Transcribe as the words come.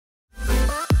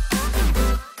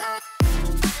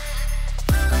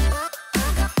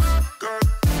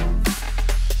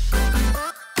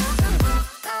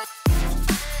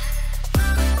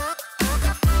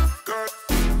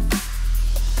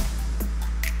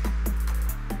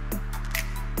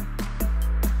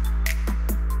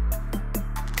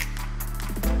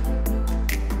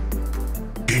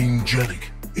Gamegenic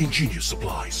Ingenious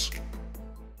Supplies.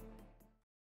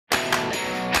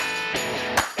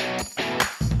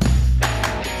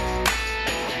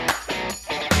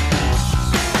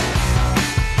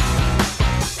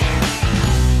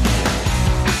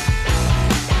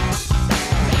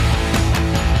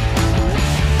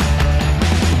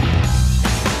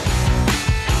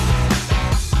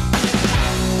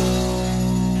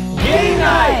 Game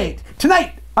night!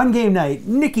 Tonight on Game Night,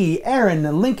 Nikki, Aaron,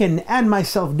 Lincoln, and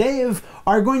myself, Dave,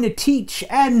 are going to teach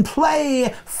and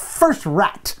play First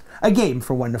Rat, a game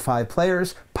for 1 to 5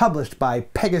 players, published by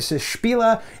Pegasus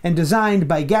Spiele and designed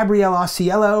by Gabriele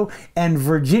Ausiello and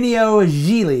Virginio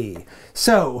Gigli.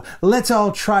 So, let's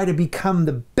all try to become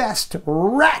the best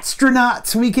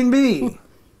ratstronauts we can be.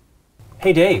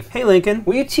 Hey, Dave. Hey, Lincoln.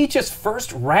 Will you teach us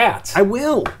First Rat? I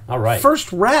will. All right.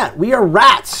 First Rat. We are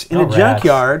rats in a Rats.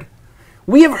 junkyard.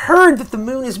 We have heard that the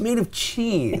moon is made of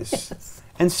cheese. Yes.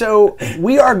 And so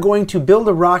we are going to build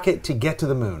a rocket to get to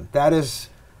the moon. That is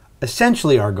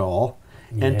essentially our goal.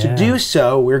 And to Yeah. do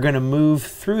so, we're going to move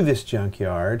through this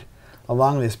junkyard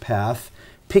along this path,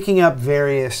 picking up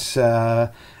various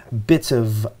bits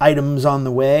of items on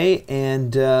the way.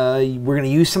 And we're going to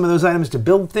use some of those items to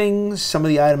build things. Some of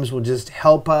the items will just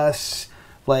help us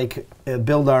like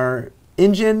build our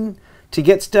engine. To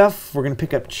get stuff, we're going to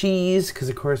pick up cheese, because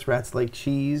of course rats like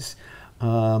cheese.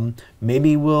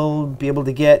 Maybe we'll be able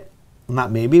to get,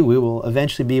 not maybe, we will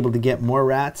eventually be able to get more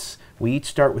rats. We each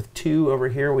start with 2 over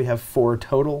here. We have 4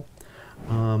 total.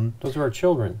 Those are our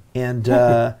children. And,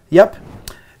 yep.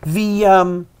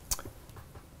 The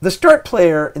start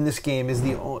player in this game is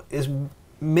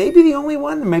maybe the only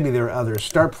one, maybe there are others,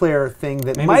 start player thing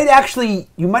that you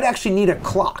might actually need a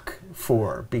clock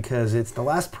for, because it's the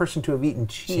last person to have eaten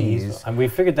cheese. We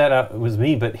figured that out, it was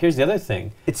me, but here's the other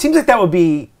thing. It seems like that would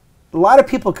be, a lot of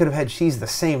people could have had cheese the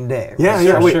same day. Right? Yeah,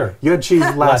 Sure, wait, sure. You had cheese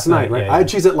last night, right? yeah, I had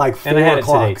cheese at like 4 And I had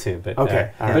o'clock. it today, too. But,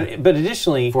 Okay, all right. but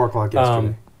additionally, 4 o'clock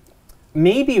yesterday.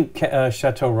 Maybe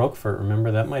Chateau Roquefort,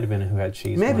 remember? That might have been who had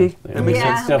cheese. Maybe. Once. I mean,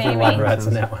 Yeah, it's definitely a lot of maybe. rats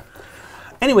in that one.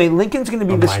 Anyway, Lincoln's going to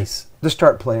be Mice. the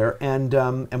start player, and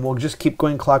we'll just keep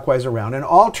going clockwise around. And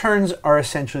all turns are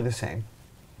essentially the same.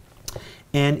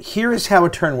 And here is how a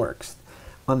turn works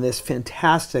on this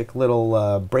fantastic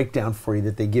little breakdown for you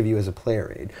that they give you as a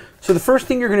player aid. So the first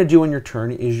thing you're going to do on your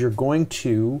turn is you're going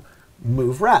to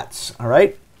move rats, all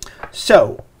right?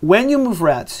 So when you move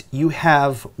rats, you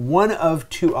have one of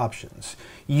 2 options.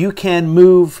 You can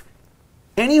move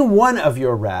any one of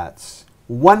your rats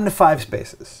 1 to 5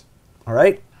 spaces, all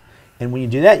right? And when you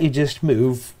do that, you just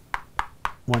move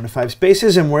 1 to 5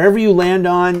 spaces, and wherever you land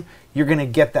on, you're going to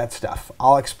get that stuff.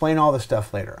 I'll explain all the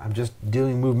stuff later. I'm just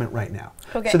doing movement right now.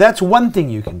 Okay. So that's one thing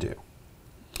you can do.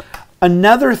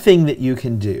 Another thing that you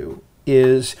can do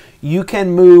is you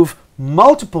can move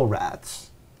multiple rats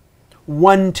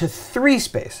 1 to 3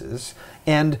 spaces,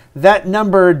 and that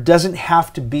number doesn't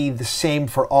have to be the same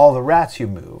for all the rats you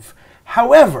move.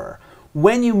 However,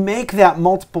 when you make that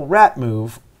multiple rat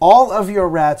move, all of your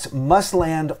rats must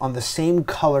land on the same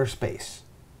color space.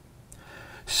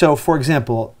 So, for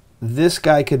example, this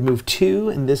guy could move 2,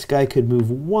 and this guy could move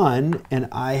 1, and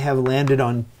I have landed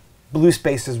on blue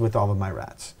spaces with all of my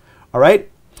rats. All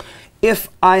right? If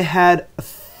I had a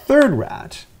 3rd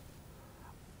rat,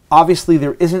 obviously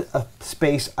there isn't a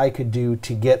space I could do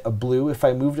to get a blue if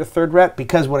I moved a 3rd rat,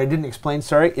 because what I didn't explain,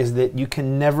 sorry, is that you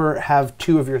can never have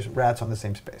 2 of your rats on the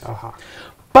same space.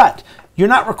 But you're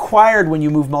not required when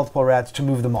you move multiple rats to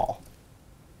move them all.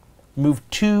 Move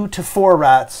 2 to 4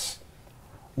 rats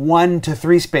 1 to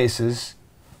 3 spaces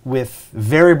with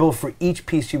variable for each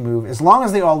piece you move, as long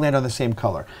as they all land on the same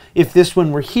color. If this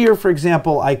one were here, for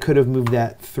example, I could have moved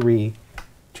that 3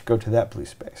 to go to that blue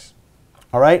space.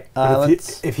 All right?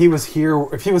 If he was here,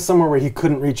 if he was somewhere where he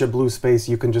couldn't reach a blue space,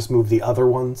 you can just move the other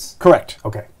ones? Correct.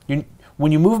 Okay.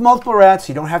 When you move multiple rats,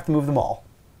 you don't have to move them all.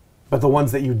 But the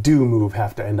ones that you do move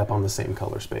have to end up on the same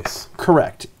color space.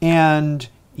 Correct. And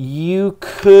you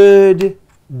could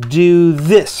do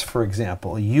this, for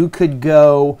example. You could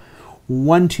go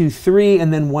 1, 2, 3,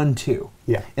 and then 1, 2.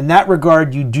 Yeah. In that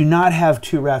regard, you do not have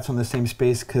 2 rats on the same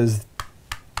space because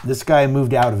this guy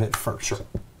moved out of it first. Sure.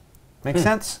 Make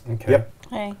sense? Okay. Yep.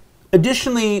 Okay.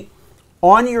 Additionally,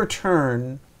 on your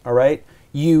turn, all right,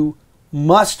 you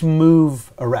must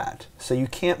move a rat. So you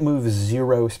can't move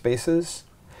 0 spaces,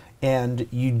 and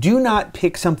you do not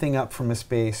pick something up from a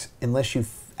space unless you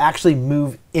actually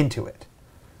move into it.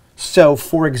 So,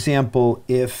 for example,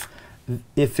 if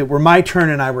it were my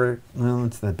turn and I were, well,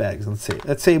 it's the bags, let's see.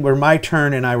 Let's say it were my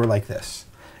turn and I were like this,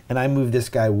 and I moved this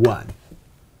guy 1.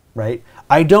 right?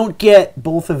 I don't get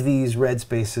both of these red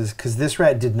spaces because this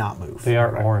rat did not move. They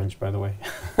are orange, by the way.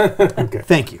 Okay.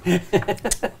 Thank you.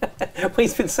 Well,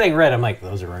 he's been saying red. I'm like,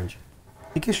 those are orange.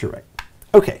 I guess you're right.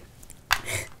 Okay.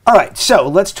 All right, so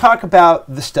let's talk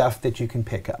about the stuff that you can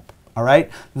pick up. All right?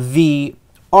 The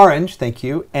orange, thank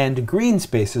you, and green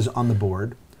spaces on the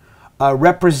board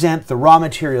represent the raw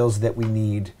materials that we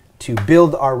need to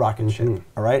build our rocket ship.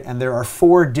 All right? And there are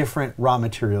 4 different raw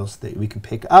materials that we can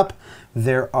pick up.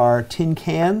 There are tin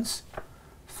cans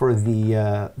for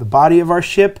the body of our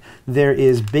ship. There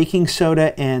is baking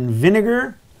soda and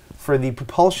vinegar for the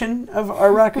propulsion of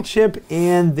our rocket ship.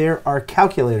 And there are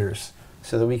calculators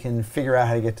so that we can figure out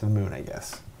how to get to the moon, I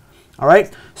guess. All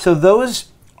right? So those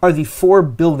are the 4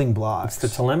 building blocks.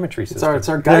 It's the telemetry system. It's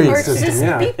our guidance There you go. system.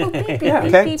 Yeah. Beep, boop, beep, beep, Yeah.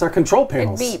 beep, Okay. beep. It's our control It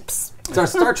panels. beeps. It's our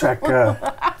Star Trek.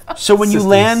 So when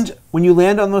systems. you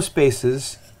land on those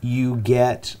spaces, you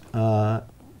get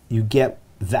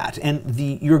that, and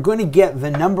you're going to get the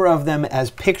number of them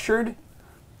as pictured,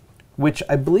 which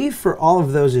I believe for all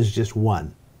of those is just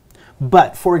 1.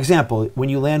 But for example, when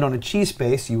you land on a cheese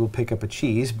space, you will pick up a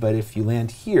cheese. But if you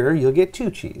land here, you'll get 2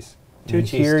 cheese. 2 And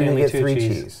cheese, here you'll Stanley, get 2 3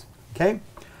 cheese. cheese. Okay.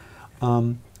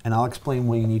 And I'll explain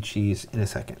why you need cheese in a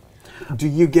second. Do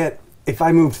you get, if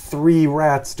I moved 3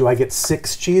 rats, do I get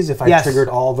 6 cheese if I Yes. triggered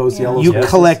all those Yeah. yellow You spaces?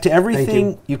 collect Thank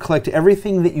everything. You collect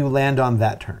everything that you land on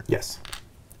that turn. Yes.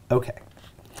 Okay.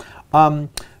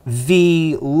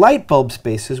 The light bulb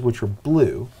spaces, which are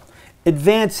blue,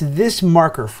 advance this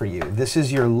marker for you. This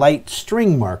is your light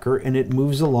string marker, and it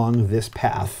moves along this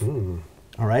path.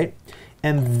 All right?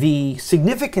 And the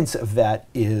significance of that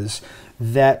is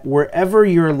that wherever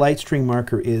your light string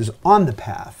marker is on the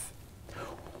path,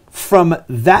 from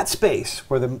that space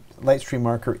where the light string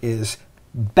marker is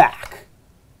back,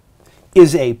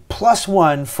 is a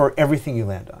 +1 for everything you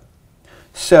land on.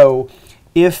 So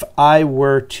if I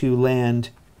were to land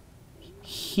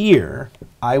here,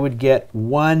 I would get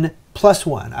 1 +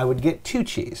 1. I would get 2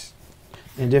 cheese.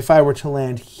 And if I were to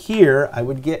land here, I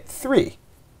would get 3.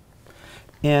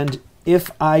 And if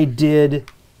I did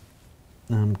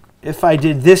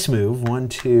this move, 1,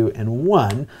 2, and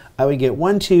 1, I would get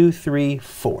 1, 2, 3,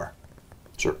 4.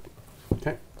 Sure.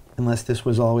 Okay. Unless this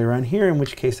was all the way around here, in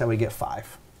which case I would get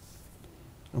 5.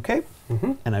 Okay?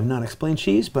 And I've not explained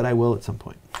cheese, but I will at some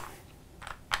point.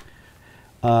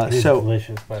 It is So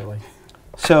delicious, by the way.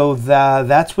 So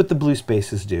that's what the blue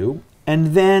spaces do.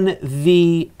 And then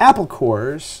the apple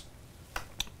cores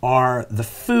are the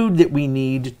food that we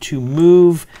need to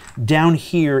move down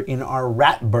here in our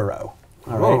rat burrow.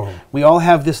 All right? Whoa. We all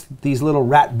have these little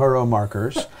rat burrow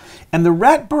markers. And the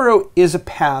rat burrow is a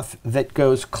path that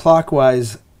goes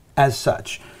clockwise as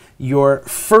such. Your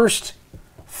first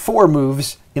 4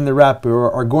 moves in the rat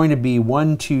burrow are going to be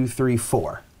 1, 2, 3,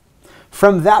 4.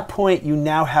 From that point, you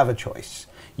now have a choice.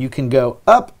 You can go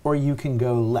up or you can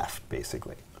go left,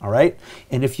 basically. All right?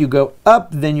 And if you go up,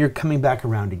 then you're coming back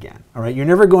around again. All right? You're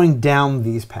never going down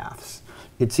these paths.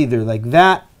 It's either like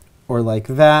that or like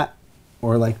that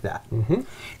or like that.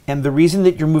 And the reason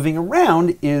that you're moving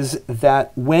around is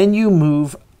that when you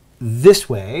move this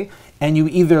way and you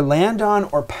either land on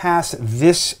or pass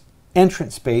this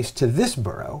entrance space to this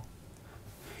burrow,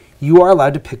 you are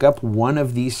allowed to pick up one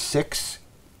of these 6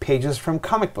 pages from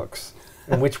comic books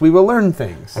in which we will learn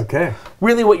things. Okay.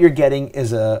 Really what you're getting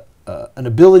is an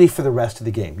ability for the rest of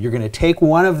the game. You're going to take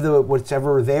one of the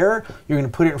whatever there, you're going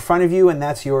to put it in front of you, and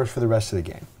that's yours for the rest of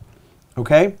the game.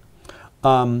 Okay?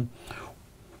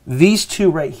 These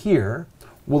 2 right here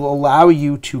will allow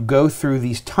you to go through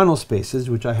these tunnel spaces,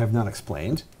 which I have not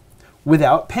explained,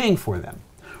 without paying for them.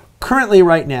 Currently,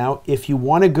 right now, if you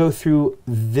want to go through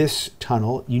this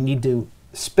tunnel, you need to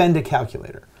spend a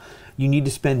calculator. You need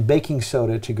to spend baking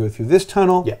soda to go through this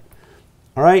tunnel. Yeah.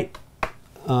 All right.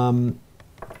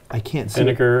 I can't see.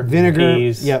 Vinegar, Vinegar.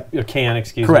 peas, Yep. a can,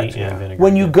 excuse Correct. me, and vinegar.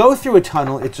 When you yeah. go through a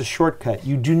tunnel, it's a shortcut.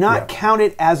 You do not Yeah. count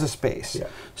it as a space. Yeah.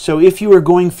 So if you were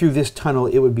going through this tunnel,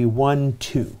 it would be 1,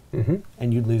 2,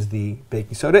 and you'd lose the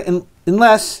baking soda,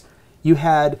 unless you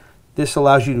had this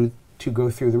allows you to go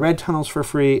through the red tunnels for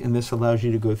free, and this allows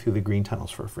you to go through the green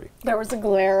tunnels for free. There was a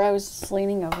glare. I was just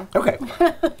leaning over. Okay.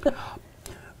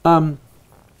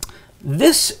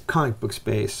 This comic book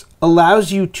space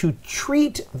allows you to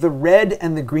treat the red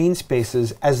and the green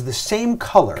spaces as the same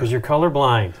color Because you're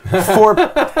colorblind.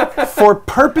 for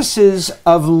purposes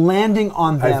of landing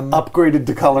on I've them. upgraded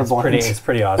to colorblind. It's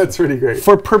pretty awesome. That's pretty great.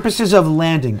 For purposes of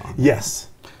landing on them. Yes.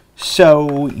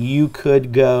 So you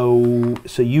could go.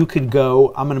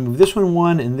 I'm going to move this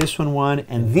one and this one,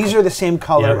 and these are the same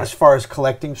color right. as far as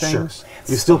collecting things. Sure.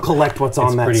 You still collect what's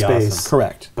on that pretty space. awesome.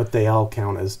 Correct. But they all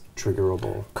count as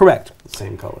triggerable. Correct. The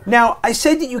same color. Now, I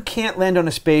said that you can't land on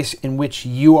a space in which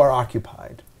you are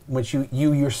occupied, which you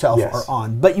yourself Yes. are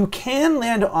on, but you can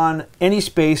land on any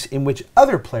space in which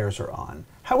other players are on.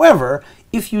 However,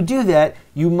 if you do that,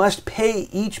 you must pay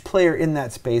each player in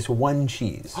that space 1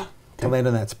 cheese to land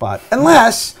on that spot,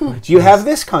 unless you have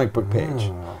this comic book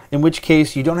page, in which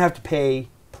case you don't have to pay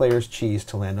players cheese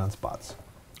to land on spots.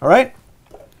 All right?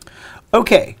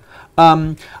 Okay.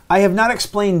 I have not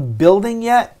explained building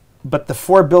yet, but the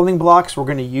 4 building blocks we're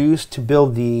going to use to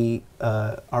build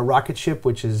our rocket ship,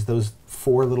 which is those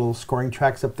 4 little scoring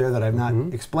tracks up there that I've not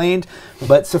explained.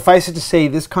 But suffice it to say,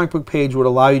 this comic book page would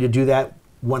allow you to do that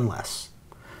 1 less.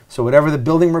 So whatever the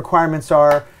building requirements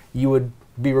are, you would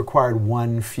be required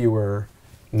 1 fewer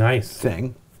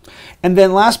thing. And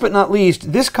then last but not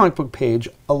least, this comic book page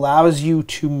allows you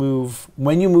to move,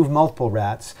 when you move multiple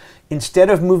rats,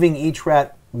 instead of moving each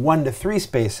rat 1 to 3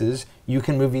 spaces, you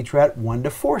can move each rat 1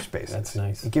 to 4 spaces. That's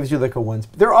nice. It gives you like a 1.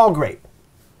 They're all great.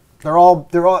 They're all.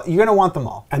 You're gonna want them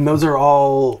all. And those are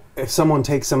all, if someone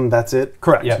takes them, that's it?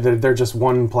 Correct. Yep. They're just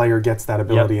one player gets that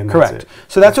ability and Correct. that's it.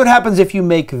 So that's what happens if you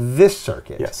make this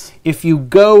circuit. Yes. If you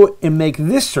go and make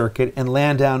this circuit and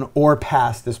land down or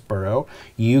pass this burrow,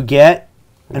 you get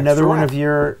another extra one rat. of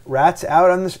your rats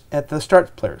out on this at the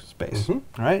start player space. All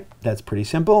right, that's pretty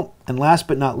simple. And last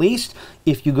but not least,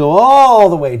 if you go all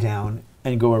the way down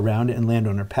and go around and land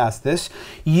on or pass this,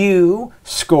 you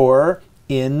score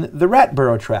in the rat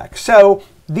burrow track. So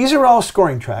these are all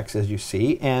scoring tracks, as you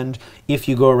see, and if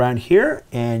you go around here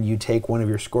and you take one of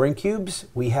your scoring cubes,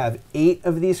 we have 8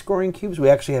 of these scoring cubes. We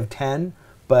actually have 10,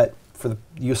 but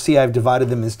you'll see I've divided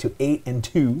them into 8 and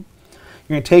 2. You're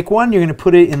going to take one, you're going to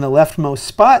put it in the leftmost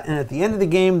spot, and at the end of the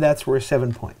game, that's worth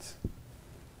 7 points.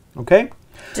 Okay?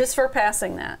 Just for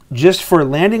passing that. Just for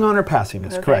landing on or passing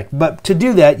this, Okay. correct. But to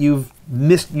do that, you've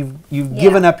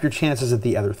given up your chances at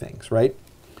the other things, right?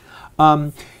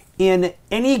 In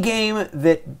any game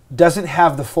that doesn't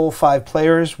have the full 5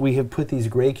 players, we have put these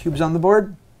gray cubes on the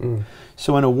board.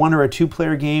 So in a 1 or a 2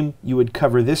 player game, you would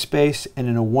cover this space, and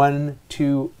in a 1,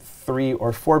 2, 3,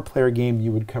 or 4 player game,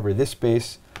 you would cover this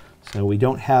space. So we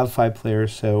don't have 5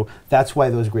 players, so that's why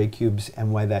those gray cubes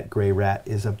and why that gray rat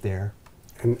is up there.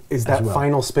 And is that well.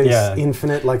 final space Yeah.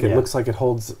 infinite? Like it Yeah. looks like it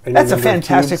holds any That's a number of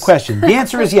fantastic cubes? question. The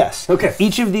answer is yes. Okay.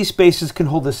 Each of these spaces can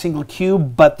hold a single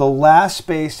cube, but the last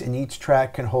space in each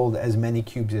track can hold as many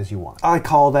cubes as you want. I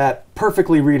call that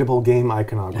perfectly readable game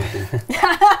iconography.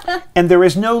 And there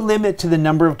is no limit to the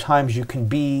number of times you can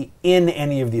be in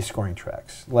any of these scoring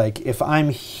tracks. Like if I'm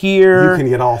here, You can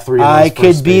get all 3 of those I first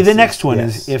could be the spaces. next one.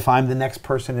 Yes. Is if I'm the next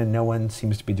person and no one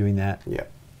seems to be doing that. Yeah.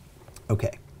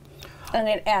 Okay. And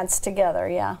it adds together,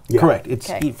 yeah. Yeah. Correct. It's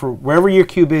Okay. for wherever your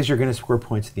cube is, you're going to score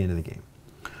points at the end of the game.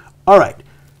 All right.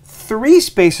 3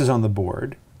 spaces on the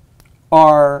board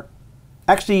are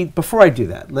actually, before I do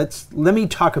that, let me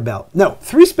talk about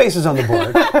 3 spaces on the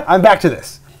board. I'm back to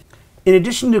this. In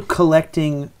addition to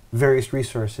collecting various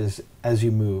resources as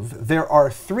you move, there are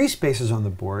 3 spaces on the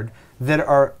board that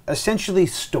are essentially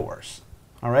stores.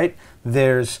 All right.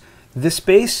 There's this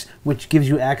space, which gives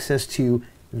you access to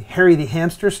Harry the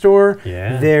Hamster store.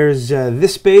 Yeah. There's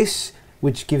this space,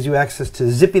 which gives you access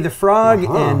to Zippy the Frog,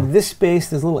 and this space,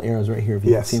 there's little arrows right here if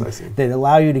you Yes, can see I them, see. that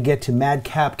allow you to get to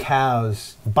Madcap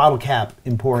Cow's Bottle Cap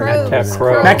Emporium. Crows. Madcap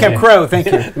Crow. Madcap Crow, thank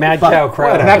you. Mad Cow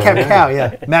Crow. Madcap Cow,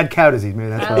 yeah. Mad Cow disease, maybe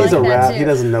that's I right. He's a like that rat. too. He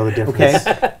doesn't know the difference.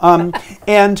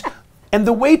 Okay. And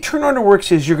the way turn order works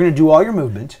is you're going to do all your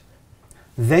movement,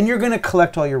 then you're going to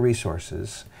collect all your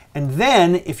resources, and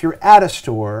then if you're at a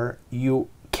store, you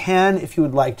can, if you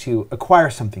would like to, acquire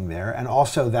something there, and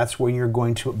also that's where you're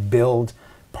going to build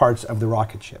parts of the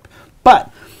rocket ship.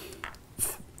 But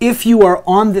if you are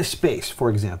on this space, for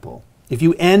example, if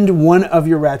you end one of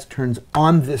your rat's turns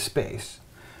on this space,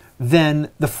 then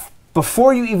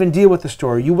before you even deal with the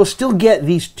store, you will still get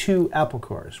these 2 apple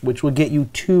cores, which will get you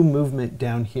 2 movement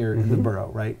down here in the burrow,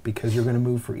 right? Because you're going to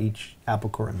move for each apple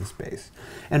core in the space.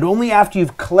 And only after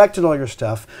you've collected all your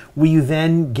stuff will you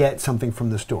then get something from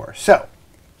the store. So,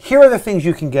 here are the things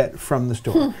you can get from the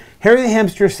store. Harry the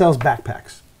Hamster sells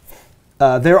backpacks.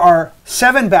 There are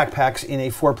 7 backpacks in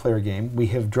a 4-player game. We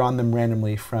have drawn them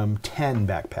randomly from 10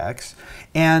 backpacks.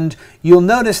 And you'll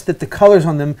notice that the colors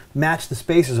on them match the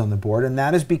spaces on the board, and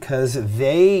that is because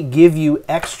they give you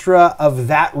extra of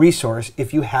that resource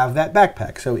if you have that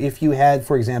backpack. So if you had,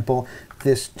 for example,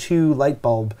 this 2 light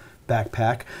bulb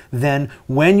backpack, then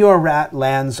when your rat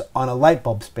lands on a light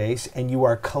bulb space and you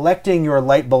are collecting your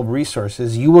light bulb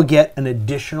resources, you will get an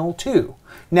additional 2.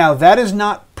 Now, that is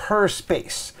not per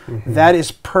space. That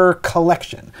is per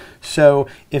collection. So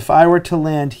if I were to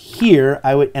land here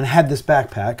and had this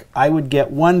backpack, I would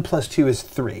get 1 plus 2 is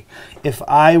 3. If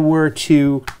I were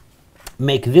to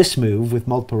make this move with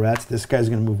multiple rats, this guy's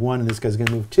going to move 1 and this guy's going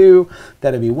to move 2.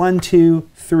 That'd be 1, 2,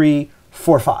 3,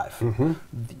 4, 5.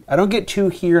 I don't get 2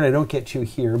 here and I don't get 2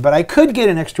 here, but I could get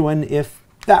an extra 1 if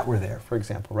that were there, for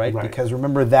example, right? Because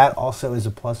remember, that also is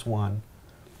a +1.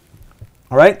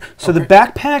 All right? So the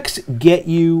backpacks get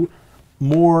you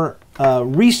more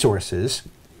resources.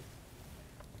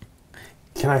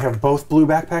 Can I have both blue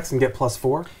backpacks and get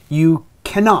 +4? You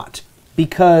cannot,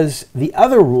 because the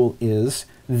other rule is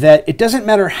that it doesn't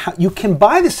matter how you can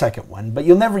buy the second one, but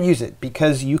you'll never use it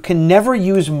because you can never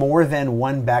use more than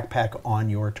 1 backpack on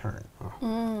your turn.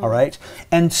 All right?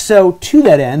 And so to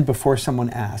that end, before someone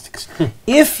asks,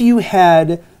 if you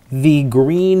had the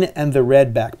green and the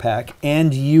red backpack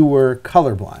and you were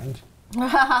colorblind,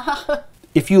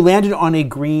 if you landed on a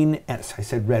green, I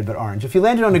said red but orange, if you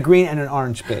landed on a green and an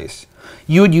orange space,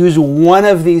 you would use one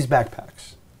of these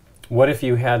backpacks. What if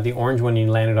you had the orange one and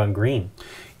you landed on green?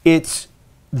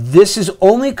 This is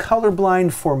only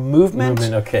colorblind for movement.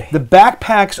 Okay. The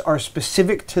backpacks are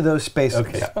specific to those spaces.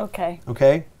 Okay. Okay.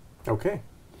 Okay? Okay.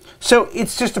 So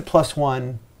it's just a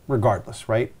 +1 regardless,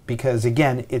 right? Because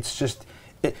again, it's just...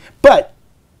 but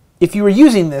if you were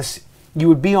using this, you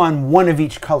would be on one of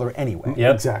each color anyway.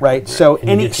 Yep. Exactly. Right? So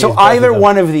so either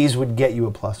one of these would get you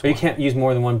a +1. But you can't use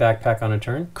more than 1 backpack on a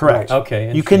turn? Correct.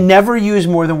 Okay. You can never use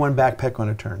more than 1 backpack on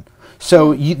a turn.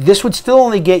 So this would still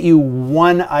only get you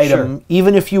 1 item,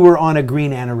 even if you were on a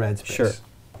green and a red space. Sure.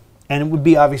 And it would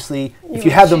be obviously, if you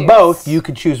would had them choose. both, you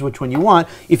could choose which one you want.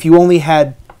 If you only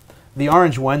had the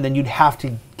orange one, then you'd have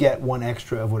to get 1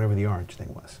 extra of whatever the orange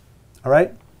thing was. All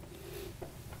right?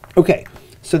 Okay,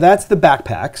 so that's the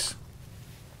backpacks.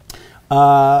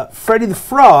 Freddy the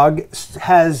Frog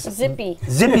has... Zippy.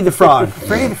 Zippy the Frog.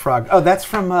 Freddy the Frog. Oh, that's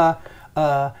from a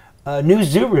new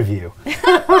zoo review.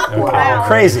 Wow.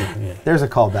 Crazy. There's a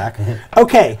callback.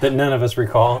 Okay. That none of us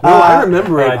recall. No, I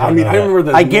remember it. I I mean, I remember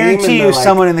the I name guarantee and you the, like,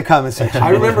 someone in the comment section. I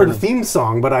remember the theme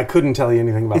song, but I couldn't tell you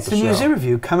anything about It's the the new show. zoo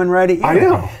review coming right at you. I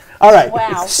know. All right.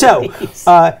 Wow. So,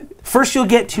 first you'll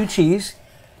get 2 cheese.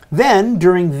 Then,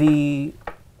 during the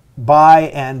buy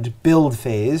and build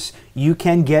phase, you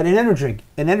can get an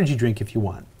energy drink if you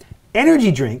want.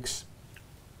 Energy drinks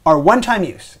are one-time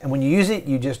use, and when you use it,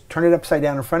 you just turn it upside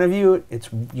down in front of you.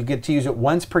 You get to use it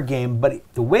once per game, but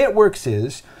the way it works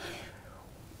is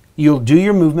you'll do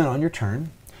your movement on your turn.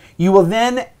 You will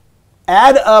then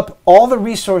add up all the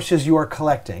resources you are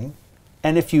collecting,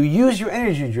 and if you use your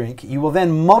energy drink, you will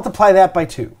then multiply that by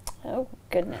 2. Oh,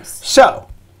 goodness. So,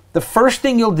 the first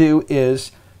thing you'll do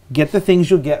is get the things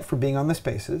you'll get for being on the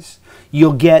spaces.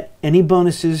 You'll get any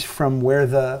bonuses from where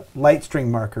the light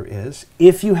string marker is.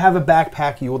 If you have a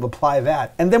backpack, you will apply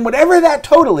that. And then whatever that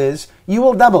total is, you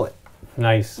will double it.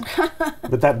 Nice.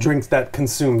 But that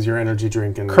consumes your energy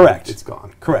drink and Correct. It's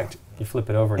gone. Correct. You flip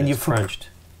it over and And it's crunched.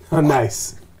 Oh,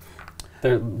 nice.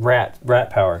 They're rat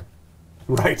power.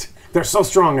 Right. They're so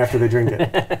strong after they drink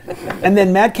it. And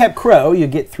then Madcap Crow, you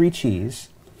get 3 cheese.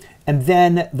 And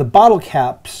then the bottle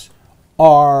caps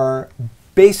are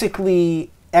basically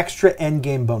extra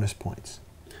endgame bonus points.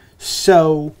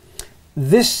 So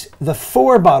the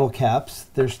 4 bottle caps,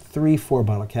 there's 3 4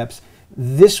 bottle caps,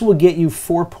 this will get you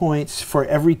 4 points for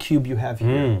every cube you have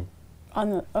here.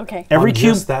 Okay. Every On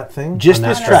cube, just that thing? just On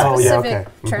this that track. Oh, yeah, Specific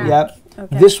okay. track. Yep.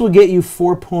 Okay. This will get you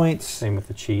 4 points. Same with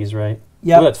the cheese, right?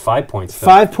 Yep. Oh, that's 5 points. Though.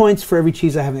 5 points for every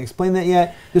cheese. I haven't explained that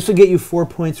yet. This will get you 4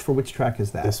 points for which track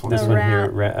is that? This one. This The one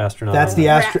rat. here, astronaut. That's the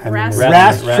Rastronaut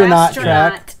Rastronaut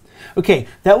track. Okay,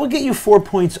 that will get you 4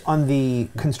 points on the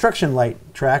construction light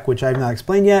track, which I've not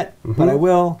explained yet, but I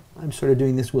will. I'm sort of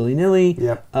doing this willy-nilly.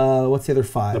 Yep. What's the other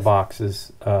 5? The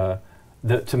boxes to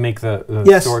make the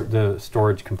Yes. the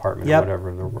storage compartment Yep. or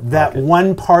whatever. That rocket.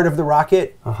 one part of the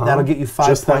rocket, that'll get you 5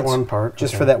 Just points. that one part.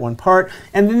 Just Okay. for that one part.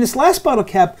 And then this last bottle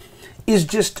cap is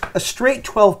just a straight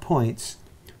 12 points,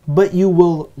 but you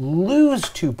will lose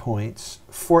 2 points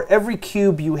for every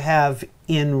cube you have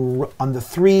on the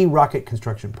 3 rocket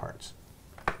construction parts.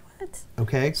 What?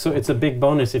 Okay? So it's a big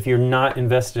bonus if you're not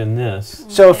invested in this.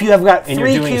 So if you have got And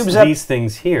 3 you're doing cubes up, these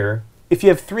things here. if you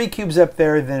have 3 cubes up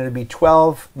there, then it'd be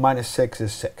 12 minus 6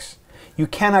 is 6. You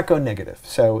cannot go negative.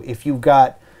 So if you've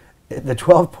got the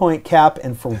 12-point cap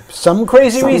and for some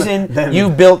crazy reason then-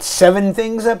 you've built 7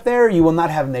 things up there, you will not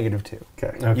have -2.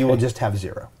 Okay. You will just have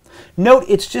 0. Note,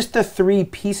 it's just the 3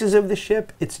 pieces of the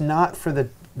ship. It's not for the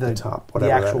the top, the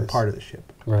whatever that actual is. part of the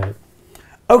ship. Right.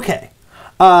 Okay.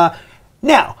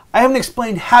 Now, I haven't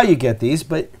explained how you get these,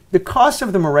 but the cost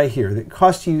of them are right here. It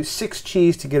costs you 6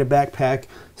 cheese to get a backpack,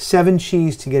 7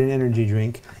 cheese to get an energy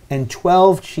drink, and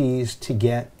 12 cheese to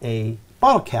get a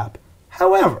bottle cap.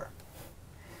 However,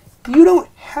 you don't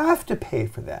have to pay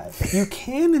for that. You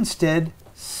can instead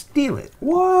steal it.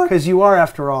 What? Because you are,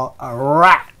 after all, a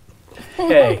rat.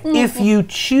 Hey. If you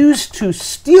choose to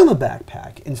steal a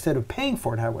backpack instead of paying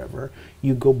for it, however,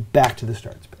 you go back to the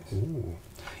start space. Ooh.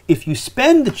 If you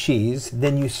spend the cheese,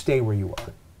 then you stay where you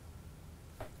are.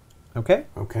 Okay?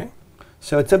 Okay.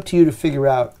 So it's up to you to figure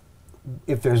out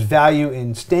if there's value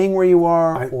in staying where you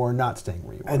are or not staying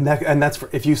where you are. And that's for,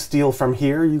 if you steal from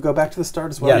here, you go back to the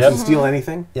start as well? Yes. You can steal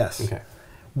anything? Yes. Okay.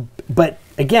 But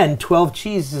again, 12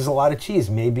 cheese is a lot of cheese.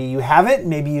 Maybe you have it,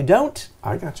 maybe you don't.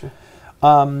 I got you.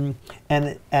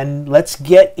 And let's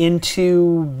get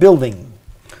into building.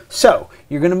 So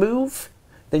you're going to move,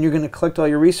 then you're going to collect all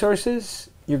your resources.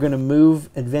 You're going to move,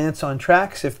 advance on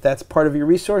tracks if that's part of your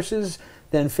resources.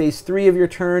 Then phase 3 of your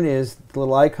turn is the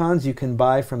little icons you can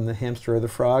buy from the hamster or the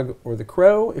frog or the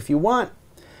crow if you want.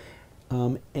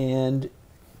 And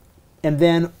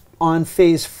then on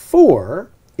phase 4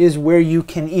 is where you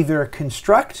can either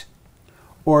construct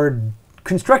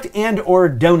and or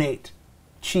donate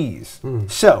cheese.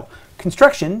 So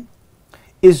construction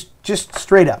is just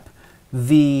straight up.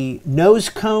 The nose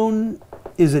cone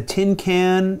is a tin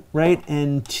can, right,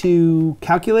 and 2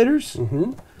 calculators.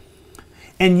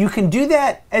 And you can do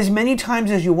that as many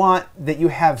times as you want that you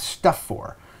have stuff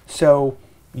for. So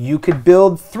you could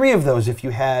build 3 of those if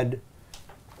you had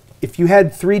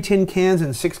 3 tin cans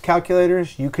and 6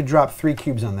 calculators, you could drop 3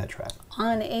 cubes on that track.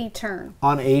 On a turn.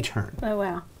 On a turn. Oh,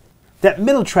 wow. That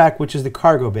middle track, which is the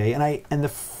cargo bay, and the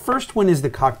first one is the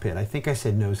cockpit. I think I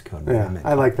said nose cone. But Yeah,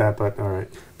 I like that, but all right.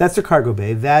 That's the cargo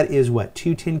bay. That is what,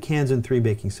 2 tin cans and 3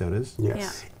 baking sodas.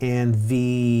 Yes. And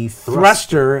the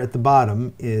thruster at the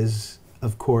bottom is,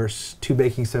 of course, 2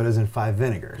 baking sodas and 5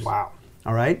 vinegars. Wow.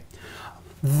 All right?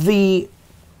 The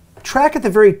track at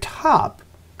the very top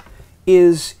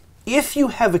is if you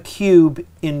have a cube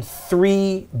in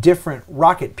 3 different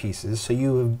rocket pieces, so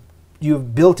you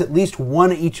have built at least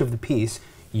one each of the piece,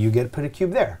 you get to put a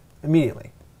cube there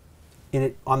immediately.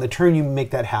 On the turn, you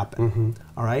make that happen.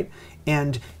 All right?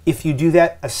 And if you do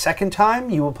that a second time,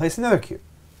 you will place another cube.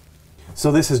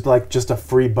 So this is like just a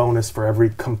free bonus for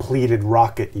every completed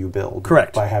rocket you build.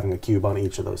 Correct. By having a cube on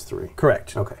each of those 3.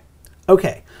 Correct. Okay.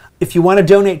 Okay. If you want to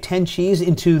donate 10 cheese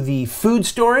into the food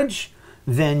storage,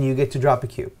 then you get to drop a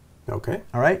cube. Okay.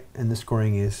 All right, and the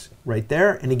scoring is right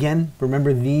there. And again,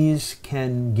 remember these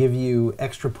can give you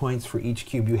extra points for each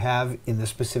cube you have in the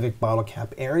specific bottle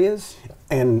cap areas.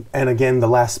 And again, the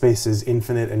last space is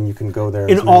infinite, and you can go there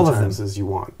In as all many of times them. as you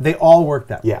want. They all work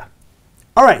that way. Yeah.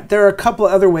 All right, there are a couple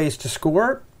of other ways to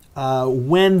score.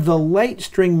 When the light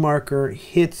string marker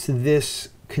hits this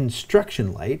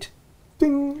construction light,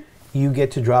 Ding. you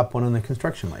get to drop one on the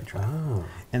construction light track. Oh.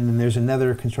 And then there's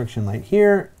another construction light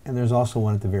here, and there's also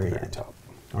one at the very end. top.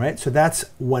 All right, so that's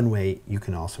one way you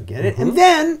can also get it. And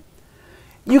then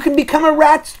you can become a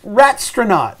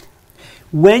ratstronaut.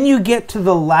 When you get to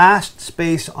the last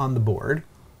space on the board,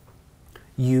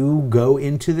 you go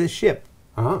into the ship.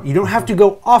 You don't have to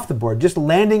go off the board. Just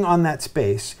landing on that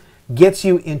space gets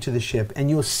you into the ship, and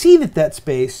you'll see that that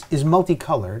space is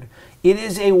multicolored. It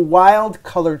is a wild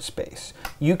colored space.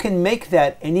 You can make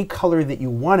that any color that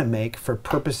you want to make for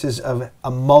purposes of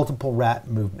a multiple rat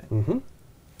movement.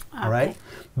 All right?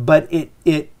 But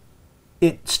it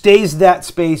stays that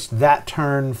space, that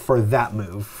turn for that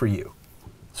move for you.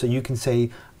 So you can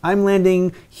say, I'm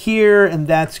landing here and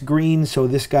that's green, so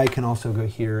this guy can also go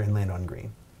here and land on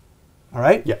green. All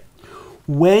right? Yeah.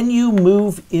 When you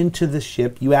move into the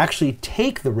ship, you actually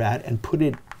take the rat and put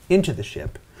it into the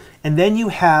ship, and then you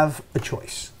have a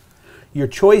choice. Your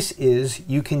choice is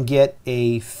you can get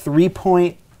a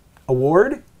 3-point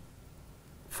award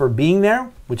for being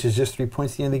there, which is just 3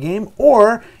 points at the end of the game,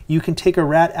 or you can take a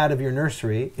rat out of your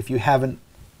nursery if you haven't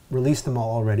released them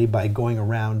all already by going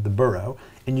around the burrow,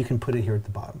 and you can put it here at the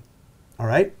bottom. All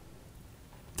right?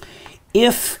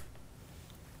 If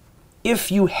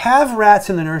you have rats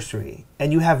in the nursery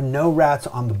and you have no rats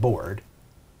on the board,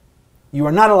 you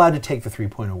are not allowed to take the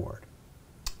 3-point award.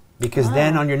 Because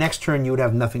then on your next turn, you would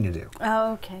have nothing to do.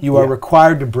 Oh, okay. You are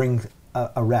required to bring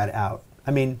a rat out.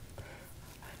 I mean,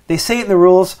 they say it in the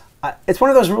rules. It's one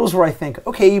of those rules where I think,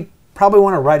 okay, you probably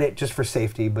want to write it just for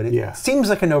safety, but it seems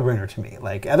like a no-brainer to me.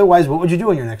 Like, otherwise, what would you do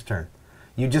on your next turn?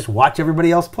 You just watch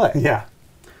everybody else play. Yeah.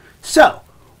 So,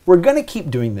 we're going to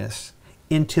keep doing this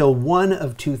until one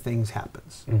of 2 things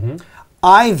happens.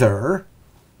 Either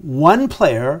One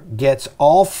player gets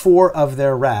all 4 of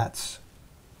their rats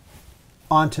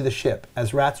onto the ship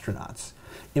as ratstronauts,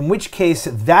 in which case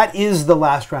that is the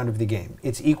last round of the game.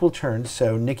 It's equal turns,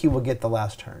 so Nikki will get the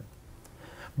last turn.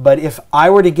 But if I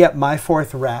were to get my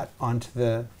 4th rat onto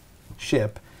the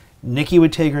ship, Nikki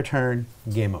would take her turn,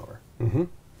 game over.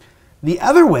 The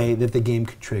other way that the game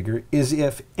could trigger is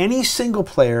if any single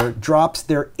player drops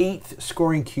their 8th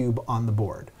scoring cube on the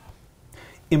board,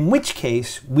 in which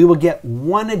case we will get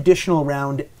 1 additional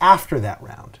round after that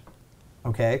round.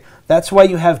 Okay? That's why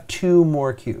you have 2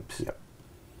 more cubes. Yep.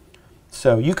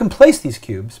 So you can place these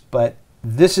cubes, but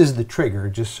this is the trigger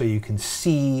just so you can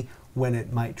see when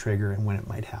it might trigger and when it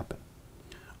might happen.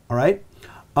 All right?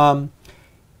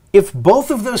 If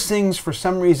both of those things for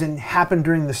some reason happen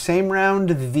during the same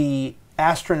round, the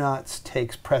astronauts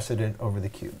takes precedent over the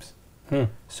cubes.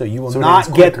 So you will So it not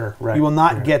ends get quicker, right, you will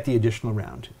not right. get the additional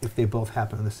round if they both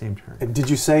happen on the same turn. And did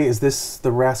you say, is this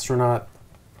the Rastronaut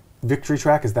victory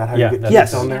track? Is that how Yeah, you get that's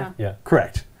Yes. on Yeah. there? Yeah.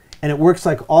 Correct. And it works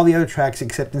like all the other tracks,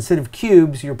 except instead of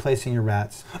cubes, you're placing your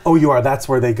rats. Oh, you are. That's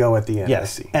where they go at the end. I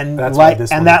Yes, see. and that's why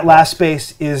this one and that is last blocked.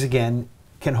 space is again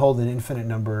can hold an infinite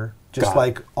number, just Got it.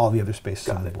 like all the other spaces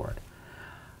Got on the it. board.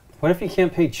 What if you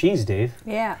can't pay cheese, Dave?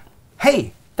 Yeah.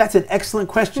 Hey, that's an excellent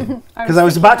question I because I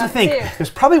was was about to thinking think that too. there's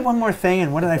probably one more thing,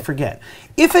 and what did I forget?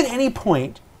 If at any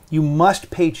point you must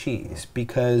pay cheese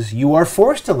because you are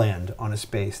forced to land on a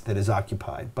space that is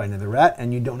occupied by another rat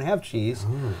and you don't have cheese,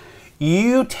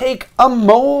 you take a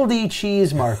moldy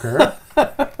cheese marker.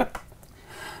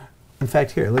 In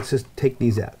fact, here, let's just take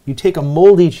these out. You take a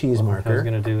moldy cheese I was marker.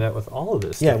 going to do that with all of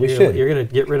this. Yeah, stuff. we You're- should. You're going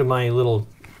to get rid of my little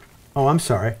Oh, I'm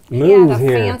sorry. move yeah, the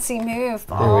here. fancy move.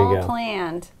 we All go.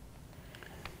 planned.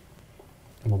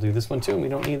 And we'll do this one too, and we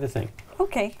don't need the thing.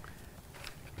 Okay.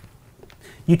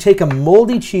 You take a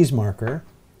moldy cheese marker,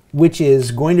 which is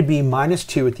going to be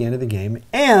 -2 at the end of the game,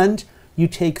 and you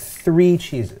take 3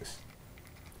 cheeses.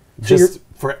 So Just you're-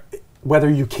 for whether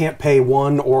you can't pay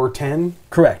 1 or 10,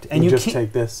 correct. And you you just keep,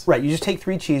 take this. Right, you just take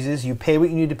 3 cheeses, you pay what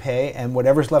you need to pay, and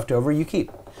whatever's left over, you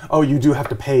keep. Oh, you do have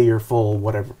to pay your full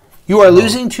whatever. You are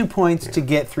losing 2 points to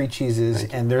get 3 cheeses,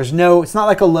 Thank you. and there's no, it's not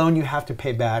like a loan you have to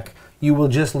pay back. You will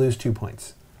just lose 2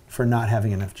 points for not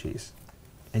having enough cheese.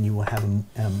 And you will have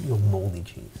you'll moldy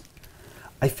cheese.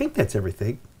 I think that's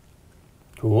everything.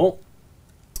 Cool.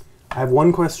 I have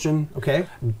one question. Okay.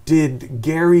 Did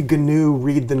Gary GNU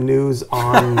read the news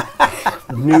on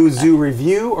New Zoo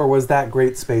Review, or was that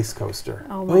Great Space Coaster?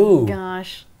 Oh my Ooh.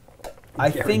 gosh. I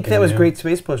Gary think that was Gnu. Great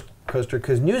Space Coaster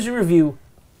because News and Review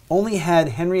only had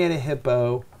Henrietta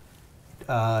Hippo,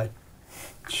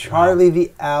 Charlie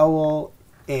the Owl,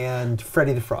 and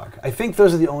Freddie the Frog. I think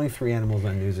those are the only 3 animals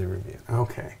on News and Review.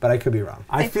 Okay. But I could be wrong.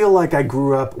 I feel like I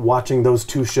grew up watching those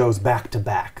 2 shows back to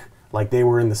back. Like they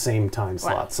were in the same time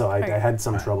slot, so I had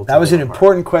some trouble. That was an telling them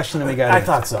important question that we got. apart. I to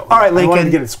thought answer. so. All right, I wanted Lincoln,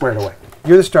 to get it squared away.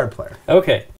 you're the start player.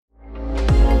 Okay.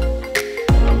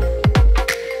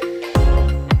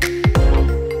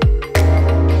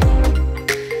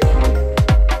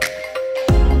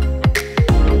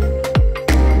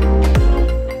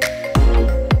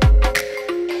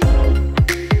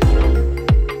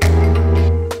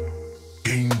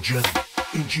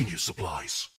 Gamegenic Ingenious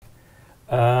Supplies.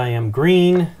 I am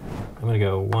green. I'm going to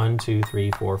go 1, 2,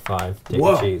 3, 4, 5. Take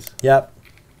Whoa. the cheese. Yep.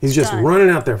 He's just Done. running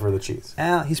out there for the cheese.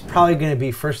 He's probably going to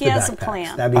be first He to has a backpacks.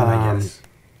 plan. That'd be my guess.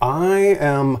 I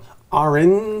am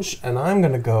orange, and I'm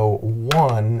going to go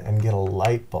 1 and get a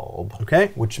light bulb.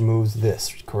 Okay. Which moves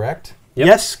this, correct? Yep.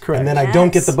 Yes, correct. And then I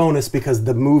don't get the Yes. bonus because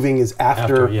the moving is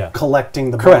after, After, yeah.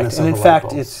 collecting the correct. bonus. And of in the fact, light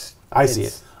bulb. it's I see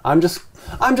it. I'm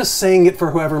just saying it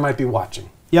for whoever might be watching.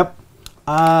 Yep.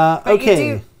 But Okay.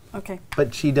 You do. Okay.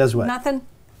 But she does what? Nothing.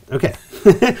 Okay.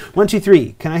 1, 2,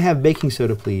 3. Can I have baking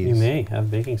soda, please? You may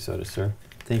have baking soda, sir.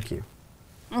 Thank you.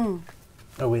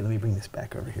 Oh, wait, let me bring this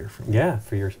back over here for you. Yeah,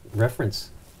 for your reference.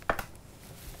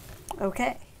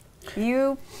 Okay.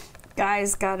 You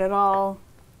guys got it all.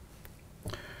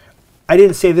 I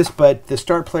didn't say this, but the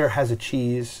start player has a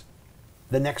cheese.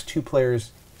 The next 2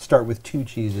 players start with 2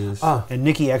 cheeses. Ah. And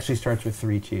Nikki actually starts with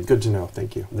 3 cheeses. Good to know.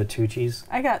 Thank you. The 2 cheese.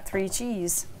 I got 3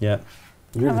 cheese. Yep.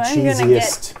 You're the I'm gonna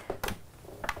cheesiest.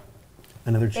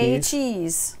 Another A cheese.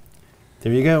 cheese.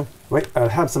 There you go. Wait,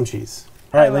 have some cheese.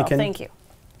 All right, I will, Lincoln. Thank you.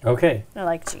 Okay. I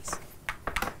like cheese.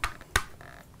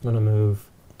 I'm going to move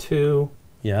 2,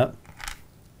 Yep.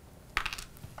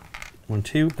 1,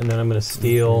 2. and then I'm going to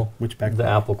steal Which back the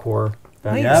bag? apple core.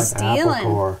 back Wait, there. stealing. Apple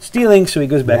core. Stealing, so he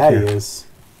goes back That here. is.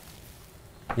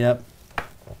 Yep.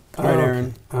 All right, Okay.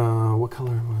 Aaron. What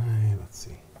color am I? Let's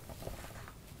see.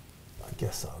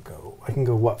 guess I'll go. I can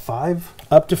go what, 5?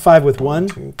 Up to 5 with 1, 1.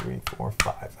 2, 3, 4,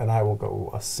 5, and I will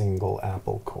go a single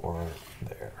apple core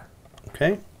there.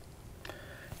 Okay.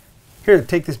 Here,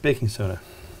 take this baking soda.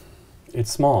 It's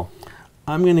small.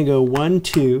 I'm going to go 1,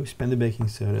 2, spend the baking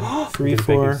soda. 3, Get a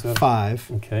 4, baking soda.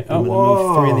 5. Okay. I'm Oh, going to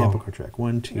move 3 in the whoa. apple core track.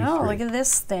 1, 2, 3. No, look at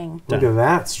this thing. Look Done. at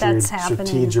that That's happening.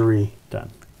 strategery.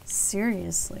 Done.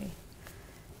 Seriously.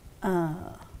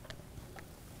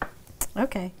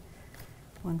 Okay.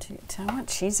 1, 2. Do I want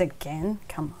cheese again?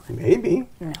 Come on. Maybe.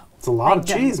 No. It's a lot I of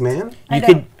cheese, don't. man.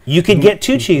 I You could get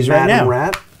 2 cheese right Madam now.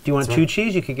 Rat. Do you want That's 2 right.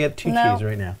 cheese? You could get 2 No. cheese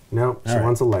right now. No, she All right.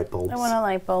 wants a light bulb. I want a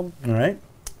light bulb. All right.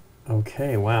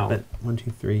 Okay. Wow. But 1,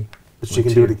 2, 3. But she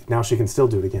can do it now. She can still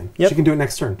do it again. Yep. She can do it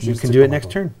next turn. She You just can took do the it light next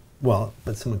bulb. turn. Well,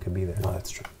 but someone could be there. Oh,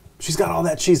 that's true. She's got all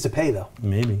that cheese to pay, though.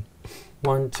 Maybe.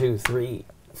 1, 2, 3,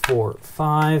 4,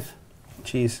 5.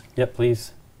 Cheese. Yep,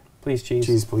 please. Please, cheese.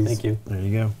 Cheese, please. Thank you. There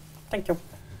you go. Thank you.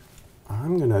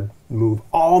 I'm going to move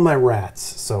all my rats.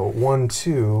 So 1,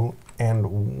 2,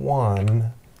 and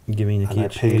 1. Giving Nikki And I a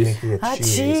pay cheese. Nikki a Ah,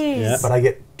 cheese. cheese. Yep. But I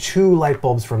get 2 light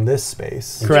bulbs from this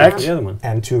space. Correct. The other one.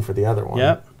 And 2 for the other one.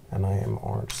 Yep. And I am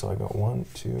orange. So I go 1,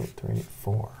 2, 3,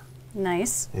 4.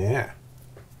 Nice. Yeah.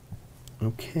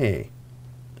 Okay.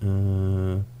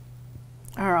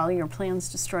 Are all your plans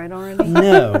destroyed already?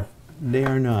 No, they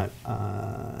are not.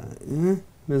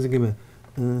 There's a good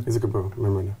Is it good, bro?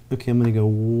 Remember now. Okay, I'm going to go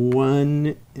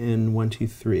 1 and 1, 2,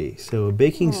 3. So a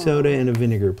baking soda and a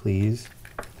vinegar, please.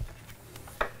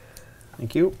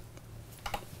 Thank you.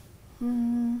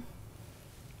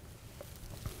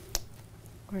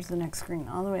 Where's the next screen?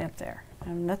 All the way up there. I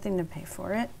have nothing to pay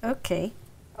for it. Okay.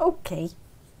 Okay.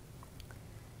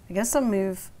 I guess I'll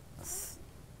move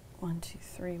 1, 2,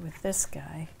 3 with this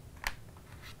guy.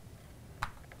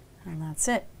 And that's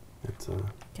it. It's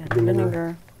Get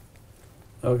vinegar.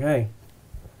 Okay.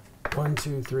 1,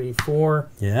 2, 3, 4.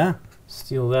 Yeah.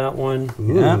 Steal that one.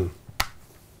 Yeah. Mm.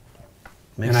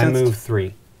 Makes and sense. I move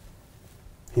 3.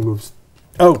 He moves.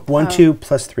 Oh, 1, 2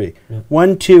 plus 3. Yeah.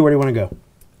 1, 2, where do you want to go?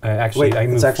 Actually, Wait, I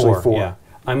it's move actually 4. Yeah.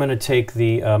 I'm going to take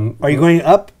the... Are you going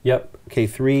up? Yep. Okay,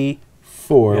 3,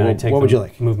 4. And I What, take what would the you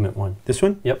like? Movement one. This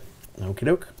one? Yep. Okie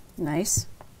doke. Nice.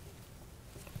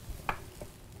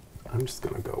 I'm just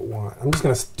gonna go 1. I'm just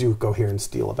gonna go here and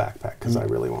steal a backpack because I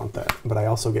really want that. But I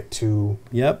also get 2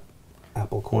 Yep.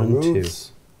 apple core 1, 2.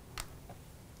 moves.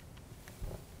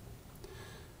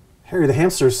 Harry, the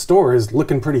hamster's store is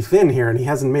looking pretty thin here, and he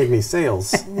hasn't made any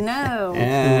sales. No.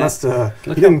 He must. He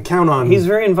Look didn't count on. He's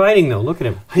very inviting, though. Look at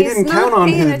him. he He's didn't not count on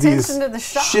paying these attention to the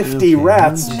shop. shifty Okay,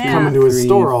 rats 1, Yeah. coming to his 3,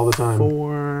 store all the time.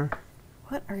 4.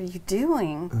 What are you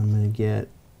doing? I'm going to get,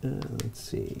 let's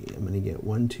see, I'm going to get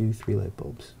 1, 2, 3 light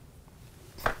bulbs.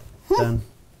 Done.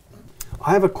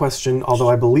 I have a question, although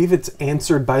I believe it's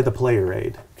answered by the player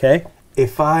aid. Okay.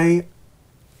 If I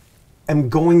am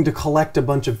going to collect a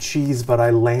bunch of cheese, but I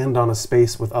land on a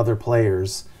space with other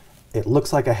players, it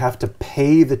looks like I have to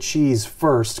pay the cheese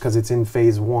first because it's in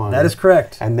phase 1. That is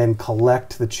correct. And then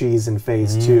collect the cheese in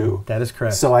phase 2. That is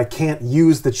correct. So I can't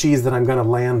use the cheese that I'm going to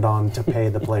land on to pay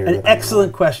the player. An that I'm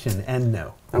excellent question, and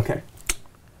no. on. Okay.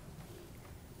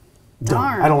 Done.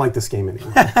 Darn. I don't like this game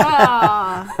anymore.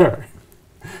 Ah.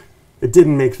 It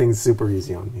didn't make things super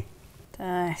easy on me.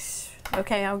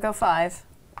 Okay, I'll go 5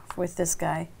 with this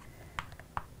guy.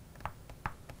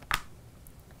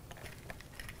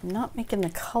 I'm not making the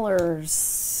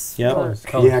colors. Yep. work.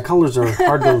 Yeah, colors are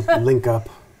hard to link up.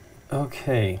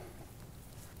 Okay.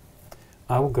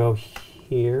 I will go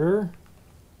here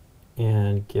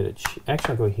and get a... Actually,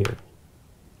 I'll go here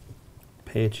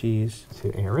Pay a cheese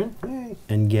to Aaron. Yay.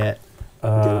 and get, 3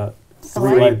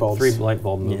 light bulbs. 3 light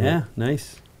bulb movement. yeah,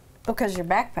 nice. Because your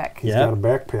backpack. He's Yeah. got a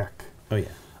backpack. Oh, yeah.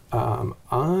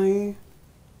 I'm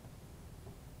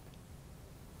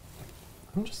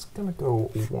just gonna go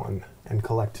 1 and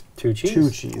collect 2 cheese. 2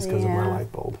 cheese because of my Yeah.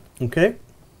 light bulb. Okay.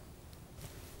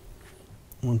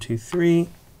 1, 2, 3.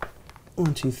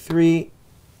 1, 2, 3.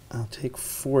 I'll take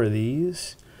 4 of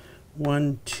these.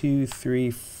 1, 2,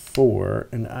 3, 4.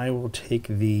 And I will take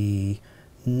the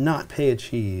not pay a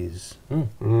cheese.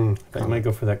 I might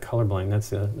go for that colorblind.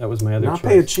 That was my other Not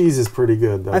choice. pay a cheese is pretty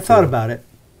good. Though, I thought too. about it.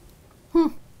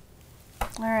 All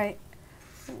right.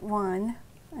 1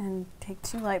 and take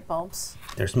 2 light bulbs.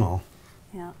 They're small.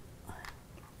 Yeah.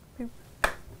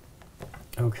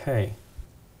 Okay.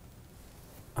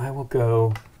 I will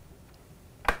go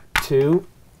 2,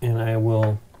 and I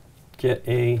will get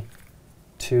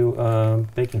 2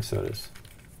 baking sodas.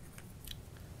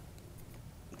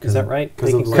 Is that right? 'Cause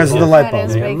of Baking the Because of the sodas? light That bulb.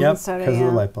 is Yep. baking Yep. soda, Because of the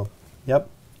yeah. light bulb. Yep.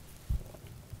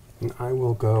 And I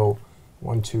will go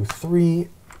 1, 2, 3,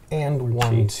 And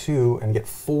 1, 2, and get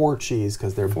 4 cheese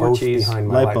because they're 4 both cheese. behind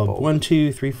my Light bulb. 1,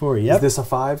 2, 3, 4. Yep. Is this a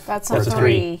 5? That's That's a a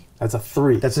 3. That's a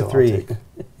 3. That's a so I'll 3. take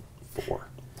 4.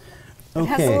 It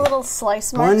has a little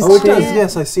slice One, marks Oh, it on does. it.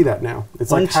 Yes, I see that now.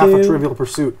 It's 1, like half a 2. Trivial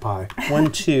Pursuit pie.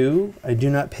 1, 2. I do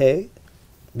not pay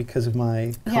because of my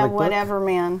Yeah, comic book. whatever,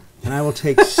 man. And I will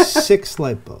take 6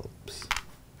 light bulbs.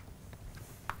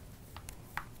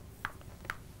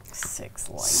 6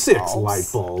 light bulbs. 6 light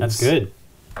bulbs. That's good.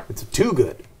 It's too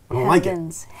good. I don't like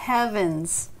it.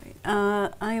 Heavens. I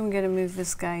am going to move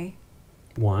this guy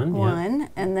 1. 1,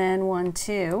 and then 1,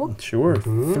 2. Sure.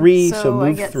 3, so So I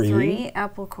move get 3. 3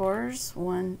 apple cores.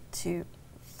 1, 2,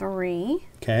 3.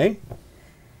 Okay.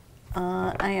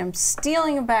 I am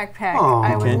stealing a backpack. Aw.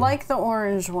 I would Okay. like the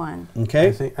orange one. Okay.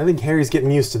 I think Harry's getting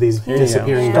used to these Here you go.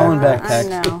 disappearing Stolen backpacks. I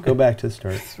know. backpacks. Go back to the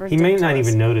start. It's He may not ridiculous.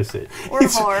 even notice it. We're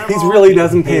horrible. He really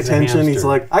doesn't pay He's a attention. He's hamster.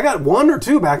 like, I got 1 or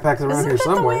 2 backpacks around Isn't here that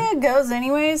the somewhere. way it goes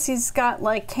anyways? He's got,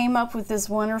 like, came up with this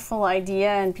wonderful idea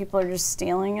and people are just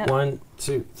stealing it. 1,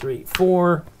 2, 3,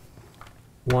 4.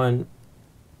 1,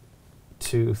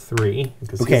 2, 3.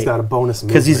 Because Okay. he's got a bonus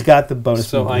Because he's movement. got the bonus.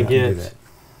 So I movement to do get that.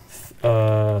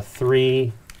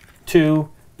 3, 2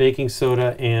 baking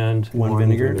soda and One One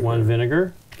vinegar. vinegar. 1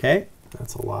 vinegar. Okay.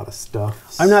 That's a lot of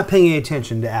stuff. I'm not paying any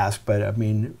attention to ask, but I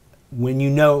mean, when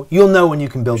you know, you'll know when you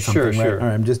can build something. Sure, right? sure. All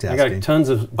right, I'm just I asking. got tons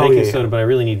of baking yeah, yeah. soda, but I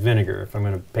really need vinegar if I'm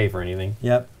going to pay for anything.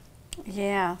 Yep.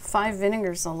 Yeah, 5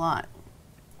 vinegar's a lot.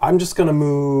 I'm just going to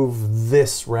move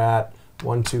this rat.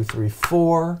 1, 2, 3,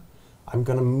 4. I'm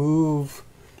going to move.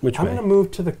 Which I'm way? going to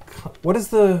move to the. What is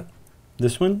the.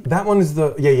 This one? That one is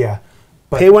the. Yeah.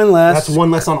 But Pay one less. That's 1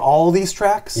 less on all these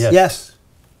tracks? Yes. Yes.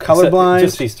 Except Colorblind.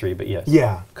 just these 3, but yes.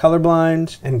 Yeah.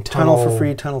 Colorblind. And tunnel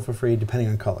for tunnel. free, depending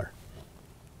on color.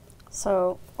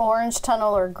 So, orange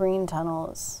tunnel or green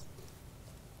tunnels?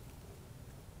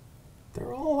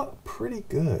 They're all pretty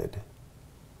good.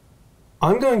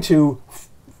 I'm going to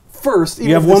first.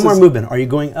 You have one more movement. Are you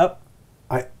going up?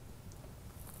 I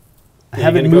I Yeah,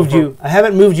 haven't you're gonna moved go you. I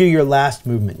haven't moved you your last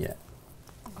movement yet.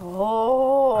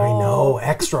 Oh. I know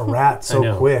extra rat I so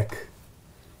know. quick,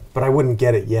 but I wouldn't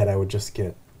get it yet. I would just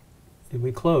get. It'd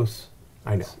be close.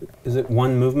 I know. Is it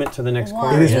 1 movement to the next One.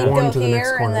 corner? It is You one go to the next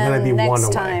here corner, and then I'd be next one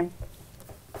away. time.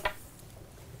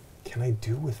 Can I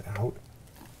do without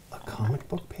a comic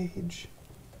book page?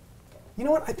 You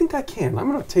know what? I think I can.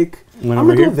 I'm gonna take. One I'm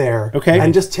over gonna go here? there. Okay.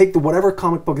 And just take the whatever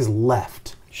comic book is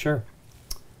left Sure.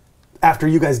 after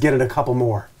you guys get it a couple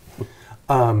more.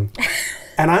 And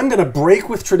I'm gonna break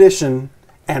with tradition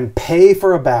and pay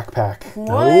for a backpack. What?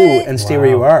 Oh, and stay where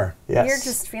you are. Yes. You're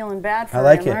just feeling bad for I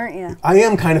like him, it. aren't you? I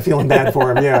am kind of feeling bad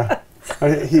for him. Yeah.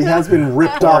 He has been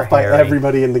ripped off by Harry.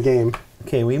 everybody in the game.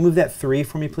 Okay, will you move that 3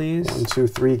 for me, please? 1, 2,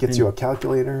 3 gets you a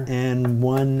calculator. And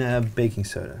 1 baking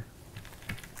soda.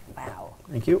 Wow.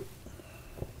 Thank you.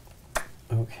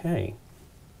 Okay.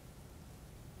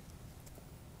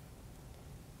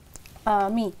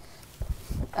 Me.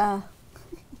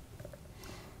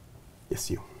 Yes,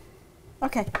 you.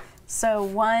 Okay. So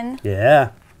 1. Yeah.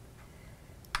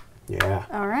 Yeah.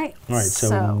 All right. All right.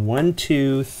 So 1,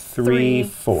 2, 3,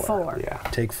 4. 4. Yeah.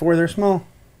 Take 4. They're small.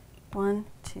 1,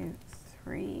 2,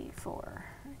 3, 4.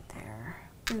 Right there.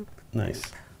 Boop. Nice.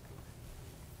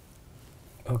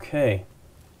 Okay.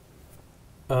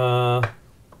 1,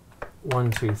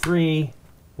 2, 3.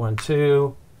 1,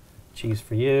 2. Cheese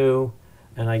for you.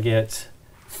 And I get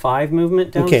 5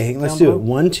 movement down. Okay, let's down do below? it.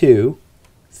 1, 2,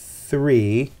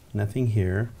 3. Nothing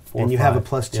here. 4, and you have a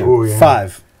 5. +2. Yeah. Ooh, yeah.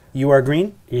 5. You are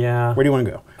green. Yeah. Where do you want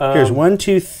to go? Here's Um, 1,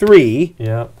 2, 3.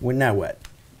 Yeah. When now what?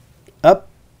 Up,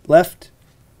 left,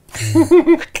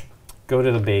 Go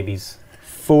to the babies.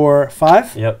 4,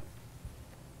 5. Yep.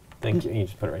 Thank you. You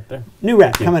just put it right there. New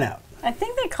rat you. coming out. I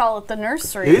think they call it the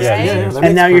nursery, It is, right? yeah. That And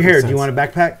makes now you're perfect here. Do you sense.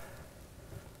 want a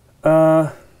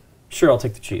backpack? Sure, I'll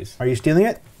take the cheese. Are you stealing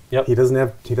it? Yep. He doesn't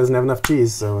have enough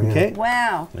cheese, so yeah. Okay.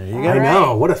 Wow. There you All go. I right.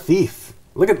 know. What a thief.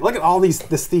 Look at all this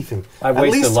thiefing. I've At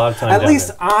wasted least- a lot of time At down least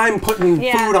there. I'm putting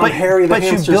Yeah. food on Harry the but you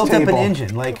hamster's built table. up an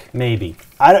engine. Like Maybe.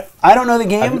 I don't know the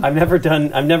game. I've never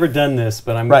done this,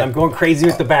 but I'm Right. I'm going crazy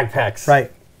with the backpacks.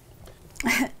 Right.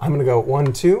 I'm gonna go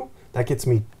 1, 2. That gets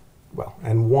me,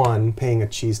 and 1 paying a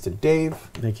cheese to Dave,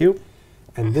 Thank you.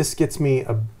 and this gets me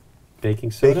a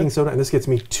Baking soda. baking soda, and this gets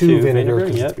me 2 Two vinegar vinegar,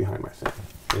 because yep. it's behind my thing.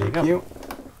 There you go. Thank you.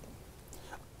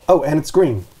 Oh, and it's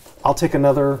green. I'll take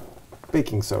another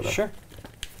baking soda. Sure.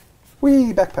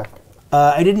 Whee, backpack.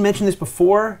 I didn't mention this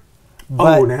before.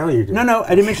 But Oh, now you do. No, I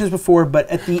didn't mention this before. But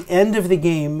at the end of the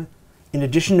game, in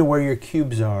addition to where your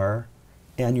cubes are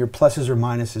and your pluses or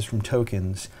minuses from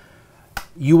tokens,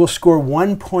 you will score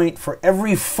 1 point for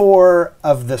every 4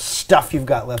 of the stuff you've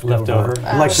got left over.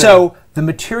 Like So the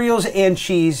materials and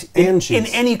cheese in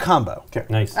any combo. Okay.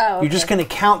 Nice. Oh, okay. You're just going to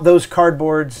count those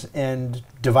cardboards and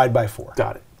divide by 4.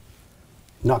 Got it.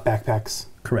 Not backpacks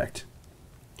Correct.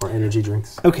 or energy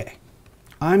drinks. Okay.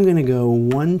 I'm going to go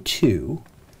 1, 2.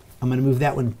 I'm going to move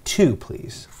that one 2,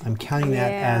 please. I'm counting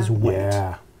that Yeah. as weight.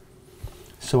 Yeah.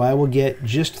 So I will get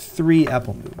just 3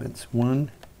 apple movements.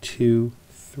 1, 2,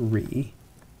 3.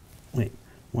 Wait.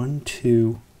 1,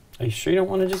 2. Are you sure you don't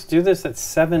want to just do this at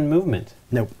 7 movement?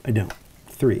 Nope, I don't.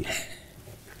 3.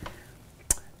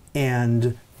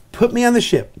 And put me on the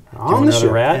ship. On the another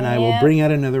ship. rat? And I will Yeah. bring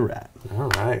out another rat. All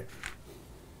right.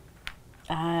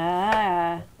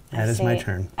 Ah. That is my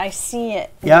turn. I see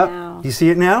it Yep. now. You see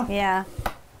it now? Yeah.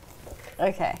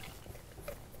 Okay.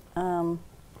 Can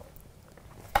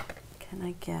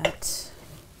I get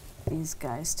these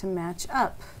guys to match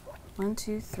up? 1,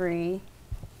 2, 3.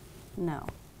 No.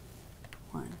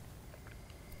 1.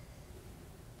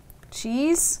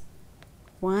 Cheese.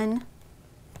 1.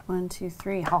 1, 2,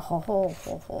 3. Ho ho ho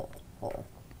ho ho ho.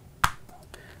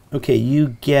 Okay,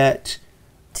 you get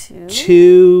 2.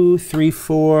 2, 3,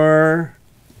 4,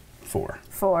 4.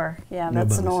 4. Yeah, No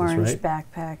that's an bonuses, orange right?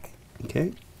 backpack.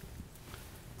 Okay.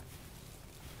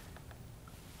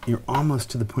 You're almost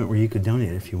to the point where you could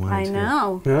donate if you wanted I to.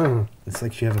 know. Yeah. It's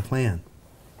like you have a plan.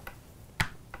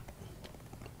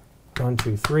 1,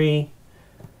 2, 3.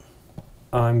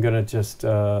 I'm going to just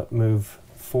move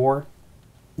 4.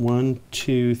 1,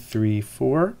 2, 3,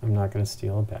 4. I'm not going to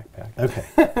steal a backpack. Okay.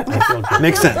 I feel good.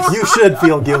 Makes sense. You should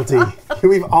feel guilty.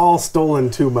 We've all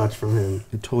stolen too much from him.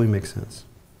 It totally makes sense.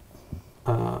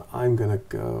 I'm gonna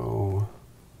go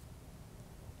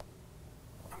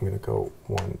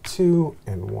 1, 2,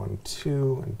 and 1,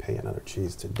 2, and pay another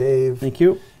cheese to Dave. Thank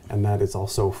you. And that is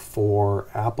also 4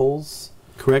 apples.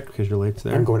 Correct, because your light's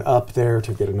there. I'm going up there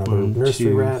to get another 1,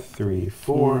 nursery 2, rat. 3,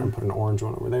 4, 4. and put an orange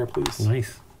one over there, please.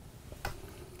 Nice.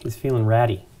 He's feeling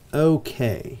ratty.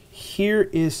 Okay, here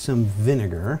is some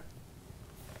vinegar.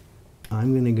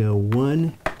 I'm going to go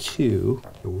 1, 2,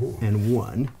 Ooh. and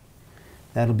 1.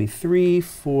 That'll be 3,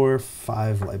 4,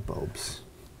 5 light bulbs.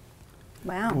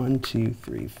 Wow. 1, 2,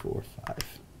 3, 4,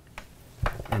 5.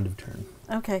 End of turn.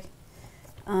 Okay.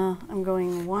 I'm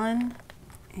going 1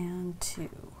 and 2.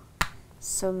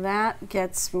 So that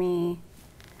gets me.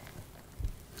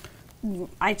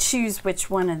 I choose which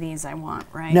one of these I want,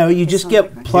 right? No, you This just one's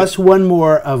get like- plus 1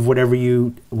 more of whenever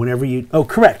you. Oh,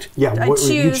 correct. Yeah, I you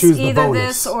choose choose the either bonus.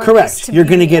 this or Correct. this to You're be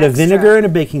going to the get a extra. vinegar and a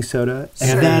baking soda, Sure.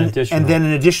 and then Additional. an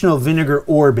additional vinegar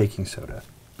or baking soda,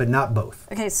 but not both.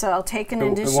 Okay, so I'll take an It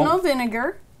won't- additional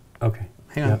vinegar. Okay.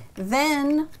 Hang on. Yep.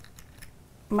 Then,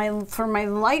 for my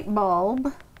light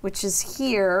bulb, which is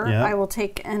here, Yeah. I will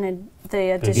take the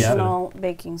additional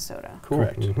baking soda. Cool.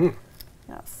 Correct.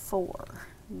 Got 4.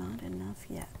 Not enough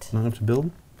yet. Not enough to build.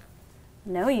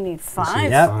 No, you need 5.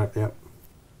 Yep. Yep.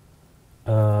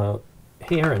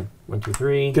 Hey, Aaron. 1, 2,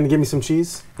 3. Gonna give me some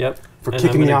cheese Yep. for And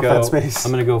kicking I'm me off gonna that go- space.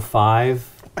 I'm going to go 5.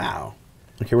 Wow.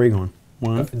 Okay, where are you going?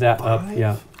 1, That up. 5?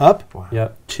 Yeah. up, Wow.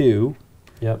 Yep. 2,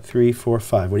 Yep. 3, 4,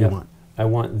 5. What do Yep. you want? I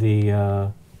want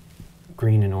the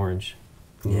green and orange.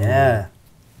 Yeah.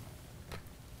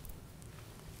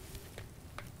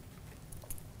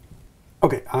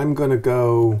 Okay, I'm gonna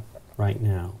go Right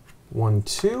now. 1,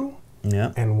 2,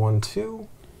 Yeah. and 1, 2,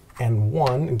 and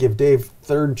 1, and give Dave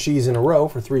 3rd cheese in a row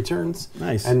for 3 turns.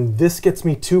 Nice. And this gets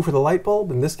me 2 for the light bulb,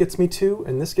 and this gets me 2,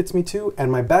 and this gets me 2,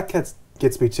 and my back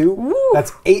gets me 2. Woo.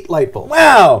 That's 8 light bulbs.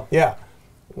 Wow. Yeah.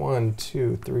 1,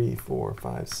 2, 3, 4,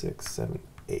 5, 6, 7,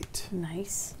 8.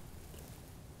 Nice.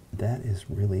 That is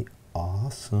really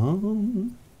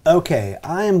awesome. Okay,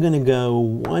 I am going to go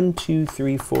 1, 2,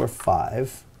 3, 4,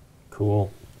 5.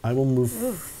 Cool. I will move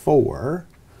 4.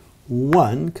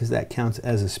 1, because that counts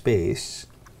as a space.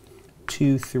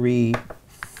 2, 3,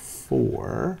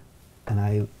 4. And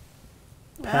I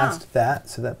passed that,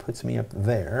 so that puts me up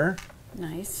there.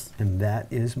 Nice. And that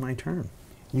is my turn.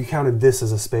 You counted this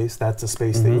as a space. That's a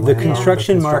space that you The land on,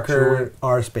 construction construction marker one.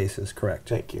 are spaces, correct.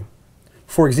 Thank you.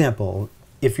 For example,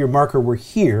 if your marker were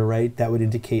here, right, that would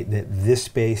indicate that this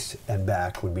space and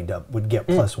back would get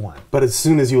plus 1. But as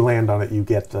soon as you land on it, you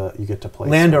get to place.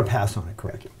 Land it. or pass on it,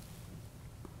 correct.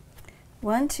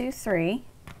 1, 2, 3.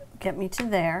 Get me to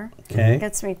there. Okay.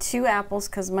 Gets me 2 apples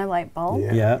because of my light bulb.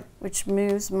 Yeah. Yeah. Which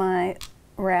moves my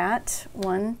rat.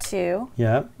 1, 2.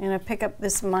 Yeah. I'm going to pick up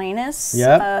this minus.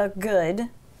 Yep. Good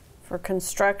for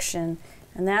construction.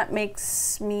 And that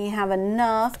makes me have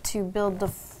enough to build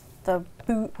the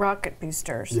rocket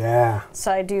boosters. Yeah.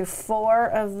 So I do 4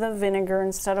 of the vinegar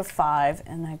instead of 5,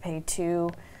 and I pay 2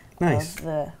 Nice.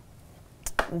 of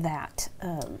that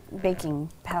baking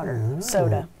powder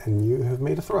soda. And you have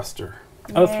made a thruster.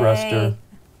 A Yay. thruster.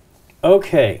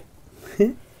 Okay.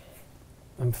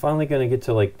 I'm finally going to get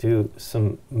to like do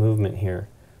some movement here.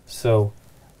 So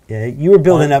Yeah, you were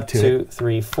building up to it. 2,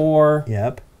 3, 4.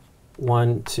 Yep.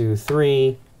 1, 2,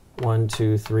 3. 1,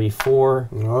 2, 3, 4.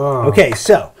 Oh. Okay,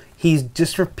 so he's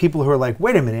just for people who are like,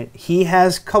 wait a minute, he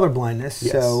has color blindness,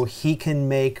 Yes. so he can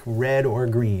make red or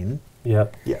green.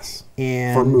 Yep. Yes.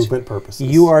 And For movement purposes.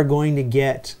 you are going to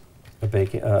get A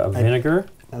vinegar,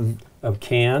 a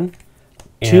can,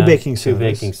 two and baking two sodas.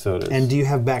 baking sodas. And do you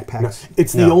have No, backpacks?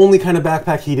 it's the No. only kind of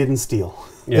backpack he didn't steal.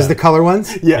 Yeah. Is the color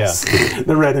ones? Yes.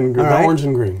 The red and green, All right. the orange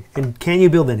and green. And can you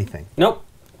build anything? Nope.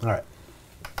 All right.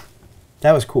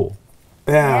 That was cool.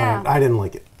 Yeah, Yeah. I didn't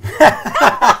like it.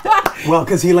 Well,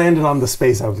 because he landed on the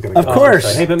space I was going to Of go.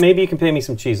 course. Hey, but maybe you can pay me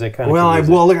some cheese. I kind of. Well,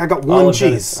 I got one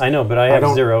cheese. I know, but I I have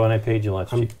don't- 0, and I paid you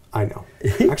lots of cheese. I know.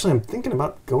 Actually, I'm thinking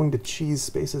about going to cheese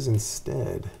spaces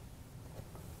instead.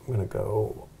 I'm going to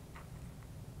go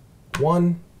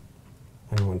 1,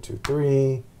 and 1, 2,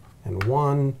 3, and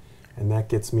 1, and that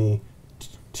gets me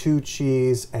 2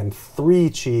 cheese and 3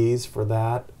 cheese for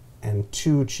that, and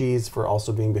 2 cheese for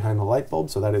also being behind the light bulb,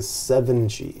 so that is 7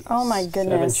 cheese. Oh my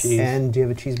goodness. cheese. And do you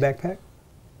have a cheese backpack?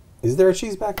 Is there a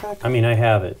cheese backpack? I mean, I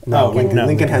have it. No, Oh, Lincoln, no,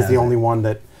 Lincoln has the yeah. only one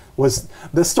that was.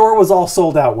 The store was all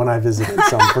sold out when I visited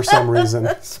for some reason.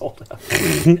 Sold out.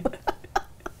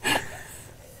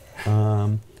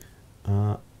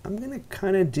 I'm going to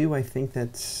kind of do, I think,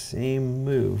 that same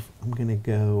move. I'm going to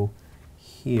go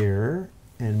here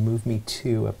and move me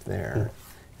 2 up there.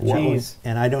 And, that will- Jeez.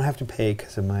 and I don't have to pay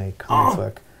because of my comic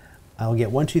book. I'll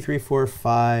get 1, 2, 3, 4,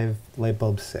 5, light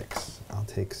bulb 6. I'll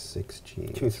take 6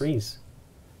 cheese. 2 3s.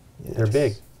 Yes. They're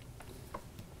big.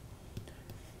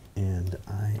 And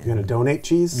I You gonna donate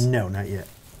cheese? No, not yet.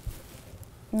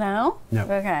 No? No.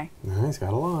 Okay. No, he's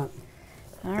got a lot.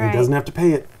 All He right. doesn't have to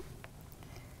pay it.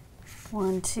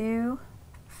 1, 2.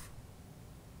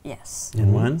 Yes.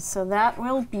 And 1. So that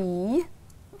will be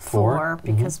 4. 4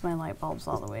 because my light bulb's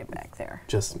all the way back there.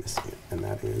 Just missing it, and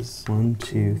that is. 1,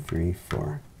 2, 3,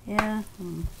 4. Yeah.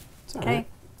 It's all Okay. right.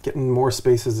 Getting more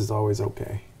spaces is always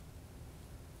okay.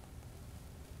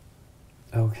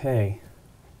 Okay.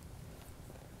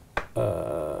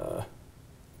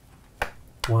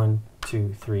 1,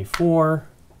 2, 3, 4.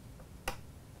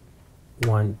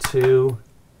 1, 2.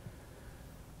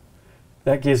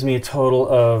 That gives me a total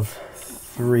of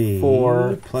 3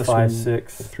 4, plus 5, 1,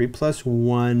 6. 3 plus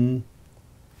 1,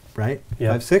 right?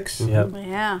 Yep. 5, 6? Yep.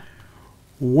 Yeah.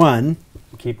 1,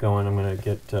 Keep going. I'm gonna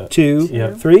get 2,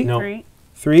 Yep. 3, No. 3.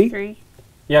 3, 3.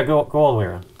 Yeah, go all the way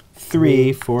around.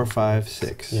 3, 4, 5,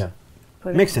 6. Yeah.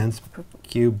 Put Makes it- sense.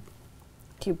 Cube.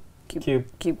 Cube. Cube. Cube.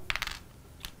 Cube.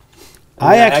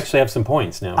 I I act- actually have some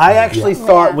points now. I actually Yeah.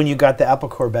 thought Yeah. when you got the Apple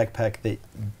Core backpack that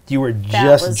you were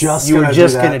was- Just you were gonna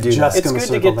just do going that, to do just that. It's gonna good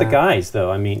to circle get the that. guys, though.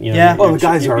 I mean, you know, Yeah. Well, your, the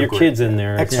guys your, are your great. kids in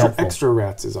there. It's helpful. Extra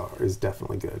rats is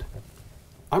definitely good.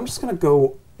 I'm just gonna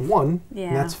go 1. Yeah.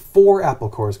 And that's 4 apple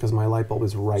cores because my light bulb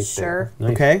is right Sure. there.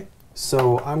 Nice. Okay.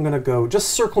 So I'm gonna go. Just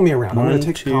circle me around. I'm 1, gonna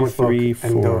take 2, the comic 3, book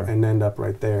and go 4. and end up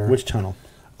right there. Which tunnel?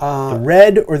 The Uh,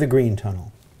 red or the green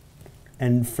tunnel?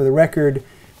 And for the record,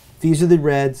 these are the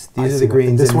reds, I these are see the that.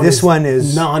 greens, and this one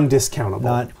is non-discountable.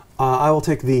 not- I will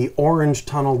take the orange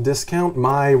tunnel discount.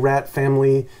 My rat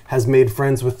family has made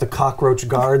friends with the cockroach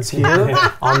guards here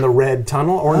on the red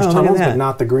tunnel, orange Oh, look at tunnels, that. but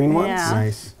not the green ones. Yeah.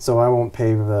 nice. So I won't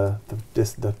pay the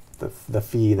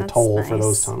fee, the That's toll for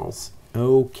those nice. tunnels.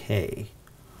 Okay.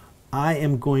 I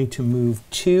am going to move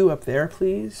 2 up there,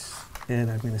 please.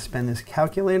 And I'm going to spend this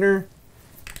calculator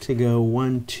to go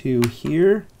 1, 2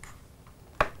 here.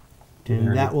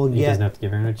 And that will He get... doesn't have to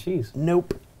give her no cheese.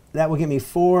 Nope. That will get me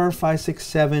 4, 5, 6,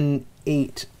 7,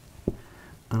 8.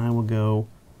 And I will go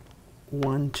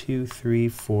 1, 2, 3,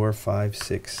 4, 5,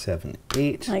 6, 7,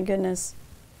 8. My goodness.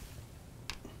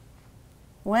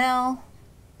 Well,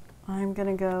 I'm going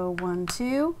to go 1,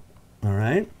 2. All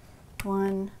right.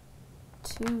 1,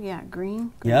 2. Yeah,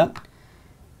 green. green. Yep.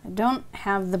 I don't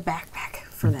have the backpack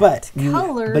for that But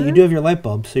color. you do have your light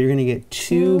bulb, so you're going to get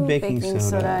 2 baking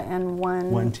soda, and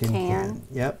 1 1 tin can. can.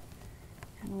 Yep.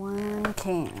 And 1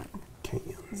 can. Can.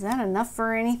 Is that enough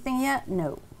for anything yet?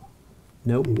 No.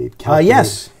 Nope. You need calculate.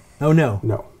 Yes. Oh, no.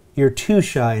 No. You're 2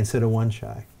 shy instead of 1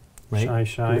 shy. Right?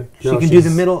 Shy. She No, can do the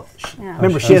she's- middle. Yeah.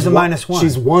 Remember, shy. she has a She's one- -1.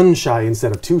 She's 1 shy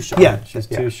instead of 2 shy. Yeah. She's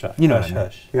too shy. You know Hush, what I mean.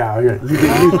 hush. Yeah, you,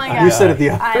 Oh my you God. said it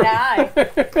the Eye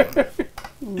to eye.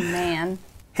 Man.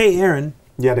 Hey, Aaron,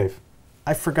 Yeah, Dave.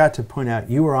 I forgot to point out,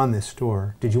 you were on this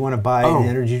store. Did you want to buy Oh. an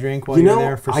energy drink while You you know, were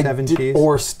there for I 7 did- cheese?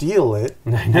 or steal it.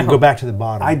 And go back to the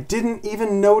bottom. I didn't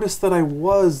even notice that I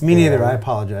was Me neither. there. I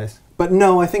apologize. But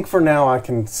no, I think for now I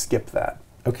can skip that.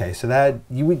 Okay, so that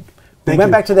We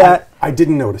went back to that. I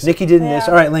didn't notice. Nikki didn't miss.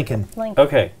 Yeah. All right, Lincoln.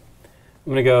 Okay.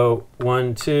 I'm going to go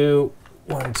 1, 2,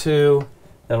 1, 2.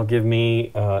 That'll give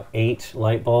me 8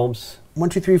 light bulbs. 1,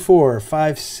 2, 3, 4,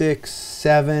 5, 6,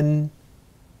 7.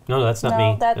 No, that's not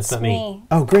me. That's not me.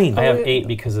 Oh, green. I have 8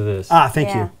 because of this. Ah,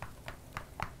 thank you.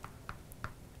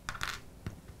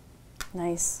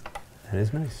 Nice. That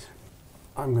is nice.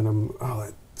 I'm gonna.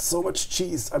 Oh, so much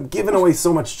cheese. I'm giving away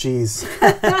so much cheese.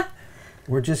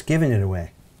 We're just giving it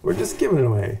away. We're just giving it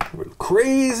away. We're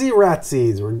crazy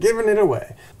ratsies. We're giving it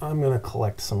away. I'm gonna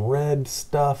collect some red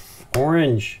stuff.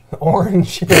 Orange.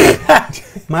 Orange.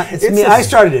 It's me. I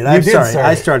started it. I'm sorry.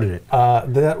 I started it.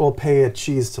 That will pay a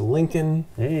cheese to Lincoln.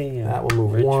 Hey, That will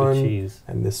move rich with 1. cheese.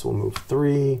 And this will move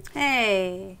 3.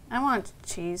 Hey, I want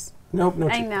cheese. Nope, no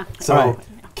I cheese. know. So, All right.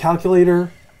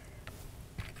 calculator.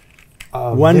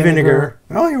 1 vinegar.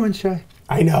 Oh, you're 1 shy.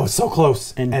 I know, so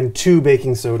close. And- And 2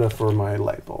 baking soda for my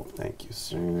light bulb. Thank you,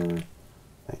 sir.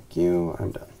 Thank you.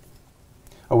 I'm done.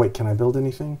 Oh wait, can I build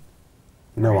anything?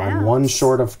 No, I'm one Perhaps.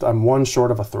 short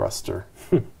of a thruster.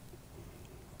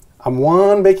 I'm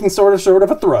 1 baking soda short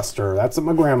of a thruster. That's what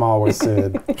my grandma always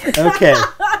said. Okay.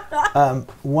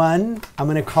 1. I'm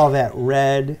going to call that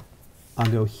red. I'll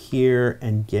go here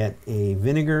and get a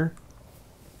vinegar.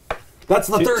 That's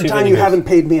the Two- third two time you vinegars. haven't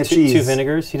paid me a cheese. 2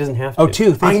 vinegars? He doesn't have to. Oh,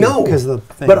 2. Thank I you, know, because of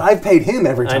the thing. but I've paid him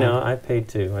every I time. know. I paid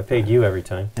 2. I paid you every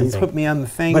time. I And think. put me on the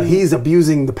thing. But he's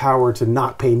abusing the power to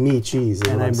not pay me cheese. is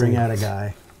and what I I'm bring saying. out a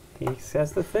guy. He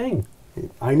says the thing.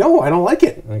 I know. I don't like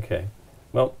it. Okay.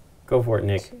 Well, go for it,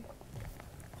 Nick.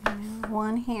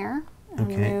 1 here. And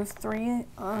Okay. move 3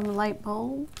 light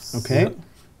bulbs. Okay. Yep.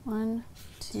 1,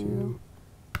 2,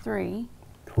 3.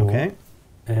 Cool. Okay.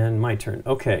 And my turn.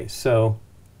 Okay, so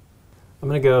I'm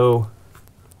going to go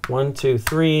 1, 2,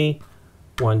 3,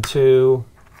 1, 2,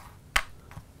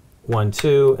 1,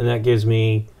 2, and that gives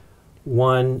me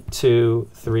 1, 2,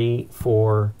 3,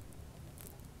 4,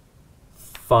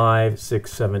 5,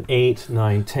 6, 7, 8,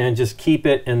 9, 10. Just keep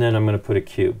it, and then I'm going to put a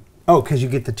cube. Oh, because you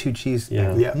get the 2 cheese.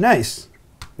 Yeah. Yeah. Nice.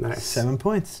 Nice. 7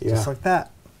 points. Yeah. Just like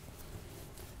that.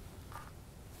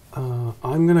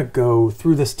 I'm gonna go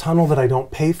through this tunnel that I don't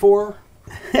pay for,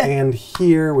 and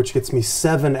here, which gets me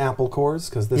 7 apple cores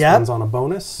because this Yep. one's on a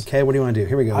bonus. Okay, what do you want to do?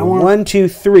 Here we go. I want- 1, 2,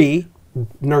 3,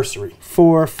 Nursery.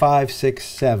 4, 5, 6,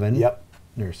 7. Yep.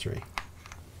 Nursery.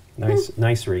 Nice,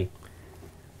 nicery.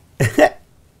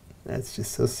 That's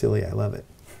just so silly. I love it.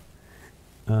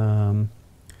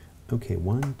 Okay,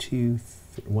 1, 2,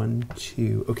 1,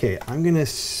 2. Okay, I'm gonna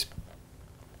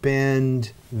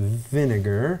spend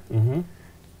vinegar Mm-hmm.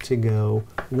 to go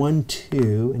 1,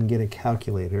 2 and get a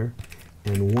calculator,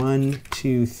 and 1,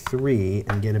 2, 3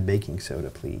 and get a baking soda,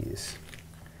 please.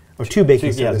 Or 2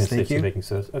 baking Yeah, I was sodas. gonna say Thank 2 you. baking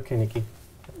sodas. Okay, Nikki.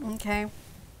 Okay.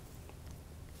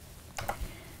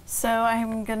 So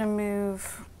I'm going to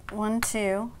move 1,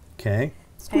 2. Okay.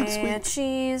 Pay a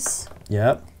cheese.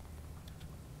 Yep.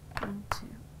 1,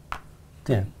 2.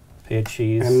 Yeah. Pay a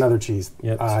cheese. And another cheese.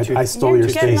 Yep, two- I stole You're your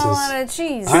getting spaces. a lot of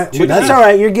cheese. Two That's cheese. all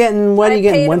right. You're getting, what are I you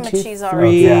getting? paid 1, him a 2, cheese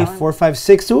already. 3, Yeah. 4, 5,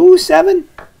 6. Ooh, 7.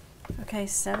 Okay,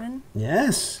 7.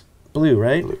 Yes. Blue,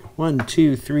 right? 1,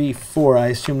 2, 3, 4. I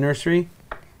assume nursery.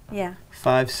 Yeah.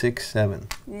 5, 6, 7.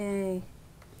 Yay.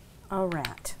 A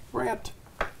rat. Rat.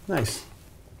 Nice.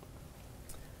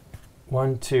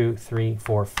 1, 2, 3,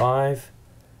 4, 5.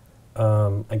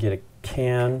 I get a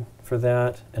can for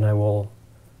that, and I will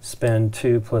spend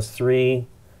 2 plus 3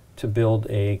 to build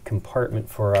a compartment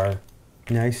for our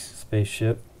Nice.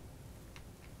 spaceship.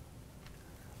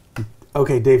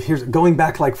 Okay, Dave, here's going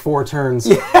back like 4 turns.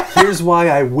 Here's why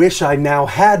I wish I now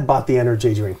had bought the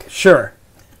energy drink. Sure.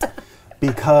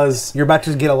 Because You're about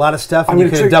to get a lot of stuff, and I'm you gonna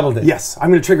could have trigger- doubled it. Yes,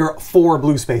 I'm going to trigger 4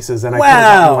 blue spaces, and I could have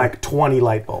Wow. gotten like 20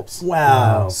 light bulbs.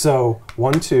 Wow. So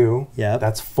 1, 2. Yep.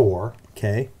 That's 4.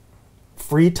 Okay.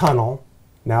 Free tunnel.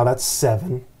 Now that's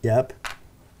 7. Yep.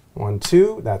 1,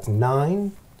 2. That's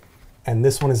 9. And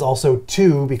this one is also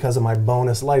 2 because of my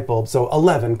bonus light bulb. So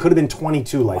 11. Could have been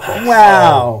 22 light bulbs.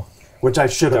 Wow. Which I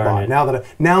should have Darn bought. it.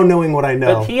 Now knowing what I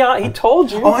know. But he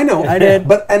told you. Oh, I know. I did.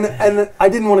 But and I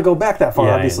didn't want to go back that far,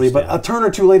 Yeah, I obviously. But a understand. turn or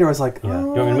 2 later, I was like, Yeah. oh, You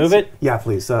want me to move it? Yeah,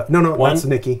 please. No, One. that's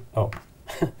Nikki. Oh,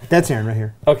 That's Aaron right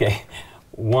here. okay.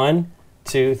 1,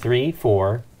 2, 3,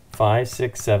 4, 5,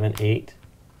 6, 7, 8,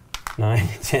 9,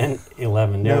 10,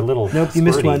 11. They're Nope. little. Nope, you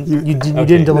missed squirty. one. You Okay.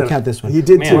 didn't double No, count this one. You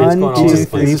did Man, too. it's 1, going all 2, over the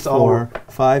 3, place. 4,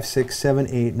 5, 6, 7,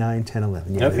 8, 9, 10,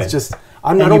 11. Yeah, Okay. It's just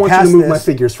I And don't you want you to passed move my this.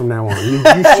 figures from now on. You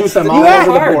shoot them all are over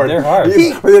the hard. board. They're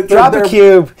hard. Drop a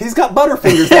cube. He's got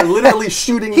butterfingers. They're literally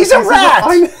shooting. He's a rat!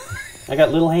 I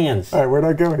got little hands. All right, where'd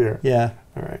I go here? Yeah.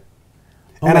 All right.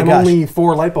 Oh and my I'm gosh. only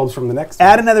 4 light bulbs from the next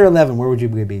Add one. another 11. Where would you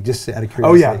be? Just out of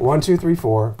curiosity. Oh yeah, 1, 2, 3,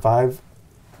 4, 5,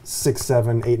 6,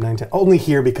 7, 8, 9, 10. Only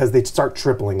here because they start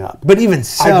tripling up. But even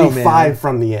so, I'd be man. 5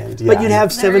 from the end. Yeah. But you'd have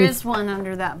There 7. is one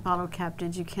under that bottle cap.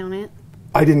 Did you count it?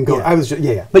 I didn't go. Yeah. I was just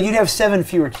yeah. But you'd have 7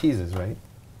 fewer cheeses, right?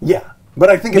 Yeah. But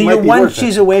I think it But might you're be one worth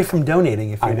cheese it. away from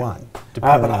donating if you I know. want.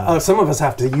 But some of us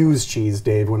have to use cheese,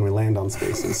 Dave, when we land on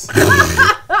spaces.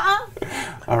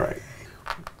 All right.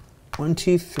 1,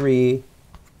 2, 3,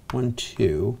 1,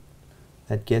 2.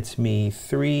 That gets me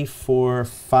 3, 4,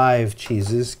 5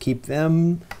 cheeses. Keep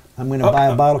them. I'm going to buy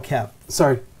a bottle cap.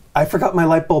 Sorry, I forgot my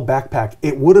light bulb backpack.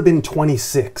 It would have been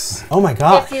 26 Oh my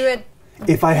gosh. If you had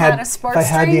if I Had had a sports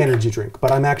the drink? energy drink.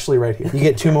 But I'm actually right here. You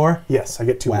get 2 more? Yes, I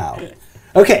get 2. Wow.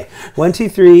 Okay. 1, 2,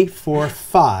 3, 4,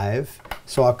 5.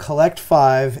 So I'll collect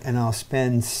 5 and I'll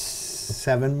spend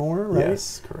 7 more, right?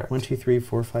 Yes, correct. 1, 2, 3,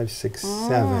 4, 5, 6,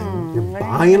 7. You're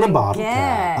buying a bottle get?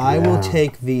 cap. I will Yeah.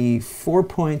 take the 4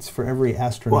 points for every Well,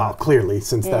 astronaut. clearly,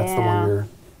 since that's the Yeah. one you're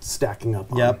stacking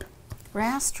up on. Yep.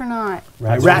 Rastronaut.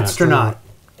 Ratstronaut.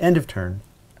 End of turn.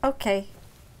 Okay.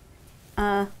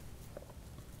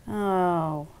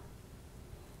 Oh.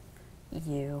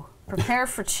 You. Prepare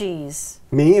for cheese.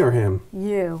 Me or him?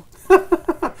 You.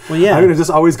 Well, yeah. I'm going to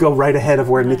just always go right ahead of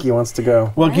where Nikki wants to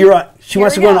go. Well, Right. you're right. She Here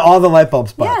wants to we go in go. all the light bulb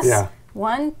spots. Yes. Yeah.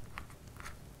 1,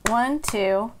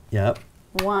 2, Yep.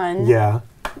 1. Yeah.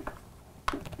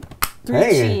 3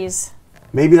 Hey. cheese.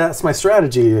 Maybe that's my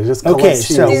strategy. To just collect Okay,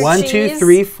 cheese. so Do 1, 2, cheese.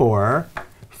 3, 4,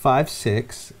 5,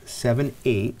 6, 7,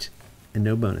 8, and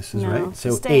no bonuses, No, right? So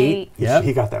just 8. eight. Yep.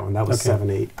 He got that one. That was Okay. 7,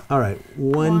 8. All right.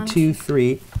 1, 2,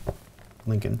 3.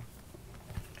 Lincoln.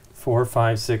 4,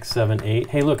 5, 6, 7, 8.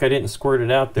 Hey, look, I didn't squirt it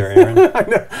out there, Aaron. I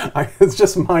know. It's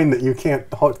just mine that you can't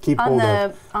keep On hold the,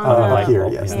 of. on the Up light here,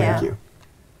 bulb, yes, yeah. thank you.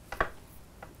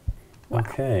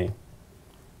 Okay.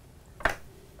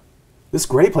 This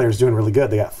gray player's doing really good.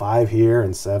 They got 5 here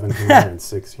and 7 here and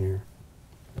 6 here.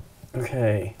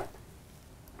 Okay.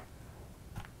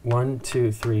 1,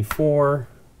 2, 3, 4.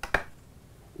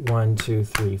 1, 2,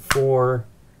 3, 4.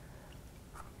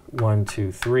 1,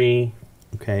 2, 3.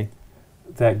 Okay.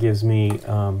 That gives me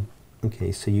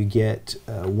Okay, so you get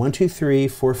 1, 2, 3,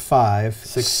 4, 5,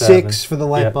 6, 6 7. for the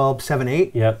light Yep. bulb, 7,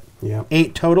 8. Yep, Yep.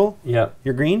 8 total. yep,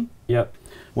 You're green. yep.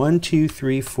 1, 2,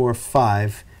 3, 4,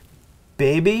 5.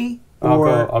 Baby, I'll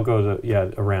or go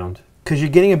to around. because you're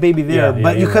getting a baby there, Yeah, yeah,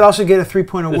 but you you're could right. also get a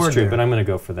 3-point award That's true, there. but I'm going to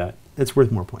go for that. It's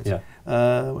worth more points.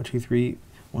 Yeah. 1, 2, 3,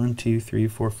 1, 2, 3,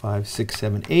 4, 5, 6,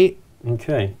 7, 8.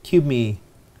 Okay. Cube me.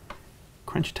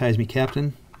 Crunchitize me,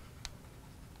 Captain.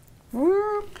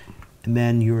 And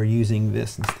then you are using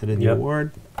this instead of the Yep.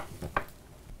 award.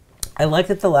 I like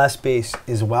that the last space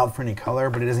is wild for any color,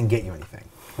 but it doesn't get you anything.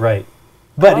 Right.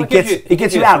 But Well, it gets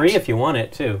gives you out. 3 if you want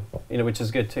it too, which is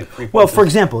good too. 3 Well, points for is-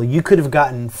 example, you could have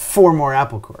gotten 4 more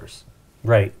apple cores.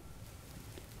 right.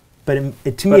 But to me,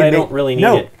 But it I made, don't really need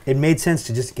no, it. it made sense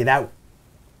to just get out.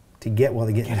 To get while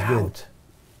the getting is good.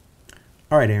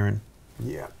 All right, Aaron,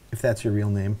 Yeah. if that's your real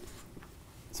name.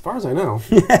 As far as I know.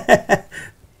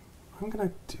 I'm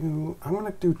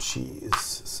gonna do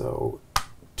cheese. So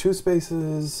 2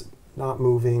 spaces, not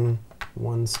moving,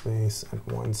 1 space and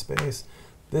 1 space.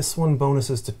 This one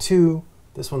bonuses to 2.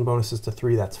 This one bonuses to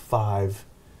 3. That's 5.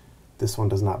 This one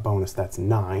does not bonus. That's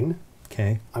 9.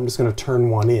 Okay. I'm just gonna turn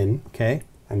 1 in Okay.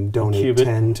 and donate Cube it.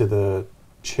 10 to the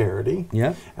charity.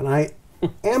 Yep. And I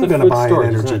am the gonna food buy store, an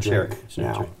it's energy not charity. drink It's not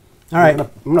now. charity. All right. I'm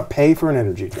gonna pay for an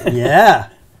energy drink. Yeah.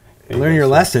 There you Learn go, your sir.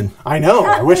 lesson. I know.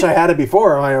 I wish I had it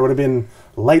before. I would have been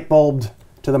light bulbed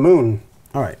to the moon.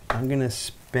 All right. I'm going to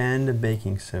spend a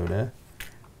baking soda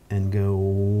and go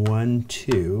 1,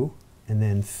 2, and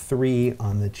then 3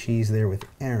 on the cheese there with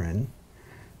Aaron.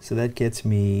 So that gets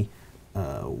me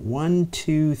 1,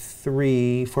 2,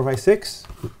 3, 4, 5, 6.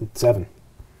 7.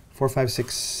 4, 5,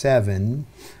 6, 7.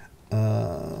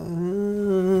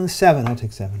 7. I'll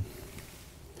take 7.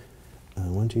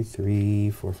 1, 2, 3,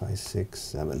 4, 5, 6,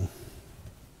 7.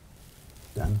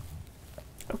 Done.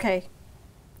 Okay.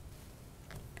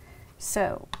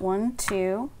 So 1,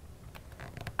 2,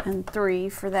 and 3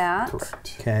 for that.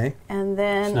 Correct. Okay. And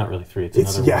then It's not really 3, it's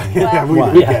It's another yeah, one. yeah,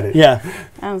 Well- we Yeah. get it. Yeah.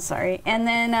 I'm sorry. And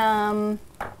then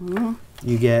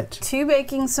You get 2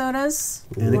 baking sodas.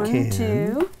 And a 1, can.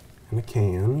 2, And a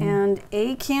can. and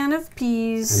a can of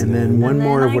peas. And then one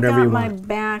more of whatever I you got my want.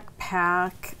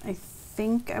 backpack. I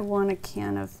think I want a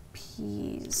can of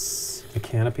peas. The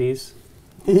canopies.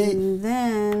 And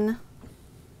then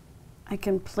I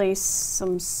can place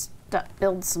some stuff,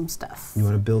 build some stuff. You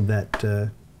want to build that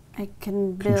I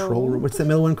can build. control room. What's that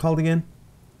middle one called again?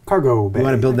 Cargo bay. You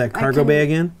want to build that I cargo can- bay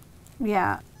again?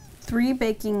 Yeah, 3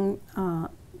 baking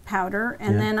powder,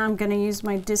 and then I'm going to use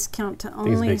my discount to it's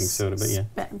only baking soda, but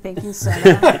yeah. baking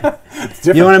soda.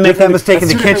 You don't want to make that mistake in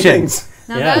the different kitchen. things.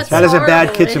 Now Yeah, that's that is a bad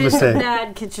horrible. kitchen It is mistake. a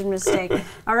bad kitchen mistake.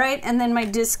 All right, and then my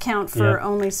discount for Yeah.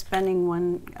 only spending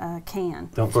one can.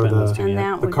 Don't For spend those the- two And yet.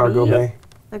 that The would cargo be bay.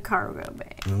 the cargo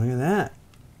bay. Oh, look at that.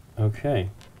 Okay.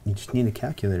 You just need a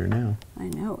calculator now. I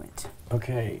know it.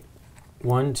 Okay.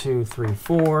 1, 2, 3,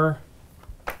 4.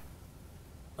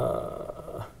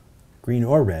 Green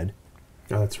or red.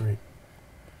 Oh, that's right.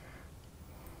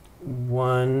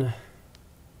 1,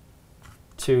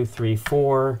 2, 3,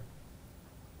 4.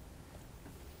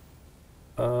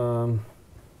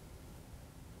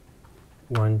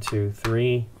 1, 2,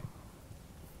 3.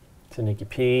 To Nikki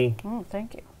P. Oh,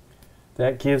 thank you.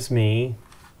 That gives me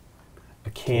a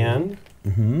can,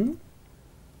 Mm-hmm.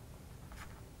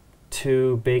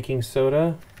 2 baking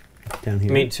soda. Down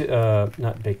here. I mean,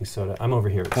 not baking soda. I'm over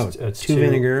here. Oh, It's two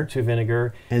vinegar. 2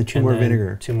 vinegar. And two more then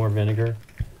vinegar. 2 more vinegar.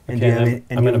 And Okay, do you have, then any,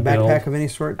 and I'm you have a gonna build. backpack of any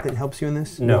sort that helps you in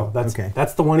this? No. That's Okay.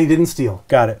 That's the one he didn't steal.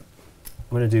 Got it.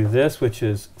 I'm going to do this, which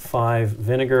is 5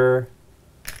 vinegar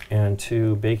and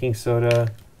 2 baking soda.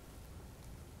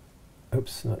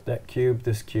 Oops, not that cube,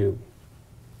 this cube.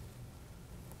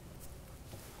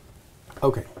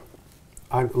 Okay.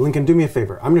 Lincoln, do me a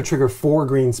favor. I'm going to trigger 4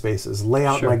 green spaces. Lay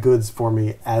out Sure. my goods for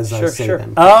me as I Sure, say sure.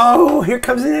 them. Oh, here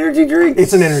comes an energy drink.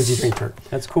 It's an energy drink turn.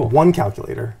 That's cool. 1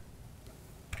 calculator.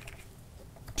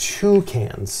 2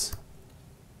 cans.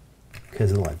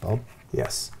 Because of the light bulb.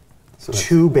 Yes. So that's He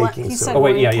 2 baking said soda. Oh,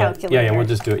 wait, one yeah, we'll calculator.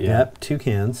 just do it, yeah. Yep. 2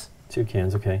 cans. 2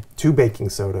 cans, okay. 2 baking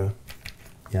soda.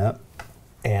 Yep.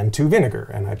 And 2 vinegar.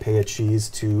 And I pay a cheese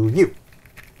to you.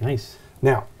 Nice.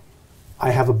 Now,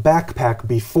 I have a backpack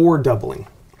before doubling.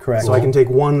 Correct. So I can take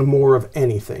 1 more of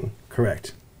anything.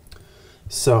 Correct.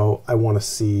 So I want to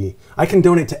see. I can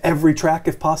donate to every track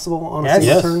if possible on a Yes.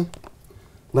 single Yes. turn.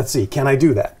 Let's see. Can I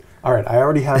do that? All right. I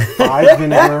already have 5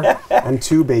 vinegar and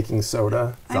 2 baking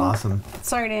soda. It's awesome.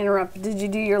 Sorry to interrupt. Did you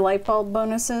do your light bulb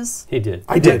bonuses? He did.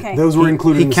 I did. Okay. Those were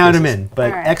included He in the counted them spaces. in,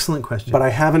 but All right. excellent question. But I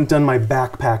haven't done my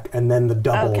backpack and then the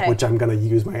double, Okay. which I'm going to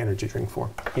use my energy drink for.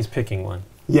 He's picking one.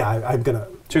 Yeah, I'm going to.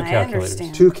 2 I calculators.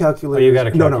 understand. 2 calculators. Oh, you got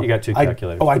a no, calc- no. you got 2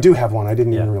 calculators. Oh, I do have one. I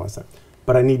didn't even Yeah. realize that.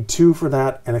 But I need 2 for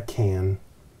that and a can.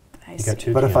 I You see. got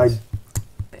 2 But cans.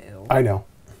 I know.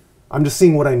 I'm just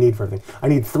seeing what I need for everything. I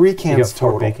need 3 You cans got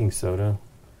 4 total. baking soda.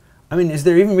 I mean, is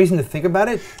there even reason to think about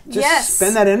it? Just Yes.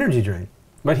 spend that energy drink.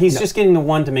 But he's just getting the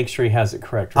 1 to make sure he has it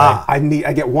correct, right? I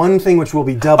get 1 thing which will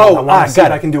be double. Oh, I want to see got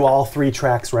if it. I can do all 3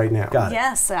 tracks right now. Got it.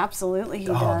 Yes, absolutely he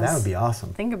Oh, does. that would be awesome.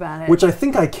 Think about it. Which I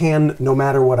think I can no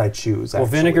matter what I choose. Well,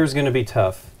 actually. vinegar's going to be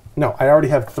tough. No, I already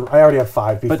have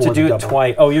 5 before But to the do it double.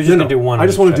 twice. Oh, you're just No, going to no, do 1. I of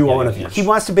just each want to do track. one Yeah, of yeah, each. He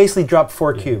wants to basically drop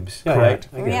 4 cubes. Yeah, Correct.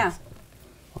 I get it. yeah.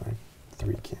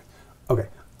 3 cans. Okay.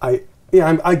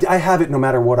 I have it no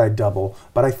matter what I double,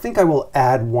 but I think I will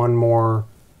add 1 more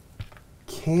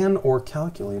can or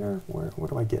calculator. What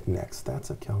do I get next? That's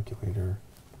a calculator.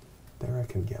 There I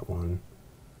can get 1.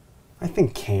 I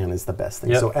think can is the best thing.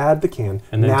 Yep. So add the can.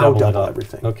 And then now double it double up.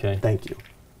 everything. Okay. Thank you.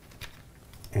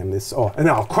 And this. Oh, and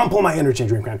I'll crumple my energy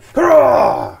drink.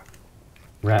 Hurrah!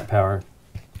 Rat power.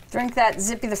 Drink that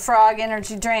Zippy the Frog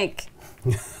energy drink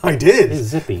I did. It's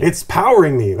zippy. It's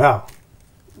powering me. Wow.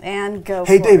 and go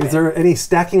Hey, for Dave, it. is there any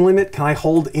stacking limit? Can I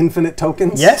hold infinite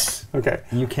tokens? Yes, Okay.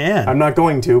 you can. I'm not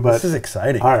going to, but This is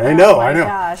exciting. all right. I Oh know. my I know.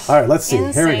 gosh. All right. Let's see.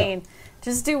 Insane. Here we go.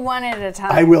 Just do one at a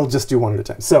time. I will just do 1 at a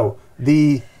time. So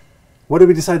what did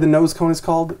we decide the nose cone is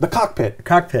called? The cockpit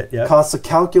Cockpit, yeah. costs a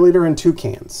calculator and 2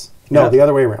 cans. No, Yeah. the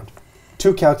other way around.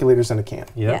 2 calculators and a can.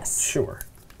 Yep. Yes. Sure,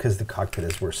 because the cockpit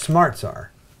is where smarts are.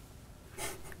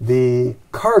 The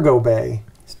cargo bay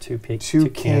It's 2 Two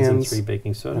cans and cans 3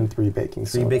 baking soda. and 3 baking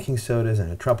 3 soda. baking sodas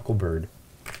and a tropical bird.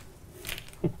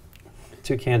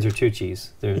 2 cans or 2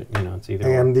 cheese. It's either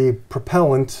or. And the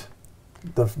propellant,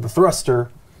 the thruster,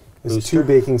 is Booster. 2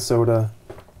 baking soda,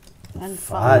 And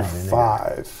 5 5. vinegar.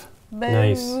 5. Boo.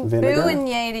 Nice. Vinegar. Boo and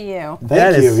yay to you. Thank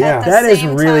That you. is- Yeah. At the That is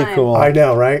same really time. cool. I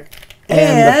know, right? And,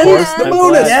 And- of course the I'm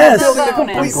bonus. glad- Yes. Building a The bonus.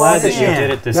 complete I'm glad that set. you Yeah. did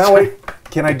it this Now time. wait,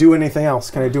 can I do anything else?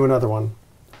 Can I do another one?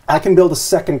 I can build a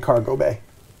second cargo bay.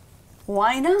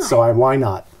 Why not? So why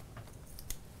not?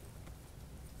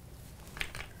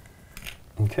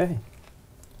 Okay.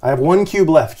 I have 1 cube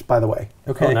left, by the way.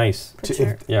 Okay. Oh, nice. Put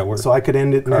your- Yeah, we're So I could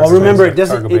end it next. Well, Cargo remember, base- it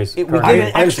doesn't. cargo base- We cargo give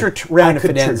base. an extra round if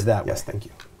it ends that way. Yes, thank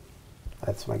you.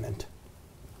 That's what I meant.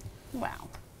 Wow.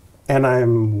 And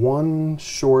I'm 1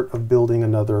 short of building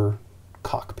another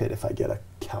cockpit if I get a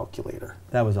calculator.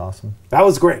 That was awesome. That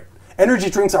was great. Energy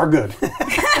drinks are good.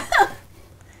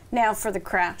 Now for the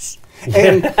crash.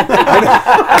 And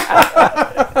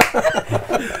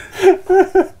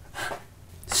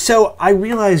So So I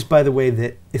realized, by the way,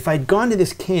 that if I'd gone to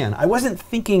this can, I wasn't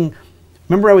thinking.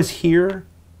 Remember, I was here.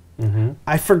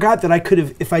 I forgot that I could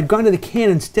have, if I'd gone to the can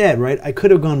instead, right? I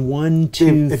could have gone 1,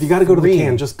 2. If you got to go to the 3.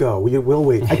 can, just go. We'll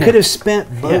wait. I could have spent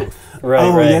both. Right,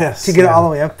 Oh, right. yes. To get all the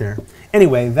way up there.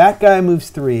 Anyway, that guy moves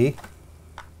 3.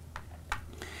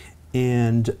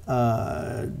 And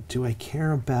do I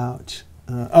care about...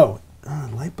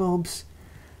 light bulbs,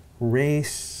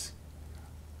 race.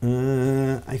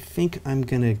 I think I'm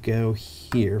going to go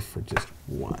here for just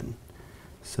 1.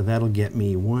 So that'll get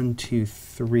me 1, 2,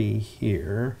 3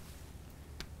 here.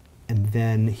 And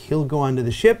then he'll go onto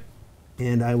the ship,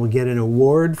 and I will get an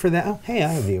award for that. Oh, hey, I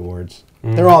have the awards.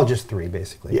 They're all just 3,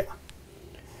 basically. Yeah.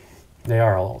 They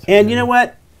are all. And you know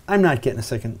what? I'm not getting a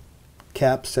second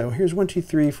cap, so here's 1, 2,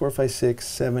 3, 4, 5, 6,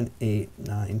 7, 8,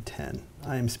 9, 10.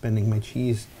 I am spending my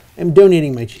cheese. I'm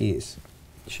donating my cheese.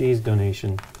 Cheese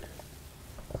donation.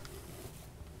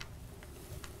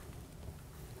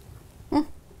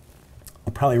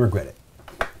 I'll probably regret it.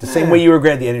 The same way you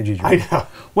regret the energy drink. I know.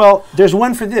 Well, there's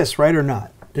one for this, right, or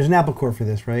not? There's an apple core for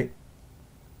this, right?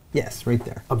 Yes, right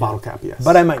there. A bottle cap, yes.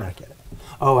 But I might not get it.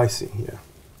 Oh, I see, yeah.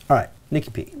 All right,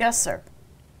 Nikki P. Yes, sir.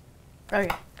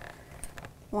 Okay.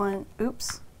 1,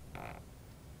 oops.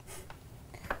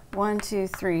 1, 2,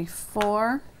 3,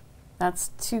 4. That's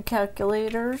 2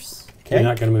 calculators. Okay. You're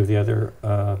not going to move the other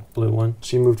blue one?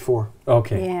 She moved 4.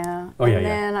 Okay. Yeah. Oh, yeah, and yeah.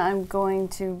 then I'm going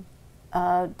to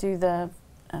do the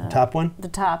Top one? the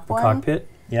top The one. cockpit?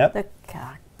 Yep. The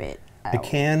cockpit. A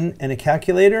can and a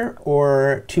calculator,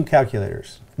 or 2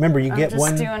 calculators? Remember, you I'm get just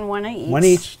one. doing one each. One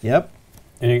each. Yep.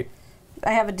 And you,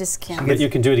 I have a discount. but you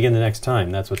can do it again the next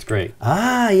time. That's what's great.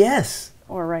 Ah, yes.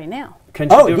 Or right now. Can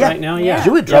you Oh, do it yeah. right now? Yeah. Yeah.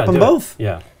 Do it. Drop them do it. both.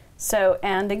 Yeah. So,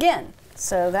 and again.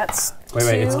 So that's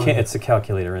Wait, 2. it's the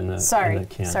calculator in the, in Sorry. the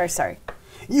can. Sorry.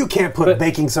 You can't put But-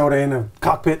 baking soda in a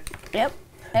cockpit. Yep.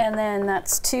 And then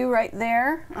that's 2 right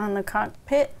there on the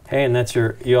cockpit. Hey, and that's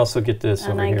your, you also get this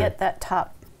And over I here. get that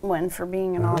top one for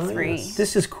being in all 3. yes.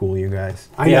 This is cool, you guys.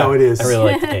 I know it is. I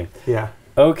really like the game. Yeah.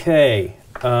 Okay.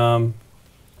 But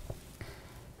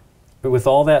with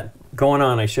all that going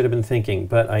on, I should have been thinking,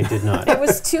 but I did not. It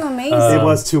was too amazing. It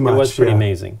was too much, It was pretty yeah.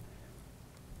 amazing.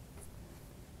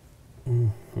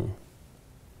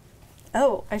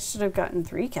 Oh, I should have gotten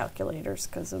 3 calculators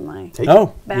because of my Take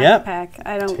Oh, yeah. backpack.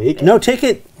 I don't. Take No, take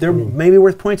it. They're maybe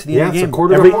worth points at the end of the Yeah, it's a game.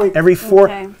 quarter of a every, point. Every 4,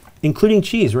 Okay. including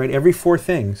cheese, right? Every 4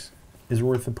 things is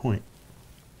worth a point.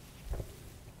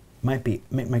 Might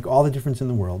make all the difference in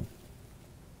the world.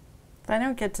 If I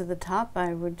don't get to the top,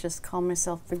 I would just call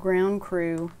myself the ground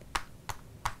crew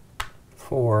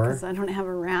 4. because I don't have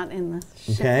a rat in the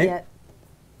ship Okay. yet.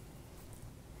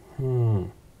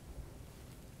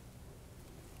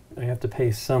 I have to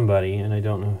pay somebody, and I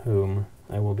don't know whom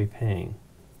I will be paying.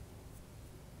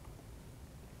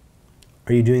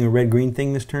 Are you doing a red-green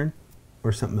thing this turn,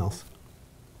 or something else?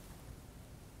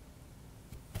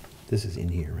 This is in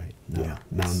here, right? No, Yeah,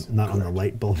 not, it's not on the correct.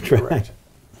 light bulb track. Correct.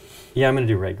 Yeah, I'm going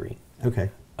to do red-green. Okay.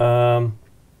 I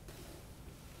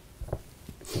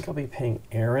think I'll be paying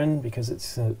Aaron because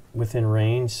it's within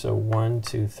range. So 1,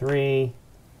 2, 3.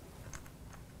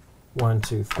 1,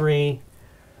 2, 3.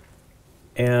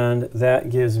 And that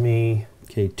gives me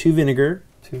Okay, 2 vinegar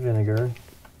 2 vinegar,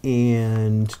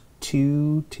 and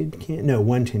 2 tin can. No,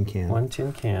 1 tin can. 1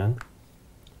 tin can,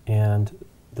 and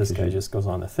this guy just goes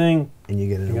on the thing. And you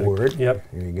get an You gotta- award. Yep.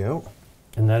 Here you go.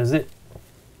 And that is it.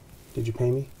 Did you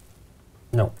pay me?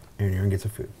 No, And Aaron gets a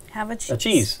food. Have a cheese. a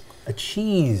cheese. A I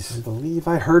cheese. believe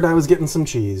I heard I was getting some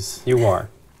cheese. You are.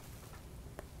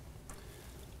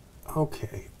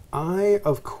 Okay. I,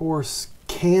 of course,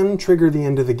 can trigger the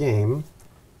end of the game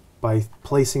by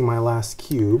placing my last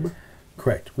cube.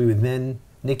 Correct. We would then,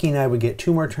 Nikki and I would get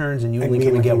 2 more turns, and you and and me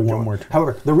Lincoln would and get Lincoln 1 would more go. turn.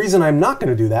 However, the reason I'm not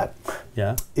going to do that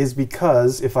Yeah. is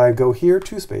because if I go here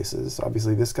 2 spaces,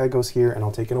 obviously this guy goes here, and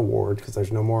I'll take an award because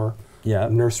there's no more Yeah.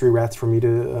 nursery rats for me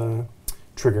to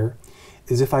trigger,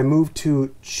 is if I move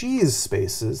 2 cheese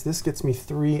spaces, this gets me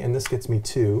 3 and this gets me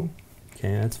 2.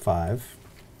 Okay, that's 5.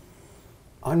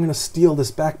 I'm going to steal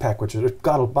this backpack, which is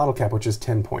bottle cap, which is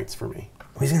 10 points for me.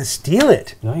 Oh, he's going to steal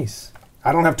it. Nice.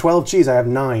 I don't have 12 cheese, I have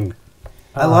 9.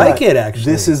 I like But it, actually.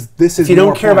 This is If you don't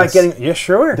more care about points getting... Yeah,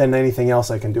 sure. than anything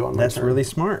else I can do on my That's turn. really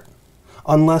smart.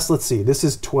 Unless, let's see, this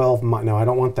is 12. No, I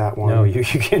don't want that one. No, you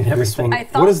get This everything. one. I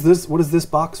thought- What is this? What is this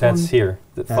box That's one? here.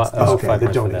 The That's fi- the- oh, okay, 5 the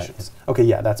points for that. donations. Okay,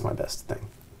 yeah, that's my best thing.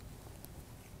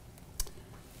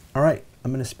 All right,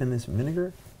 I'm going to spin this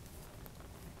vinegar.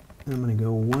 And I'm going to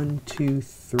go 1, 2,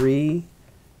 3.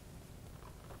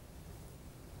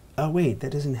 Oh, wait,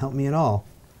 that doesn't help me at all.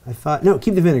 I thought... No,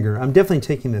 keep the vinegar. I'm definitely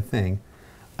taking the thing.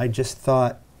 I just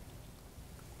thought...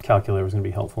 calculator was going to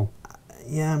be helpful.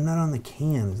 Yeah, I'm not on the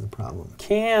cans, is the problem.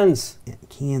 Cans! Yeah,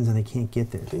 cans, and I can't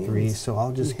get there. Cans. 3, so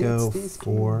I'll just He hates go these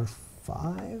 4,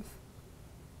 5.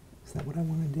 Is that what I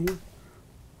want to do?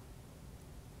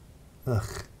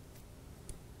 Ugh.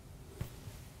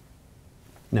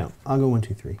 No, I'll go 1,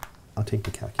 2, 3. I'll take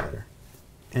the calculator.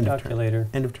 End Calculator. of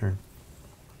turn. End of turn.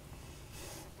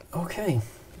 Okay.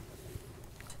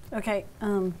 Okay,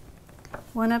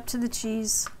 1 up to the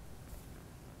cheese,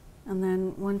 and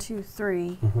then 1, 2,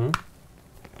 3,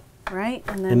 right?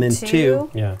 And then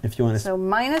 2. Yeah. If you want to. So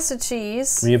minus a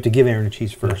cheese. You have to give Aaron a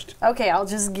cheese first. Okay, I'll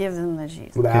just give them the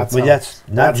cheese. Well, that's, But how, that's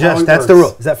not that's how just. it That's the works.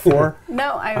 rule. Is that 4?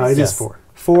 No, I was It is just, 4.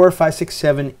 4, 5, 6,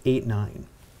 7, 8, 9.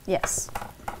 Yes,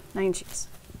 9 cheese.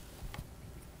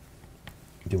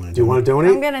 Do you want to? Do you want to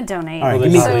donate? I'm gonna donate. All right, Well,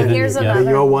 give me- so then here's yeah. another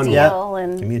You owe 1. deal Yeah.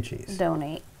 and Give me a cheese.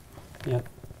 donate. Yep.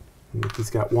 Nikki's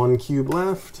got 1 cube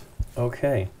left.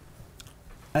 Okay.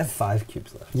 I have 5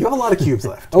 cubes left. You have a lot of cubes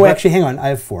left. Oh, actually, hang on. I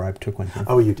have 4. I took one here.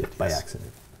 Oh, you did. By yes.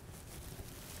 accident.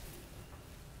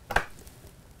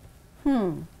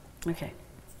 Okay.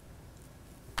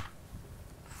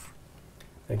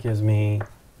 That gives me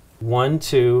 1,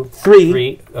 2, 3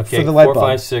 3. Okay. for the light 4, bulb.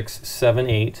 5, 6, 7,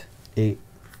 8. 8.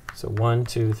 So 1,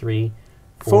 2, 3,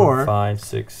 4. 4, 5,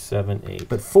 6, 7, 8.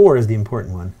 But 4 is the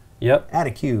important one. Yep. Add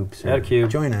a cube. Sir. Add a cube.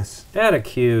 Join us. Add a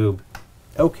cube.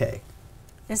 Okay.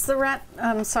 Is the rat?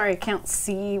 Sorry, I can't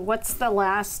see. What's the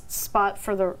last spot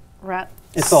for the rat?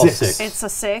 It's all 6. 6. It's a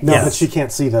 6. No, Yes. but she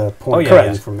can't see the point. Oh, yeah,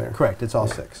 Correct. yeah. From there. Correct. It's all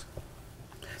 6.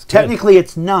 It's good. Technically,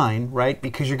 it's 9, right?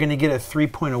 Because you're going to get a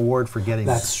 3-point award for getting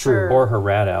That's this. true. Or her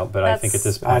rat out, but I think at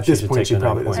this point, At this she should point, take she the 9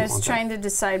 probably points. I doesn't. was trying to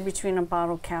decide between a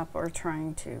bottle cap or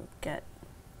trying to get.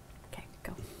 Okay,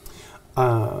 go.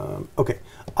 Okay.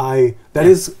 That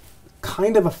is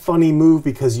kind of a funny move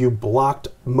because you blocked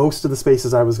most of the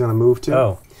spaces I was going to move to.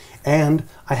 Oh. And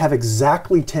I have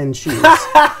exactly 10 cheese.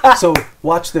 So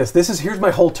watch this. Here's my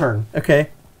whole turn. Okay.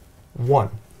 1.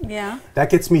 Yeah.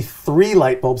 That gets me 3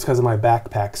 light bulbs because of my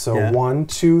backpack. So Yeah. 1,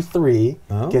 2, 3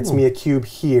 Oh. gets me a cube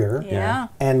here. Yeah.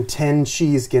 And 10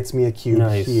 cheese gets me a cube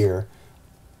Nice. here.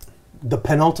 The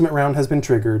penultimate round has been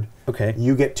triggered. Okay.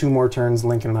 You get 2 more turns.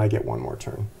 Lincoln and I get 1 more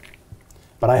turn.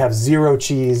 But I have 0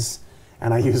 cheese,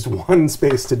 and I used 1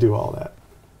 space to do all that.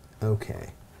 Okay.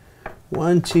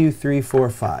 1, 2, 3, 4,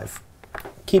 5.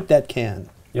 Keep that can.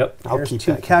 Yep. I'll Here's keep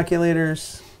 2 that.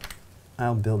 calculators.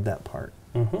 I'll build that part.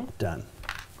 Mm-hmm. Done.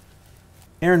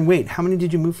 Aaron, wait. How many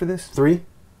did you move for this? 3?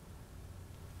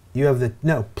 You have the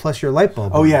plus your light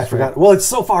bulb. Oh yeah, I bonus, forgot. right? Well, it's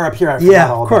so far up here. I forgot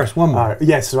Yeah, all of course. One more.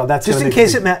 Yes, so that's Just gonna in make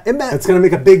case a it big, matters. it's going to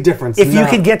make a big difference. If you No,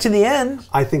 could get to the end,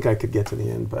 I think I could get to the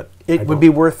end, but I it would don't. be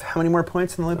worth how many more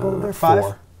points in the light bulb there? 5?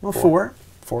 4. Well, 4. 4.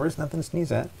 4 is nothing to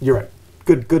sneeze at. You're right.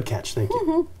 Good catch. Thank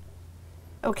you.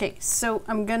 Okay, so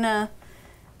I'm gonna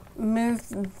move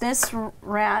this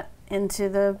rat into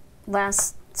the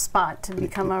last spot to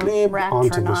become a rat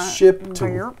Onto the ship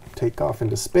to take off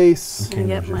into space. I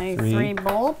get my 3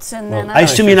 bolts, and then I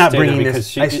assume you're not bringing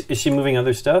because this. is she moving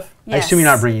other stuff? I assume you're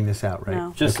not bringing this out, right?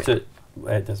 No. Just Okay. to,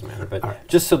 it doesn't matter, but right.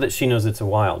 just so that she knows it's a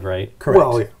wild, right? Correct.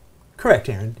 Well, yeah. Correct,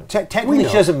 Aaron. Technically, know.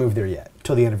 she doesn't move there yet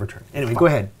till the end of her turn. Anyway, go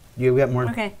ahead. You got more.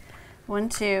 Okay, 1,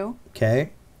 2,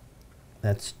 Okay.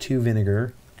 That's 2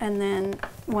 vinegar. and then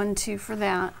 1, 2 for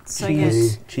that. So I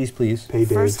Cheese. get Cheese, please. Pay Dave.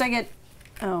 first I get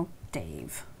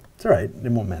Dave. It's all right.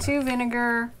 It won't matter. 2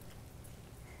 vinegar.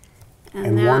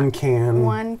 And that 1 can.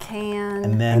 1 can.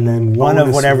 And then, And then one of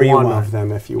bonus whatever you one want. of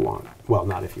them if you want. Well,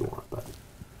 not if you want, but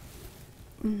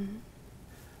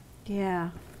Yeah.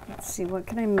 Let's see, what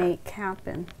can I make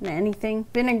happen? Anything?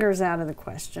 Vinegar's out of the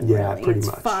question, Yeah, really. pretty It's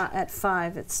much. At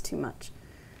 5, it's too much.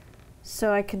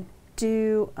 So I could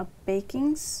do a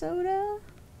baking soda.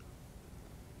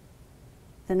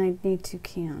 Then I'd need 2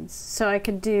 cans. So I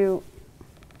could do,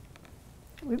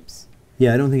 whoops,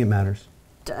 Yeah, I don't think it matters.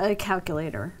 a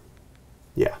calculator.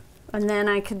 yeah. And then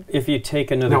I could, If you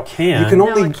take another No, can, you can No,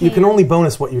 only I you can can't. only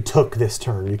bonus what you took this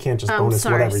turn. You can't just bonus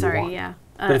whatever you want. yeah.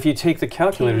 but if you take the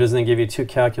calculator, can. doesn't it give you 2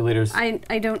 calculators? I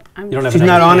don't, I'm You don't have She's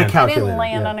another not on a can. I calculator. didn't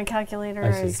land yeah. on a calculator. I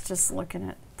I, see. was just looking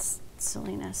at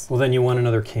silliness. Well, then you want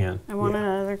another can. I want Yeah.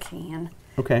 another can.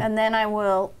 Okay. And then I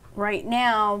will, right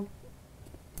now,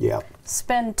 Yeah.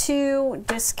 spend 2,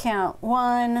 discount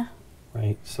 1.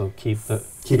 Right, so keep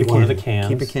Keep a one of the can. cans.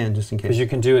 Keep a can just in case. Because you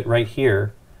can do it right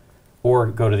here, or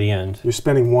go to the end. You're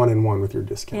spending 1 and 1 with your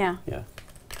discount. Yeah.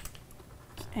 Yeah.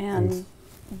 And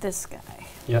this guy.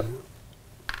 Yep.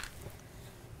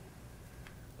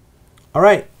 All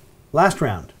right. Last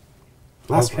round.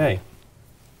 Last Okay.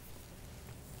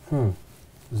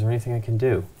 Is there anything I can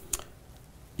do?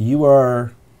 You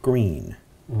are green.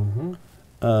 Mm-hmm.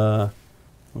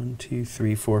 1, 2,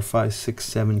 3, 4, 5, 6,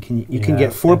 7. You can Yeah,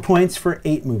 get 4 and- points for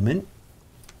 8 movement.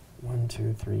 1,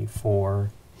 2, 3, 4.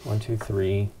 1, 2,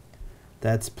 3.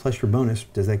 That's plus your bonus.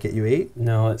 Does that get you 8?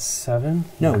 No, it's 7.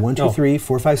 No, 1, 2, 3,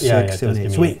 4, 5, 6, Yeah, yeah, it 7, does 8.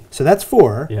 give So me wait, so that's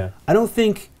 4. Yeah. I don't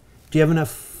think. Do you have enough?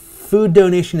 Food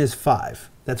donation is 5.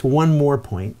 That's 1 more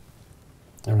point.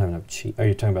 I don't have enough cheese. Are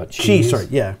you talking about cheese? Cheese, sorry,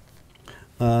 yeah.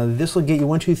 This will get you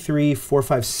 1, 2, 3, 4,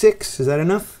 5, 6. Is that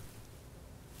enough?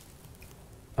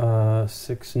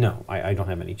 6. No, I don't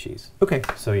have any cheese. Okay.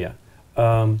 So yeah.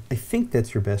 I think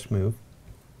that's your best move.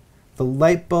 The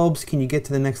light bulbs, can you get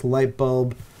to the next light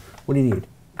bulb? What do you need?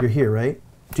 You're here, right?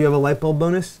 Do you have a light bulb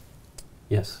bonus?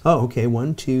 Yes. Oh, okay.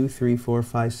 1, 2, 3, 4,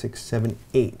 5, 6, 7,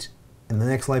 8. And the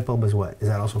next light bulb is what? Is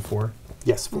that also 4?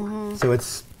 Yes, 4. So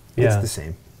it's Yeah. the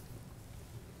same.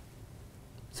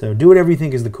 So do whatever you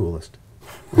think is the coolest.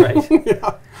 Right.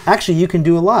 Actually, you can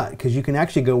do a lot because you can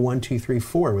actually go 1, 2, 3,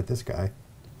 4 with this guy.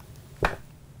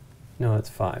 No, it's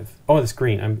 5. Oh, it's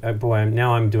green.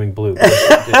 Now I'm doing blue.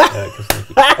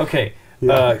 Okay,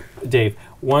 Yeah. Dave.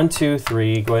 1, 2,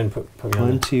 3. Go ahead and put me on.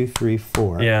 1, 2, 3,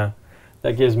 4. Yeah,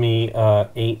 that gives me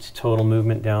 8 total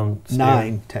movement downstairs.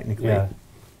 9, technically. Yeah.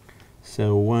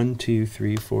 So 1, 2,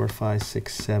 3, 4, 5,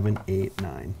 6, 7, 8,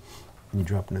 9. And you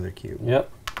drop another cube.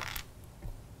 Yep.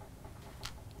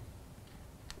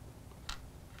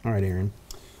 All right, Aaron.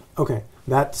 Okay,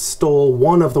 that stole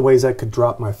one of the ways I could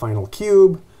drop my final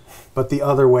cube, but the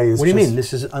other way is What do you mean?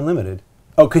 This is unlimited.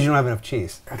 Oh, because you don't have enough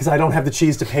cheese. Because I don't have the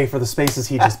cheese to pay for the spaces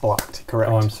he just blocked.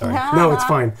 Correct. Oh, I'm sorry. No, it's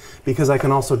fine. Because I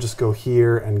can also just go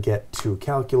here and get 2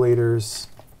 calculators.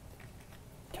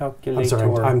 Calculator.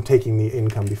 I'm sorry, I'm taking the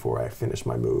income before I finish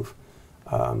my move.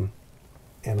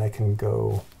 And I can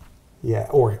go, yeah,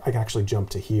 or I can actually jump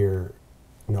to here.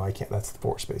 No, I can't. That's the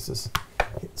 4 spaces.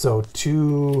 So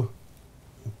 2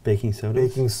 Baking soda.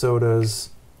 baking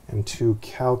sodas and 2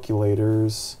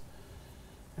 calculators.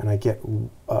 And I get,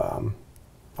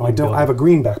 I have a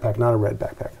green backpack, not a red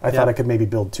backpack. I thought I could maybe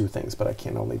build 2 things, but I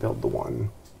can only build the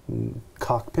 1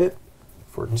 cockpit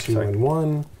for 2 and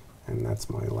 1. And that's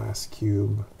my last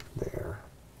cube there.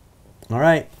 All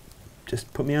right.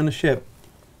 Just put me on the ship.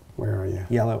 Where are you?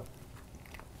 Yellow.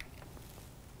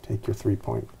 Take your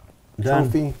 3-point Done.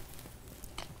 trophy.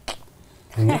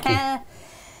 And Nikki.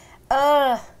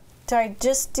 Do I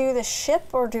just do the ship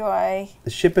or do I The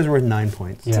ship is worth 9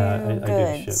 points. Yeah, do I do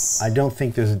the ship. goods? I don't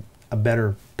think there's a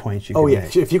better point you Oh can yeah,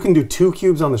 make. if you can do 2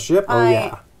 cubes on the ship, oh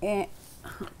yeah.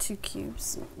 2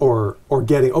 cubes. Or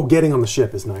getting on the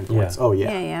ship is 9 points. Yeah. Oh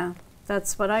Yeah, yeah. yeah.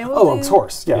 That's what I will Oh, do. of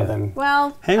course. Yeah, Yeah. then.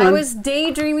 Well, Hang I on. was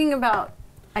daydreaming about.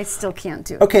 I still can't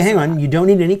do it. Okay, hang on. You don't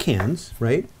need any cans,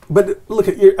 right? But look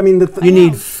at your. I mean, You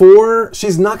need 4.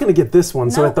 she's not going to get this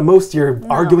one. So No. at the most, you're No.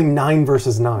 arguing 9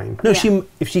 versus 9. No, Yeah.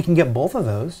 if she can get both of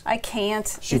those. I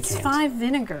can't. She it's can't. 5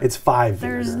 vinegar. It's 5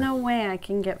 There's vinegar. no way I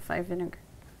can get 5 vinegar.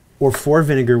 Or 4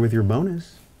 vinegar with your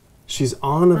bonus. She's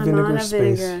on a I'm vinegar on a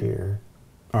space vinegar. here.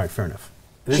 All right, fair enough.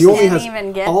 She only Can't has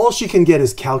even get- all she can get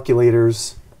is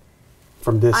calculators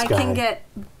from this I guy can get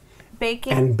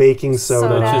baking and baking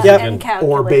soda, Which is Yep. and even-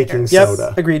 calculator. or baking Yep,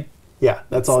 soda. agreed. Yeah,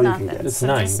 that's all you can get. It's So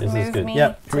 9. just This is move good. me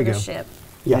Yep, here to we the go. ship.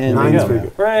 Yeah, And there 9 you is go. very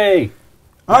good. Hooray!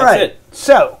 All That's right. it.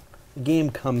 So, the game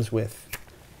comes with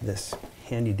this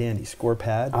handy dandy score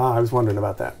pad, Ah, I was wondering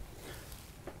about that.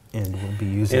 and we'll be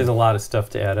It using. is a lot of stuff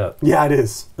to add up. Yeah, it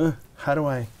is. How do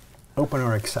I open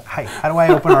our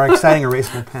exciting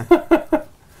erasable pen?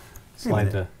 Slide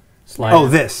to slide. Oh,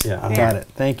 this. Yeah. Got it.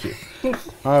 Thank you.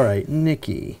 All right,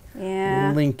 Nikki,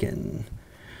 Yeah. Lincoln,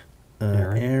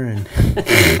 Aaron. Aaron,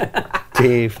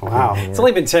 Dave. Wow. It's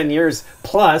only been 10 years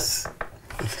plus.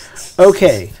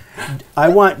 Okay. I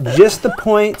want just the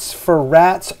points for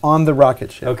rats on the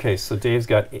rocket ship. Okay, so Dave's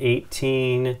got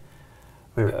 18.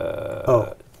 Wait,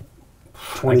 I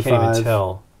 25, can't even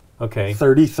tell. Okay.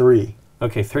 33.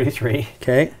 Okay, 33.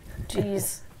 Okay.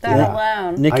 Jeez, that Yeah.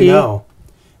 alone. Nikki. I know.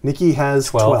 Nikki has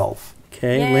 12.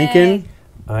 Okay. Yay. Lincoln.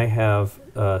 I have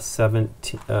 7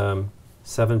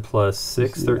 plus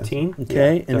 6, 13.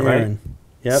 Okay. Is And that right? Aaron.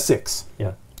 Yep. 6.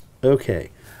 Yeah. Okay.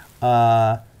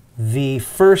 The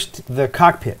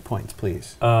cockpit points,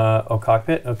 please.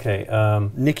 Cockpit? Okay.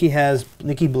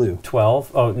 Nikki Blue.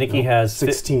 12. Oh, Nikki has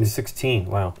 16. 16.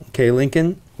 Wow. Okay,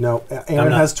 Lincoln. No, Aaron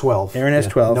not- has 12. Aaron has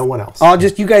Yeah. 12. No one else.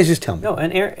 You guys just tell me. No,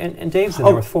 and Dave's in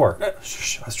there with 4.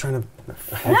 Shh, I was trying to.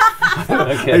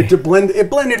 Okay. It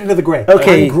blended into the gray.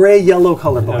 Okay. I'm gray-yellow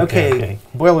color bar. Okay.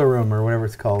 Boiler room or whatever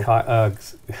it's called.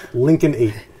 Lincoln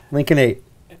 8. Lincoln 8.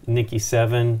 Nikki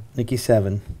 7 Nikki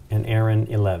 7. and Aaron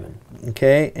 11.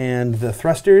 Okay, and the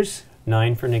thrusters.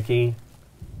 9 for Nikki,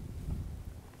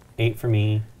 8 for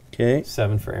me, Okay.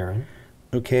 7 for Aaron.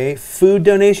 Okay, food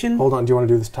donation. Hold on, do you want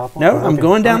to do this top one? No, Oh, I'm okay.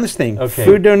 going down Alright. this thing. Okay.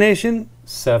 Food donation.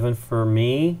 7 for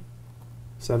me.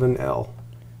 7L.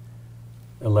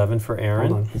 11 for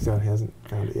Aaron. Hold on, he hasn't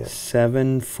found it yet.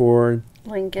 7 for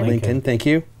Lincoln. Lincoln. Thank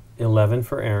you. 11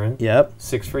 for Aaron. Yep.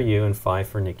 6 for you, and 5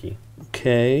 for Nikki.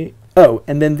 Okay. Oh,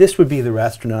 and then this would be the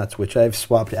astronauts, which I've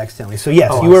swapped accidentally. So yes,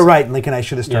 Oh, you I were see. right, Lincoln. I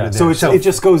should have started Yeah. there. So, it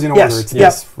just goes in yes, order. It's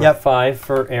yep, this. yep. 5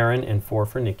 for Aaron and 4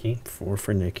 for Nikki. 4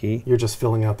 for Nikki. You're just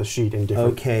filling out the sheet in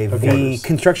different Okay, the orders.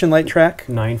 construction light track.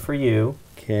 9 for you.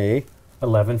 Okay,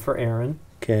 11 for Aaron.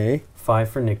 okay, 5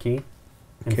 for Nikki.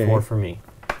 And Okay. 4 for me.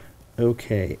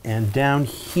 okay. And down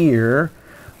here,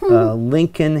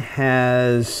 Lincoln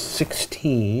has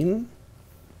 16,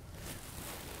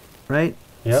 right?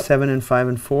 Yep. 7 and 5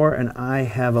 and 4, and I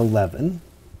have 11.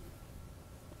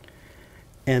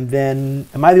 And then,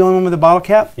 am I the only one with a bottle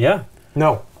cap? Yeah.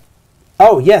 No.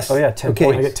 Oh, yes. Oh, yeah, 10 okay.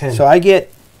 points. I get 10. So I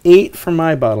get 8 for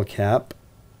my bottle cap.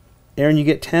 Aaron, you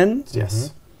get 10?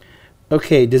 Yes.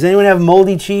 Okay, does anyone have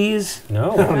moldy cheese?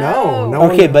 No. Oh, no.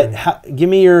 No Okay, one- but give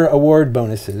me your award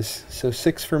bonuses. So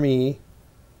 6 for me.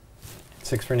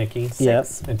 6 for Nikki. Yep.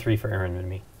 And 3 for Aaron and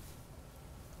me.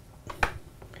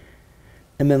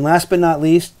 And then last but not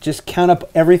least, just count up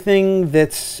everything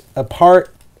that's a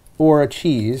part or a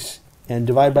cheese and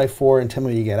divide by 4 and tell me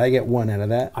what you get. I get 1 out of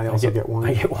that. I also get one.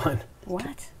 I get 1.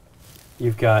 What?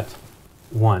 You've got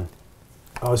 1.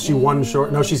 Oh, is she one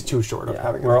short? No, she's 2 short of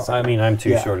having Well, it. I mean, I'm 2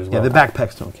 Yeah. short as Yeah, well. the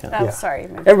backpacks don't count. Oh, Yeah. sorry.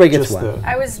 Everybody gets Just 1.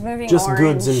 I was moving Just orange.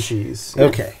 goods and cheese.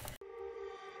 Okay.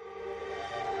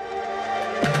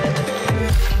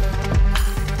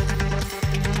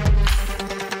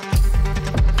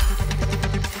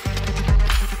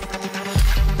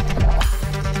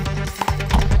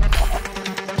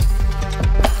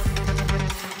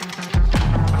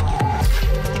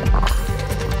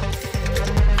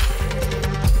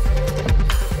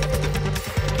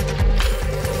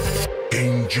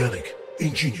 Gamegenic.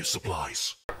 Ingenious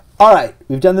supplies. All right,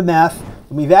 we've done the math.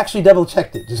 We've actually double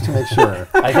checked it just to make sure.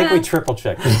 I think we triple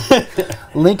checked it.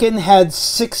 Lincoln had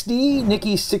 60,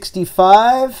 Nikki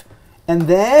 65, and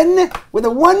then with a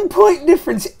 1 point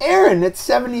difference, Aaron at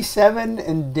 77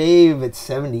 and Dave at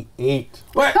 78.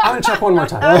 Wait, I'm going to check one more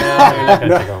time. Yeah, you're not going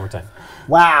to check it one more time.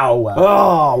 Wow.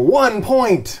 Oh, 1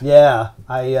 point. Yeah,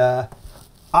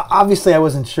 obviously I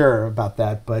wasn't sure about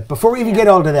that, but before we even get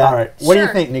on to that, All right. what do you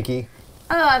Sure. think, Nikki?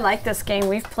 Oh, I like this game.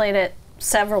 We've played it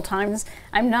several times.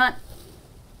 I'm not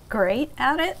great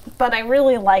at it, but I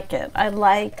really like it. I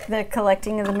like the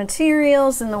collecting of the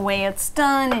materials and the way it's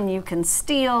done, and you can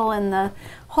steal, and the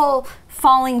whole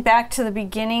falling back to the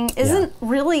beginning isn't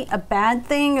really a bad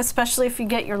thing, especially if you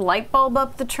get your light bulb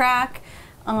up the track.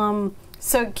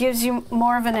 So it gives you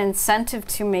more of an incentive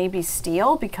to maybe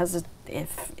steal, because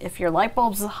if your light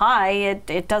bulb's high,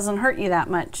 it doesn't hurt you that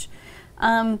much.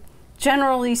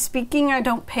 Generally speaking, I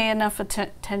don't pay enough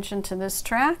attention to this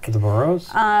track. The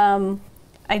burrows?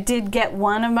 I did get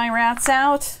one of my rats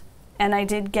out, and I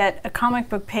did get a comic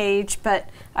book page, but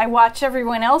I watch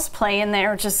everyone else play, and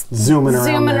they're just Zooming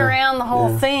around there. around the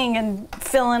whole Yeah. thing and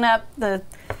filling up the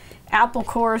apple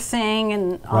core thing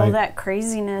and all Right. that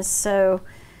craziness. So,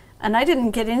 and I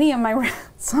didn't get any of my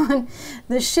rats on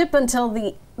the ship until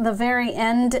the very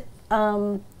end.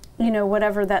 You know,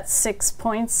 whatever, that's 6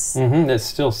 points. That's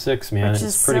still 6, man. Which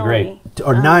It's is pretty great. silly.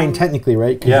 Or 9 technically,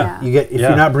 right? 'Cause Yeah. You get if Yeah.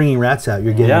 you're not bringing rats out,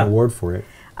 you're getting Yeah. an award for it.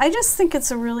 I just think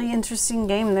it's a really interesting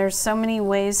game. There's so many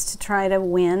ways to try to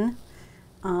win.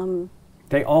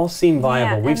 They all seem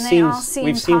viable. and we've they seen all seem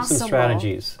we've seen some possible.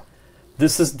 strategies.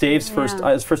 This is Dave's first. Yeah.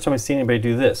 It's the first time I've seen anybody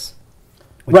do this,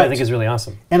 which I Right. think is really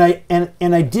awesome. And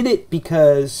I did it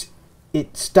because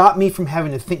it stopped me from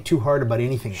having to think too hard about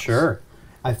anything else. Sure.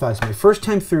 I thought it's my first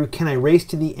time through. Can I race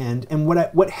to the end? And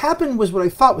what happened was what I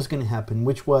thought was going to happen,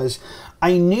 which was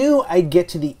I knew I'd get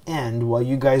to the end while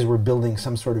you guys were building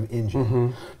some sort of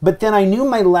engine. But then I knew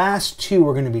my last 2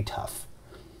 were going to be tough.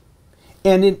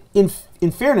 And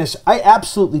in fairness, I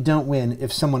absolutely don't win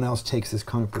if someone else takes this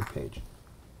comic book page.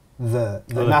 The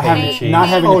the not paint having sheet. not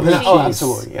having Oh, the paint oh, sheets.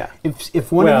 absolutely, yeah.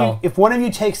 If one Well- of you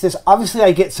takes this, obviously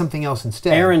I get something else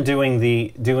instead. Aaron doing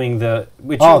the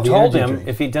which Oh, you the told energy him drink.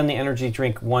 if he'd done the energy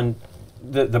drink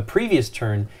the previous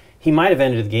turn, he might have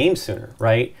ended the game sooner,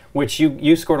 right? Which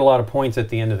you scored a lot of points at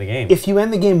the end of the game. If you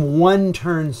end the game 1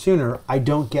 turn sooner, I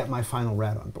don't get my final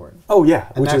rat on board. Oh, yeah.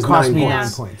 And Which that is cost 9 me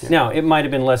points. 9 points. Now it might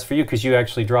have been less for you because you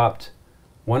actually dropped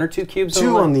 1 or 2 cubes.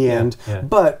 2 on the end. Yeah.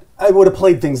 But I would have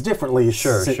played things differently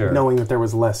Sure. knowing that there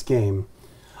was less game.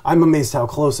 I'm amazed how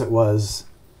close it was.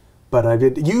 But I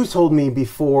did. You told me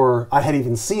before I had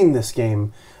even seen this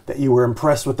game that you were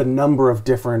impressed with the number of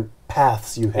different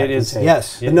paths you had It is- to take.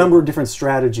 Yes. The number of different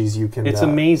strategies you can. It's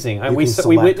amazing. you We can witnessed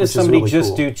select, which is somebody really just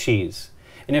cool. do cheese,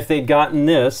 and if they'd gotten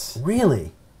this,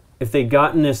 Really? they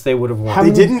would have won. How They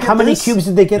many, didn't get how many this? cubes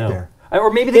did they get No. there? Or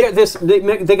maybe they got this.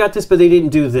 They got this, but they didn't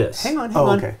do this. Hang on.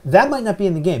 Oh, okay. That might not be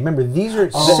in the game. Remember, these are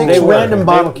Oh, 6 they were. random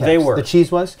bottle caps. They were. The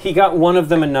cheese was? He got one of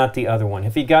them and not the other one.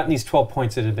 If he'd gotten these 12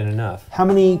 points, it'd have been enough. How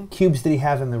many cubes did he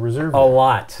have in the reserve? A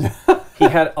lot. He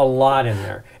had a lot in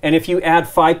there. And if you add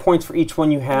 5 points for each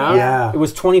one you have, Yeah. it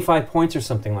was 25 points or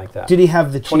something like that. Did he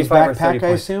have the cheese 25 or 30 backpack, I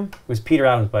points. assume? It was Peter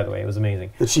Adams, by the way. It was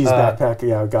amazing. The cheese backpack.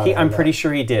 Yeah, I got it. I'm pretty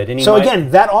sure he did. And he So might- again,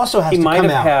 that also has he to might come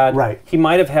have out. had Right. He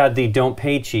might have had the don't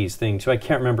pay cheese thing too. I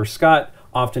can't remember. Scott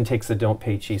often takes the don't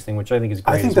pay cheese thing, which I think is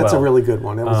great. I think as that's well. a really good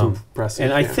one. It was impressive.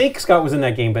 And I think Scott was in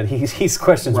that game, but he's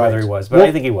questions Right. whether he was. But Well,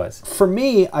 I think he was. For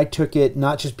me, I took it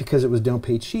not just because it was don't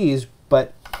pay cheese,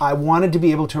 but I wanted to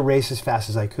be able to race as fast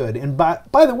as I could. And by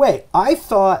the way, I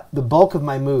thought the bulk of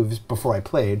my moves before I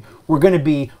played were going to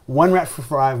be 1 rat for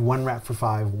 5, 1 rat for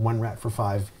 5, 1 rat for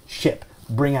 5, ship,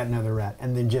 bring out another rat,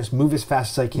 and then just move as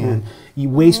fast as I can. You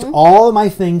waste all of my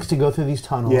things to go through these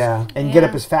tunnels Yeah. and get up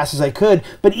Yeah. as fast as I could.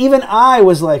 But even I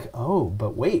was like, oh,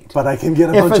 but wait. But I can get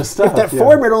a bunch of stuff. If that yeah.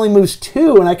 forward only moves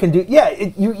 2 and I can do,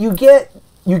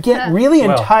 you get really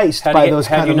enticed had by you, those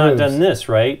had kind you of not moves. done this,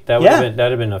 right? That would Yeah. have been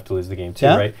that'd have been enough to lose the game too,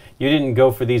 Yeah. right? You didn't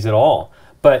go for these at all,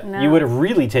 but No. you would have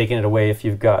really taken it away if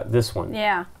you've got this one.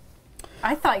 Yeah.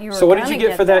 I thought you were So what did gonna you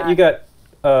get for that? You got.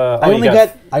 I only you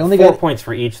got 4 points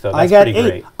for each, though. I That's got pretty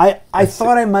 8. great. I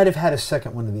thought I might have had a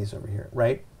second one of these over here,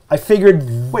 right? I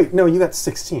figured Wait, no, you got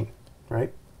 16,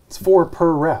 right? It's 4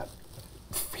 per rat.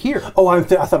 here. Oh, I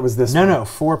thought it was this one. No,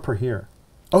 4 per here.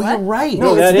 Oh, What? you're right.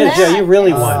 No, That it's is, yeah, you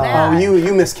really won. that. Oh,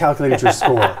 you miscalculated your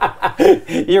score.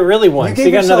 You really won. You So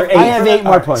you gave got another yourself- 8. I have 8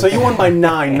 more points. So you won by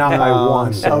 9, not by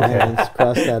 1. Okay, let's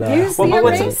cross that out. Use Well, the but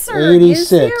what's- eraser. Use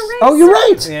the 86. eraser. Oh, you're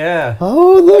right. Yeah.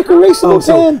 Oh, look, erasable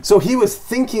Oh, pen. so he was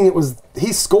thinking it was,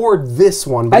 he scored this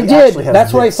one, but I he did. actually had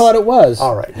That's what I this. thought it was.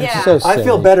 All right. Yeah. So I feel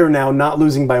silly. better now not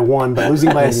losing by 1, but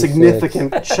losing by a 86.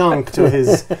 significant chunk to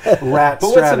his rat But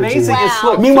what's strategy. amazing is, Wow.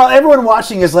 look, Meanwhile, everyone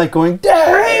watching is like going,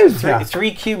 Dave! Yeah.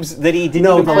 3 cubes that he didn't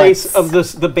No, even but place of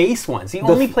the base ones. He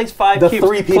only placed 5 the cubes.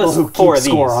 3 people plus who 4 keep of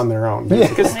these. score on their own.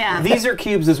 Because Yeah. these are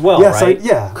cubes as well, Yes, right?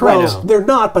 yeah. Correct. Well, they're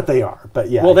not, but they are. But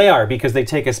yeah. Well, they are because they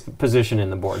take a position in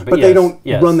the board. but yes, they don't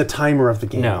yes. run the timer of the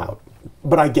game No. out.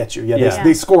 But I get you. Yeah, Yeah.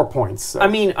 They score points. So. I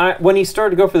mean, when he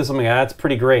started to go for this, I'm like, that's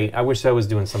pretty great. I wish I was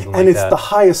doing something like and it's that. the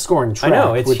highest scoring I track,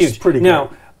 know, it's which huge. is pretty now,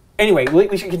 good. anyway,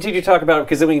 we should continue to talk about it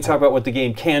because then we can talk about what the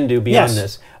game can do beyond Yes.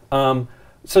 this.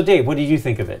 So, Dave, what did you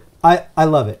think of it? I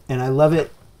love it. And I love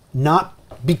it not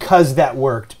because that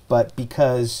worked, but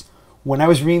because when I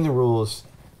was reading the rules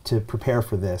to prepare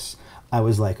for this, I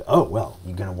was like, oh, well,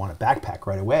 you're going to want a backpack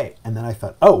right away. And then I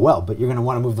thought, oh, well, but you're going to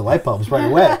want to move the light bulbs right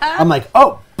away. I'm like,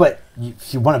 oh, but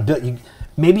if you want to build,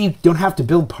 maybe you don't have to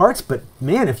build parts, but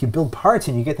man, if you build parts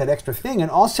and you get that extra thing. And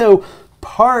also,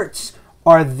 parts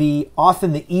are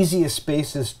often the easiest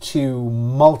spaces to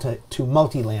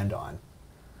multi-land on.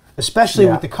 Especially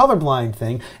Yeah. with the colorblind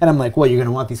thing, and I'm like, well, you're going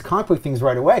to want these comic book things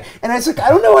right away, and I was like, I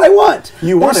don't know what I want.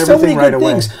 You want There's so many everything good right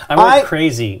away. things. I went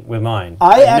crazy with mine.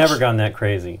 I I've never actu- gone that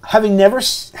crazy. having never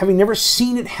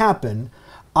seen it happen,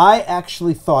 I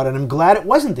actually thought, and I'm glad it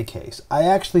wasn't the case. I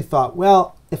actually thought,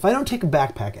 well, if I don't take a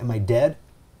backpack, am I dead?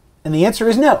 And the answer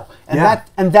is no, and Yeah.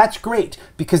 that's great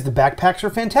because the backpacks are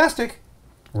fantastic.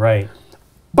 Right.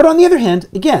 But on the other hand,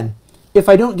 again, if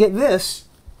I don't get this,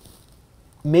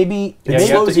 maybe Yeah, It you have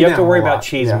slows to, you have to down a worry about lot,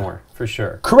 cheese yeah. more, for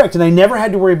sure. correct, and I never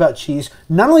had to worry about cheese.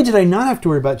 Not only did I not have to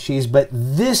worry about cheese, but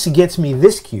this gets me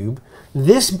this cube.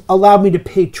 This allowed me to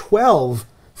pay 12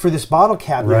 for this bottle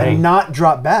cap Right. and not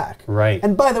drop back. Right.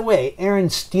 And by the way, Aaron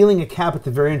stealing a cap at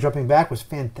the very end, dropping back was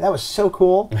that was so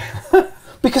cool.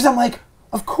 Because I'm like,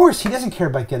 of course he doesn't care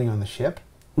about getting on the ship.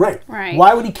 Right. Right.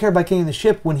 Why would he care about getting on the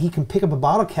ship when he can pick up a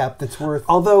bottle cap that's worth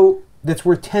Although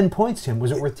 10 points to him?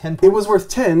 Was it worth 10 points? it was worth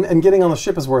 10, and getting on the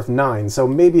ship is worth 9, so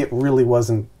maybe it really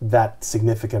wasn't that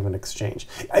significant of an exchange.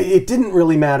 It didn't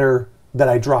really matter that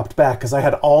I dropped back, because I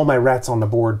had all my rats on the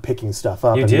board picking stuff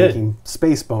up You and did. making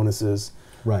space bonuses.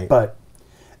 Right. But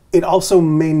it also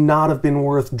may not have been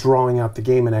worth drawing out the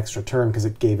game an extra turn, because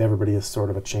it gave everybody a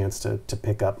sort of a chance to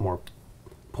pick up more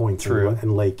points True.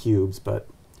 and lay cubes. But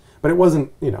it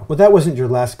wasn't, Well, that wasn't your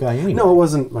last guy anyway. no, it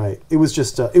wasn't my. It was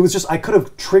just I could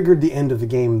have triggered the end of the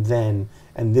game then,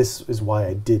 and this is why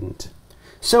I didn't.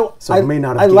 So It may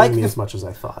not have gained me as much as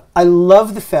I thought. I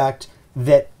love the fact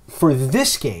that for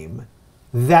this game,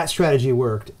 that strategy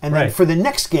worked. And then Right. for the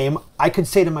next game, I could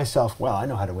say to myself, well, I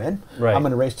know how to win. Right. I'm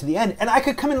going to race to the end. And I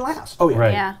could come in last. Oh yeah.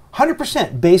 Right. Yeah.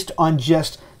 100% based on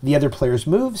just the other player's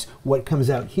moves, what comes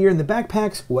out here in the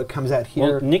backpacks, what comes out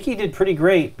here. Well, Nikki did pretty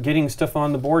great getting stuff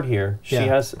on the board here. She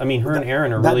has, I mean, her and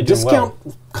Aaron are really doing discount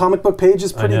well. comic book page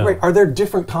is pretty great. Are there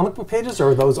different comic book pages, or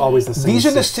are those always the same? These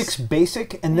are the 6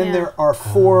 basic, and then there are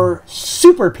 4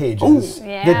 super pages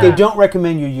that they don't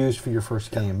recommend you use for your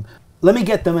first game. Let me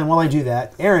get them, and while I do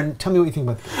that, Aaron, tell me what you think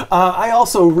about this. I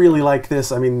also really like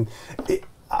this. I mean,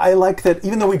 I like that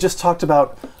even though we just talked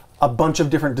about a bunch of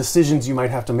different decisions you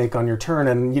might have to make on your turn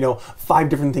and, 5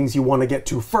 different things you want to get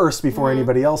to first before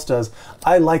anybody else does,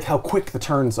 I like how quick the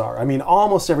turns are. I mean,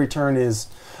 almost every turn is,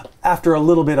 after a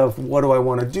little bit of what do I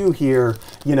want to do here,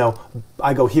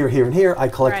 I go here, here, and here, I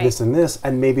collect this and this,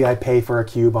 and maybe I pay for a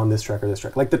cube on this track or this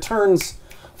track. Like, the turns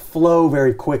flow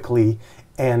very quickly,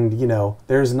 and,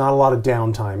 there's not a lot of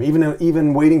downtime.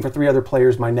 Even waiting for 3 other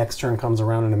players, my next turn comes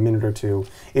around in a minute or 2.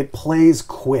 It plays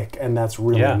quick, and that's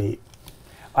really neat.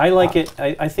 I like it.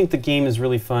 I think the game is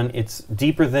really fun. It's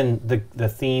deeper than the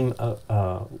theme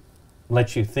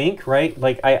lets you think, right?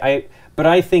 Like but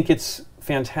I think it's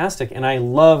fantastic, and I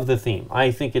love the theme.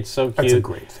 I think it's so cute. That's a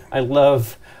great thing. I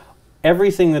love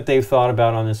everything that they've thought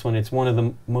about on this one. It's one of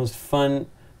the most fun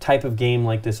type of game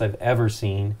like this I've ever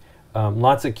seen.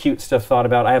 Lots of cute stuff thought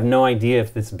about. I have no idea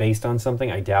if it's based on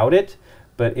something. I doubt it,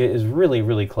 but it is really,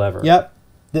 really clever. Yep,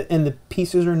 and the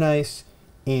pieces are nice,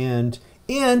 and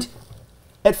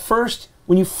at first,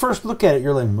 when you first look at it,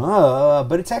 you're like,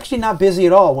 but it's actually not busy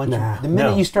at all. The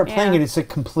minute you start playing it, it's like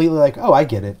completely like, oh, I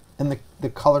get it. And the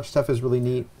color stuff is really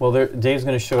neat. Well, Dave's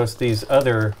going to show us these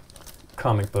other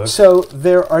comic books. So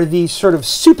there are these sort of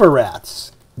super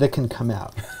rats that can come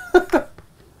out.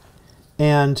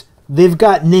 And they've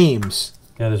got names.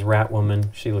 Yeah, there's Rat Woman.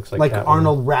 She looks like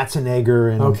Arnold Ratzenegger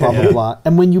and blah, blah, blah.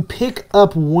 And when you pick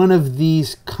up one of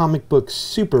these comic book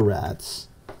super rats,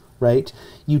 right,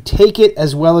 you take it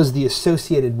as well as the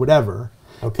associated whatever,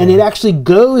 and it actually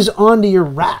goes onto your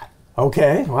rat.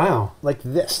 Okay, wow. Like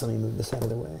this. Let me move this out of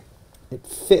the way. It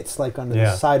fits like onto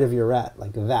the side of your rat,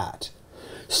 like that.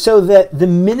 So that the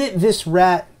minute this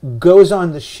rat goes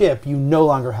on the ship, you no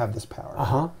longer have this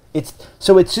power. It's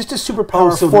just a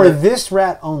superpower for this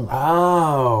rat only.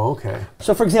 Oh, okay.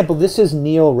 So for example, this is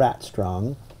Neil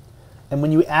Ratstrong, and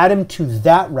when you add him to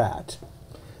that rat,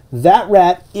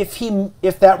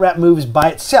 if that rat moves by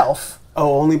itself.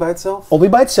 Oh, only by itself? Only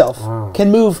by itself.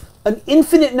 Can move an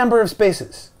infinite number of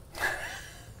spaces.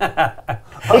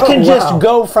 It can just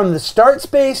go from the start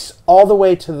space all the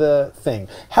way to the thing.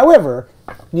 However,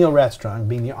 Neil Ratstrong,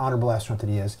 being the honorable astronaut that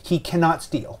he is, he cannot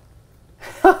steal.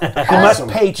 He must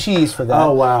pay cheese for that.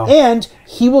 Oh, wow. And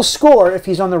he will score, if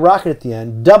he's on the rocket at the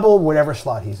end, double whatever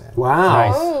slot he's in. Wow.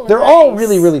 Nice. Oh, They're all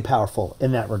really, really powerful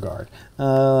in that regard.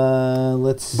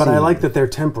 Let's see. But I like that they're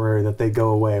temporary, that they go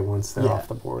away once they're off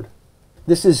the board.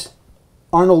 This is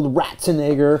Arnold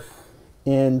Ratzenegger,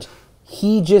 and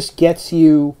he just gets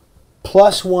you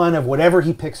 +1 of whatever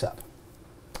he picks up.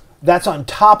 That's on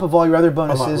top of all your other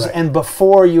bonuses and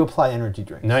before you apply energy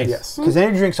drinks. Nice. Yes. Because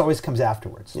energy drinks always comes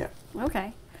afterwards. Yeah.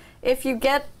 Okay. If you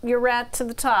get your rat to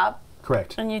the top,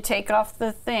 Correct. and you take off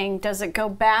the thing, does it go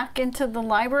back into the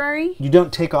library? You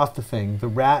don't take off the thing. The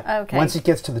rat, Okay. once it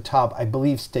gets to the top, I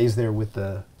believe stays there with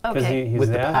the... Because Okay. he's With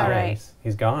the there. power. Right.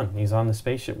 He's gone. He's on the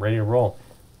spaceship, ready to roll.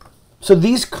 So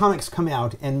these comics come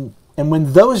out, and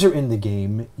when those are in the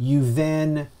game, you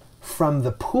then, from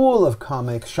the pool of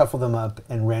comics, shuffle them up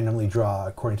and randomly draw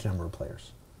according to number of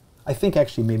players. I think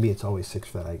actually maybe it's always 6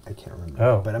 for that. I can't remember.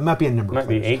 Oh. But it might be a number Might of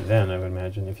be players. 8 then, I would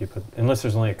imagine, if you put, unless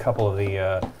there's only a couple of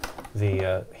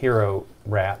the hero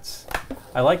rats.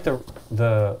 I like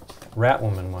the Rat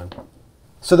Woman one.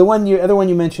 So the other one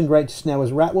you mentioned right just now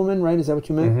was Ratwoman, right? Is that what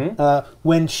you meant?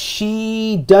 When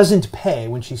she doesn't pay,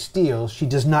 when she steals, she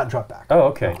does not drop back. Oh,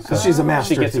 okay. So she's a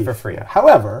master She gets it thief. for free.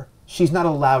 However, she's not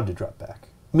allowed to drop back.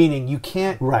 Meaning you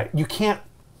can't. Right. You can't.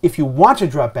 If you want to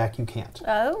drop back, you can't.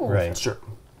 Oh. Right. Sure.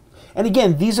 And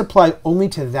again, these apply only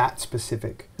to that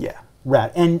specific Yeah.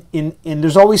 rat. And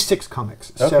there's always 6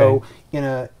 comics. Okay. So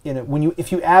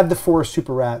if you add the 4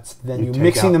 super rats, then you're take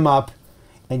mixing out- them up,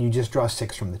 and you just draw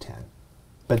 6 from the 10.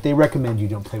 But they recommend you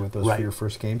don't play with those Right. for your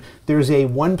first game. There's a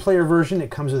 1-player version. It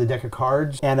comes with a deck of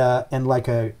cards and like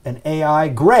an AI.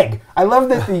 Greg. I love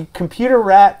that the computer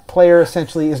rat player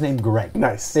essentially is named Greg.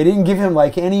 Nice. They didn't give him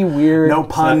like any weird. No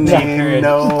pun Not G name, period,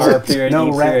 no R period, no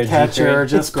E rat period, G catcher, period.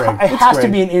 just Greg. It has to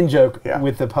be an in-joke Yeah.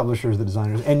 with the publishers, the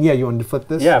designers. And yeah, you wanted to flip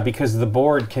this? Yeah, because the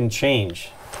board can change.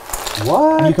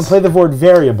 What? You can play the board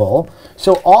variable.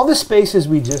 So all the spaces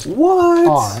we just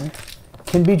on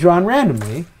can be drawn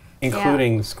randomly.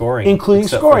 Including scoring. Including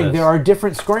except scoring. for this. There are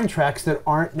different scoring tracks that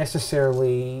aren't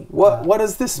necessarily What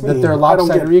does this mean? that they're I don't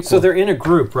lopsided get- or equal. So they're in a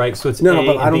group, right? So it's No, A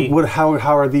but I and don't. B. What?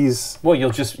 How are these? Well,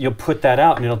 you'll put that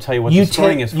out, and it'll tell you what You the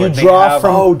scoring take- is for you it. They draw have-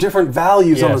 from- Oh, different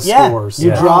values on the Yes. yeah, scores. you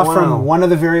Yeah. draw Oh, wow. from one of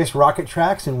the various rocket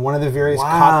tracks and one of the various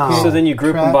Wow. cockpit So then you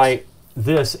group them tracks. by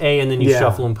this A, and then you Yeah.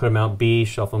 shuffle them, put them out B,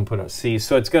 shuffle them, put out C.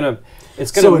 So it's gonna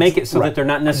So make it so right. that they're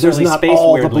not There's necessarily not spaced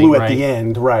all weirdly, the blue right? at the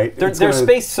end, right? They're It's gonna-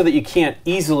 spaced so that you can't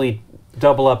easily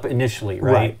double up initially,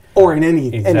 right? Or in any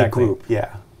Exactly. group, yeah.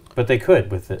 But they could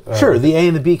with it. Sure, the A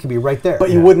and the B could be right there. But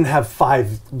you wouldn't have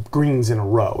 5 greens in a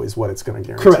row, is what it's going to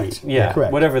guarantee. Correct. Yeah,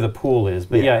 Correct. whatever the pool is,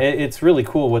 but Yeah. yeah, it's really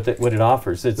cool what it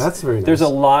offers. That's very There's nice.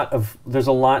 a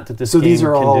lot that this So game these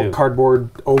are can all do. cardboard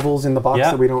ovals in the box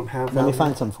Yeah. that we don't have. Let me out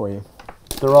find some for you.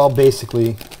 They're all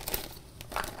basically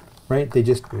right. They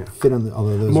just Yeah. fit on the.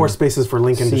 Although those More are- spaces for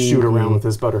Lincoln to C, shoot around E. with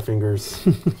his Butterfingers.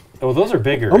 Oh, those are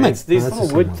bigger. Oh my- It's these that's the little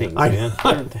same wood one. things, I-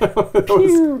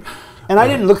 man. And I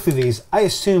didn't look through these. I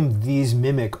assume these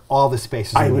mimic all the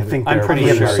spaces. I on the would other- think I'm they're pretty on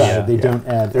the sure, other yeah. side. They don't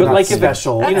add. They're But not like if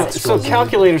special. you know, That's so cool.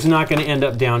 calculator's not going to end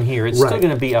up down here. It's still Right.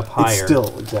 going to be up higher. It's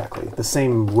still exactly the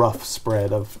same rough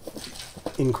spread of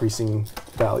increasing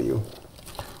value.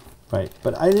 Right,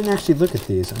 but I didn't actually look at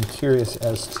these. I'm curious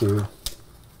as to.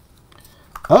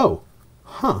 Oh,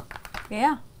 huh.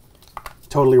 Yeah.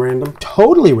 Totally random.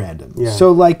 Totally random. Yeah.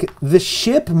 So, like, the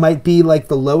ship might be like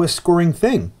the lowest scoring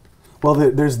thing. Well,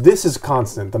 this is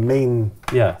constant. The main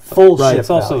Yeah, full Right. ship it's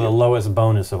also value. the lowest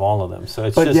bonus of all of them. So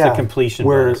it's But just yeah, the completion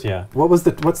where- bonus. Yeah, What was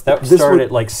the what's that this started would-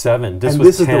 at like 7. This and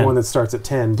was this 10. is the one that starts at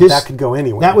 10. But This- that could go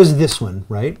anywhere. That was this one,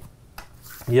 right?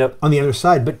 Yep. On the other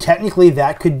side, but technically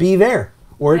that could be there,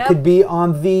 or it Yep. could be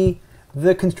on the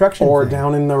construction, or thing.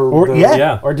 down in the. or the-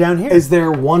 Yeah. or down here. Is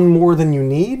there one more than you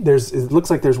need? It looks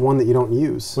like there's one that you don't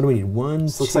use. What do we need? One.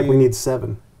 This looks like we need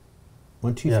 7.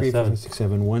 1, 2, Yeah, 3, 4, 7. 5, 6,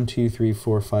 7. 1, 2, 3,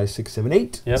 4, 5, 6, 7,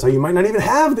 8. Yep. So you might not even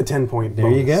have the 10-point. There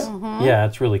you bonus. go. Yeah,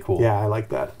 it's really cool. Yeah, I like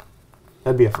that.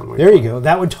 That'd be a fun way. There you go.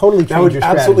 That would totally change That would your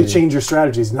absolutely strategy. change your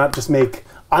strategies, not just make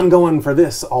I'm going for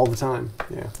this all the time.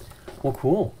 Yeah. Well,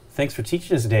 cool. Thanks for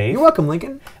teaching us, Dave. You're welcome,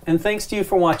 Lincoln. And thanks to you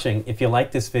for watching. If you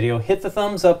like this video, hit the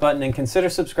thumbs up button and consider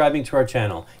subscribing to our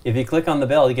channel. If you click on the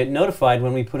bell, you get notified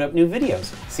when we put up new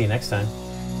videos. See you next time.